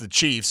against the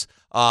Chiefs.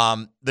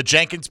 The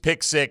Jenkins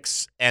pick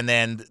six, and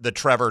then the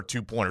Trevor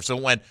 2-pointer. So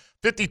it went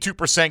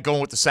 52%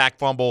 going with the sack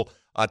fumble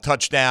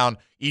touchdown.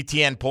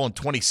 Etienne pulling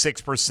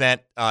 26%,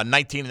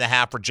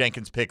 19.5 for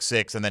Jenkins pick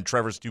six, and then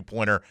Trevor's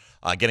 2-pointer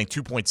getting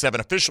 2.7.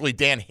 Officially,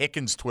 Dan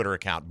Hickens' Twitter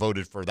account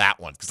voted for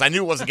that one because I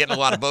knew it wasn't getting a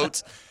lot of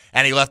votes,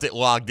 and he left it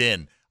logged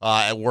in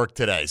at work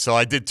today. So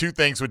I did 2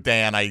 things with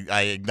Dan.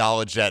 I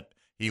acknowledged that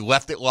he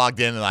left it logged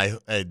in,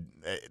 and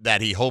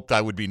that he hoped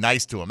I would be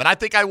nice to him, and I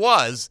think I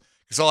was.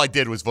 Because all I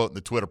did was vote in the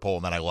Twitter poll,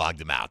 and then I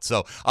logged him out.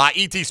 So,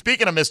 E.T.,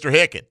 speaking of Mr.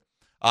 Hicken,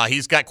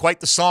 he's got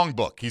quite the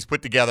songbook he's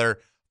put together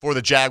for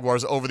the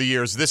Jaguars over the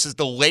years. This is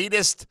the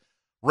latest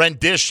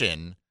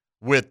rendition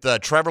with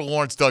Trevor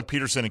Lawrence, Doug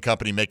Peterson, and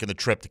company making the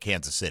trip to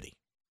Kansas City.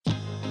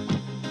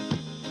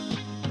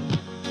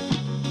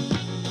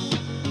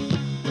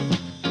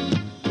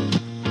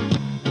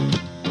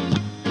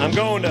 I'm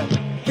going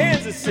to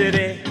Kansas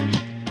City,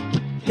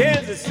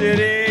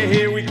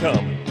 here we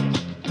come.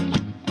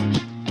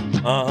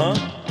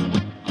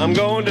 I'm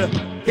going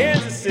to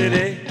Kansas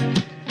City.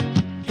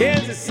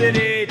 Kansas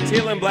City,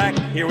 teal and black,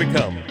 here we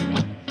come.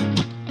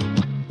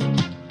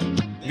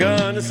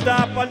 Gonna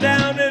stop on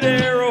down at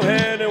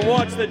Arrowhead and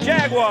watch the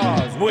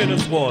Jaguars win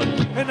us one.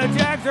 And the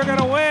Jags are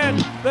gonna win.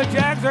 The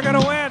Jags are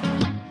gonna win.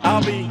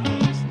 I'll be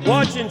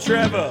watching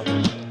Trevor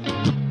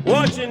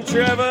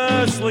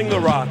sling the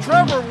rock.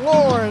 Trevor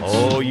Lawrence.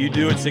 Oh, you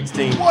do it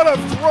 16. What a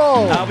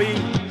throw. I'll be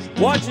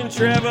watching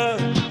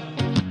Trevor's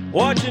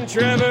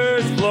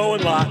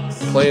flowing locks.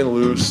 Playing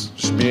loose,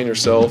 just being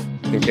yourself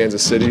in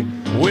Kansas City.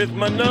 With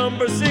my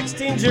number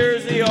 16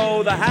 jersey,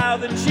 oh, how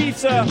the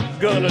Chiefs are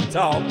gonna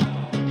talk.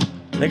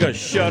 They're gonna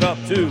shut up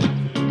too.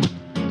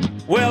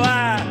 Well,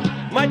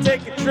 I might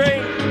take a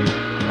train,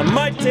 I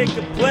might take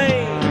a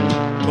plane,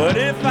 but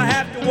if I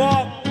have to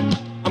walk,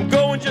 I'm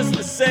going just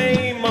the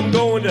same. I'm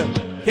going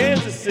to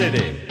Kansas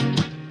City.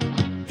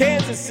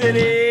 Kansas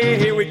City,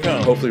 here we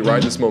come. Hopefully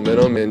ride this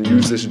momentum and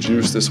use this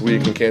juice this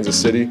week in Kansas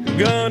City.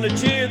 Gonna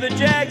cheer the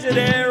Jags at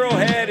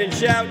Arrowhead and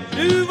shout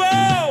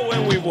Duval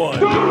when we won.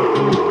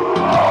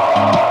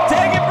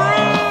 Take it,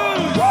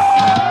 Bruce!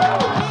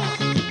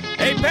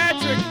 Hey,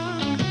 Patrick,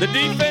 the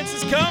defense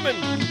is coming.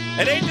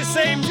 It ain't the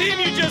same team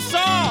you just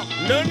saw.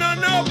 No,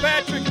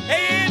 Patrick.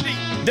 Hey, Andy,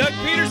 Doug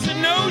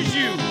Peterson knows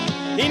you.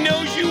 He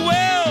knows you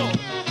well.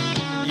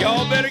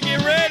 Y'all better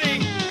get ready.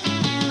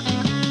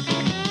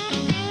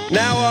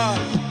 Now,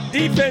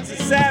 defense is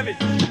savage.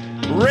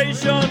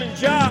 Rayshawn and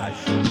Josh.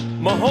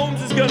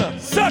 Mahomes is gonna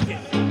suck it.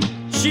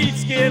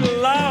 Chiefs get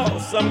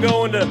lost. I'm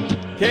going to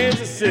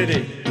Kansas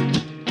City.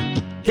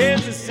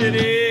 Kansas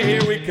City,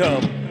 here we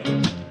come.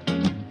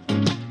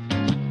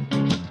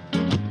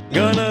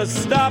 Gonna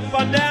stop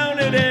on down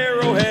at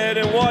Arrowhead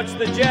and watch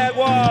the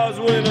Jaguars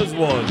win us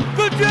one.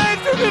 The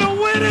Jags are gonna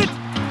win it!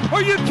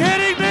 Are you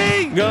kidding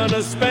me?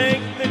 Gonna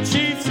spank the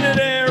Chiefs at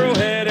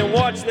Arrowhead and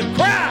watch them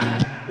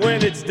cry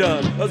when it's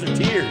done. Those are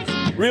tears,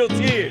 real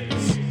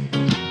tears.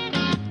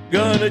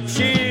 Gonna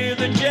cheer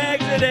the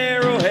Jags at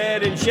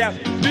Arrowhead and shout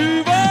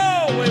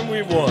Duval when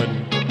we won.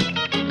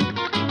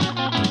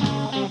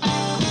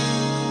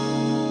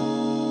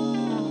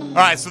 All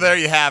right, so there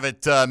you have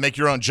it. Make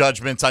your own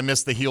judgments. I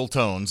missed the heel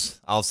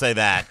tones. I'll say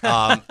that.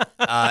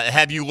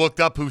 Have you looked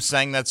up who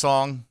sang that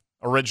song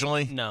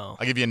originally? No.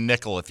 I'll give you a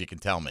nickel if you can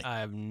tell me. I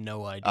have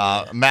no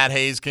idea. Matt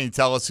Hayes, can you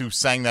tell us who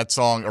sang that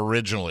song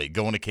originally,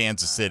 going to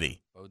Kansas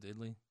City? Bo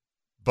Diddley.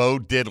 Bo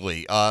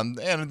Diddley.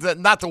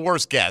 And not the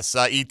worst guess.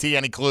 E.T.,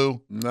 any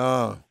clue?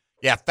 No.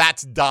 Yeah,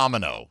 Fats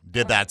Domino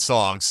did that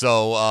song.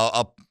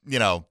 So,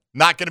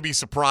 not going to be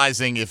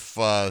surprising if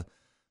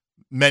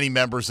many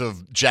members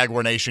of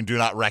Jaguar Nation do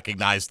not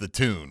recognize the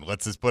tune.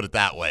 Let's just put it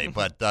that way.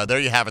 But there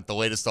you have it, the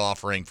latest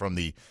offering from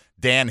the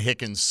Dan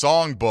Hickens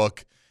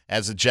songbook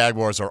as the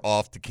Jaguars are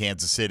off to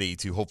Kansas City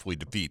to hopefully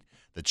defeat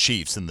the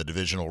Chiefs in the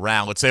divisional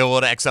round. Let's say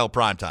hello to XL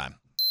Primetime.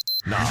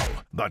 Now,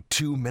 the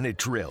 2-minute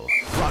drill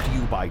brought to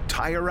you by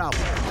Tire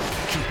Outlet.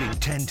 Keeping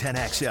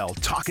 1010XL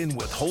talking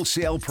with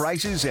wholesale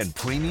prices and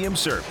premium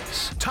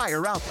service.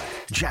 Tire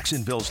Outlet,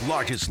 Jacksonville's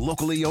largest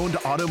locally owned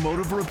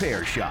automotive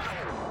repair shop.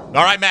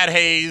 All right, Matt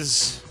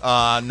Hayes,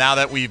 now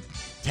that we've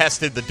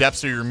tested the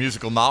depths of your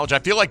musical knowledge, I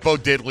feel like Bo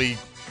Diddley,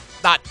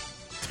 not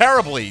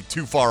terribly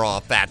too far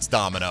off Fats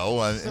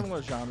Domino.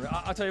 Similar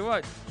genre. I'll tell you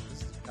what,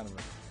 this is kind of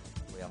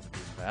a way off the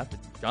beaten path,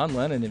 but John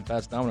Lennon and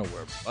Fats Domino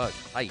were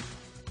tight.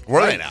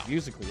 Were they now?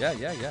 Musically, yeah. All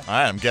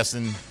right, I'm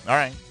guessing, all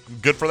right,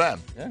 good for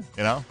them.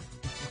 Yeah.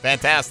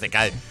 Fantastic.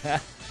 I'm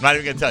not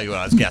even going to tell you what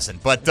I was guessing.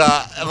 But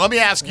let me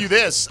ask you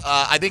this.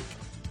 I think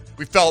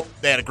we felt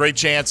they had a great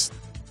chance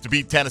to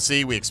beat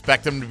Tennessee. We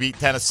expect them to beat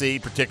Tennessee,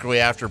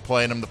 particularly after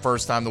playing them the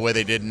first time the way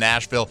they did in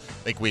Nashville.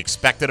 I think we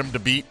expected them to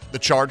beat the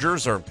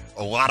Chargers, or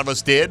a lot of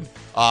us did.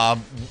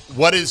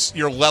 What is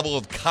your level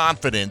of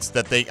confidence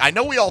that I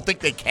know we all think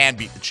they can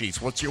beat the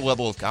Chiefs. What's your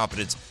level of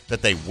confidence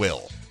that they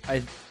will?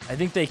 I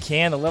think they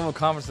can. The level of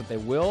confidence that they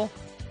will,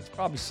 it's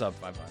probably sub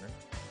 500.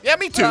 Yeah,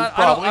 me too,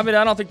 probably.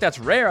 I don't think that's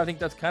rare. I think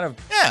that's kind of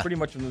pretty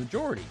much the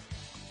majority.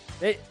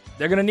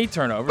 They're going to need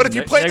turnovers. But if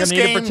you play this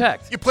game,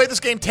 protect. you play this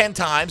game 10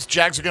 times,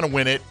 Jags are going to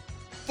win it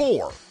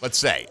 4, let's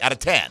say, out of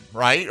 10,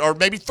 right? Or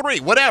maybe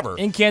 3, whatever.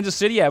 In Kansas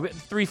City,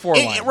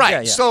 3-4 line. Right.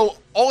 Yeah. So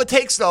all it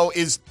takes, though,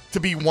 is to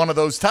be one of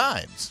those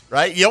times,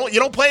 right? You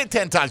don't play it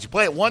 10 times. You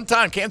play it one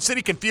time. Kansas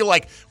City can feel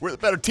like we're the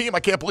better team.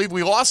 I can't believe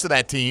we lost to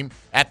that team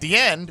at the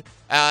end.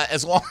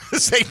 As long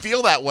as they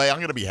feel that way, I'm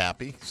going to be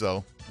happy.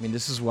 So, I mean,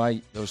 this is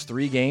why those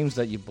 3 games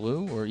that you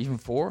blew, or even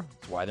 4,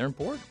 it's why they're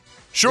important.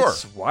 Sure.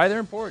 It's why they're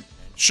important.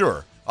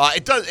 Sure.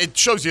 It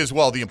shows you as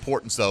well the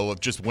importance, though,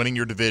 of just winning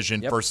your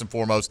division, first and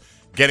foremost,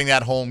 getting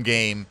that home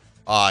game,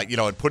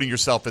 and putting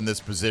yourself in this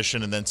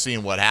position and then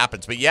seeing what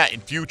happens. But, yeah, in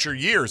future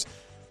years,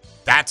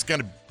 that's going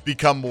to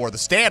become more the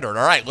standard.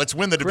 All right, let's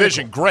win the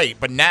division. Great.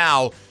 But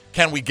now,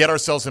 can we get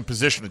ourselves in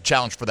position to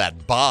challenge for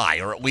that bye,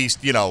 or at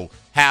least,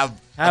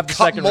 have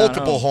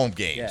multiple home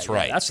games,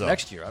 right? That's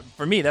next year.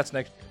 For me, that's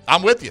next year.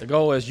 I'm with you. The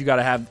goal is you got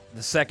to have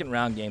the second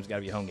round games got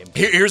to be a home game.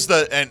 Here's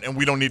and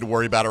we don't need to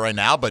worry about it right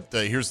now, but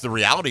here's the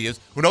reality is,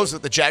 who knows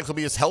if the Jags will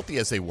be as healthy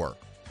as they were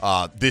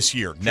this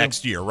year,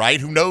 next year, right?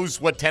 Who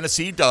knows what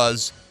Tennessee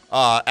does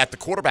at the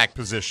quarterback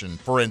position,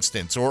 for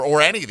instance,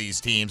 or any of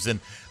these teams. And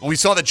we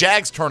saw the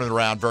Jags turn it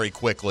around very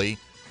quickly.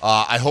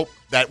 I hope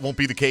that won't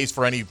be the case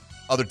for any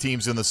other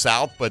teams in the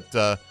South.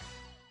 But,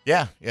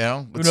 yeah,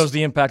 who knows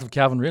the impact of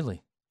Calvin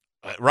Ridley?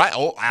 Right.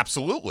 Oh,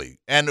 absolutely.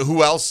 And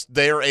who else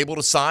they are able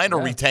to sign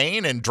or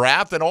retain and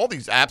draft and all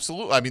these.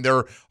 Absolutely. I mean,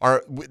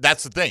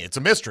 that's the thing. It's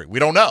a mystery. We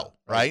don't know,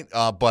 right?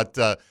 But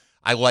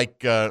I like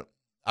the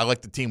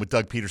team with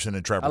Doug Peterson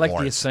and Trevor Lawrence. I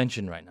like the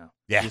ascension right now.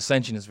 Yeah. The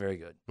ascension is very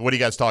good. What are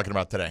you guys talking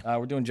about today?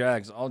 We're doing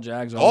Jags. All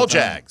Jags. All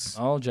Jags.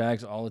 All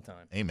Jags all the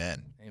time.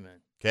 Amen. Amen.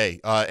 Okay.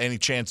 Any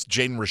chance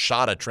Jaden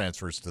Rashada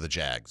transfers to the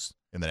Jags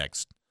in the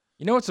next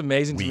You know what's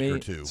amazing to me? week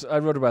or two? I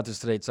wrote about this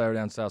today at Saturday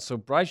Down South. So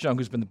Bryce Young,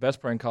 who's been the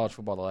best player in college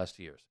football the last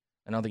 2 years,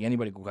 I don't think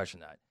anybody can question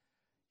that.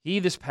 He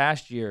this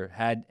past year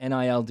had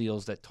NIL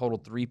deals that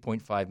totaled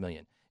 $3.5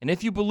 million. And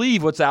if you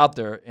believe what's out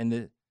there in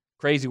the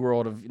crazy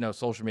world of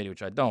social media,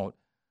 which I don't,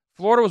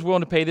 Florida was willing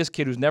to pay this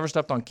kid who's never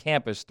stepped on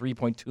campus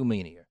 $3.2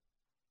 million a year.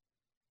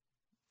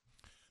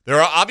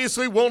 They're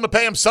obviously willing to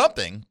pay him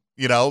something,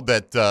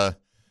 that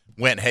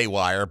went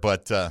haywire,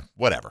 but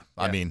whatever.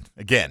 Yeah. I mean,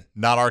 again,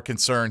 not our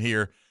concern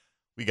here.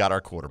 We got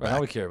our quarterback. Well,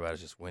 all we care about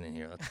is just winning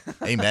here.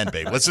 Amen,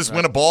 baby. Let's just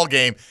win a ball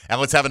game,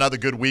 and let's have another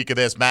good week of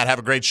this. Matt, have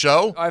a great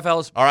show. All right,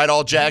 fellas. All right,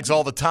 all Jags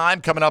all the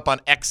time. Coming up on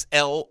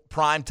XL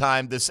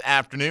Primetime this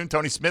afternoon.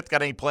 Tony Smith,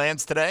 got any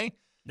plans today?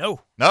 No.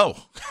 All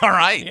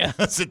right. Yeah.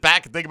 Let's sit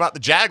back and think about the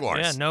Jaguars.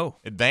 Yeah, no.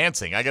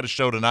 Advancing. I got a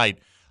show tonight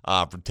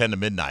from 10 to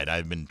midnight.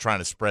 I've been trying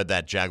to spread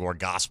that Jaguar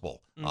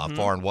gospel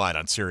far and wide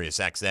on Sirius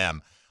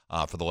XM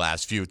for the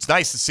last few. It's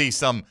nice to see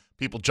some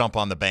people jump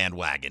on the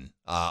bandwagon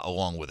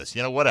along with us.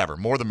 Whatever.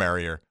 More the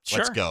merrier. Sure.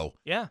 Let's go.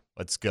 Yeah.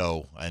 Let's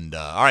go. And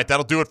all right,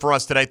 that'll do it for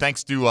us today.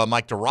 Thanks to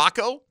Mike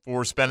DeRocco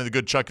for spending a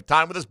good chunk of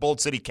time with us. Bold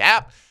City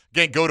Cap.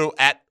 Again, go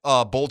to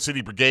 @Bold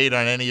City Brigade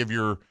on any of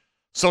your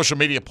social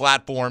media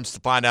platforms to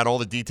find out all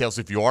the details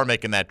if you are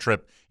making that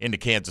trip into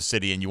Kansas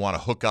City and you want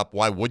to hook up,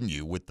 why wouldn't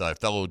you, with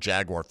fellow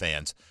Jaguar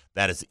fans.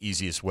 That is the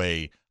easiest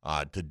way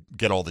to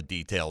get all the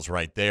details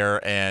right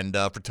there. And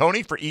for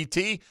Tony, for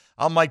E.T.,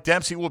 I'm Mike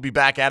Dempsey. We'll be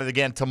back at it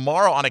again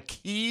tomorrow on a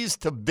Keys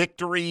to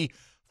Victory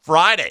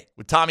Friday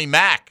with Tommy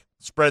Mack,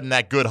 spreading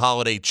that good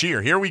holiday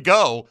cheer. Here we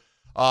go.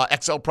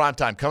 XL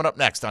Primetime coming up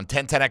next on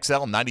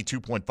 1010XL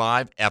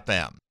 92.5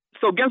 FM.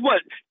 So guess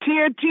what?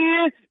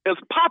 10-10 is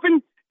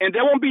popping, and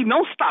there won't be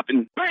no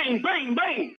stopping. Bang, bang, bang.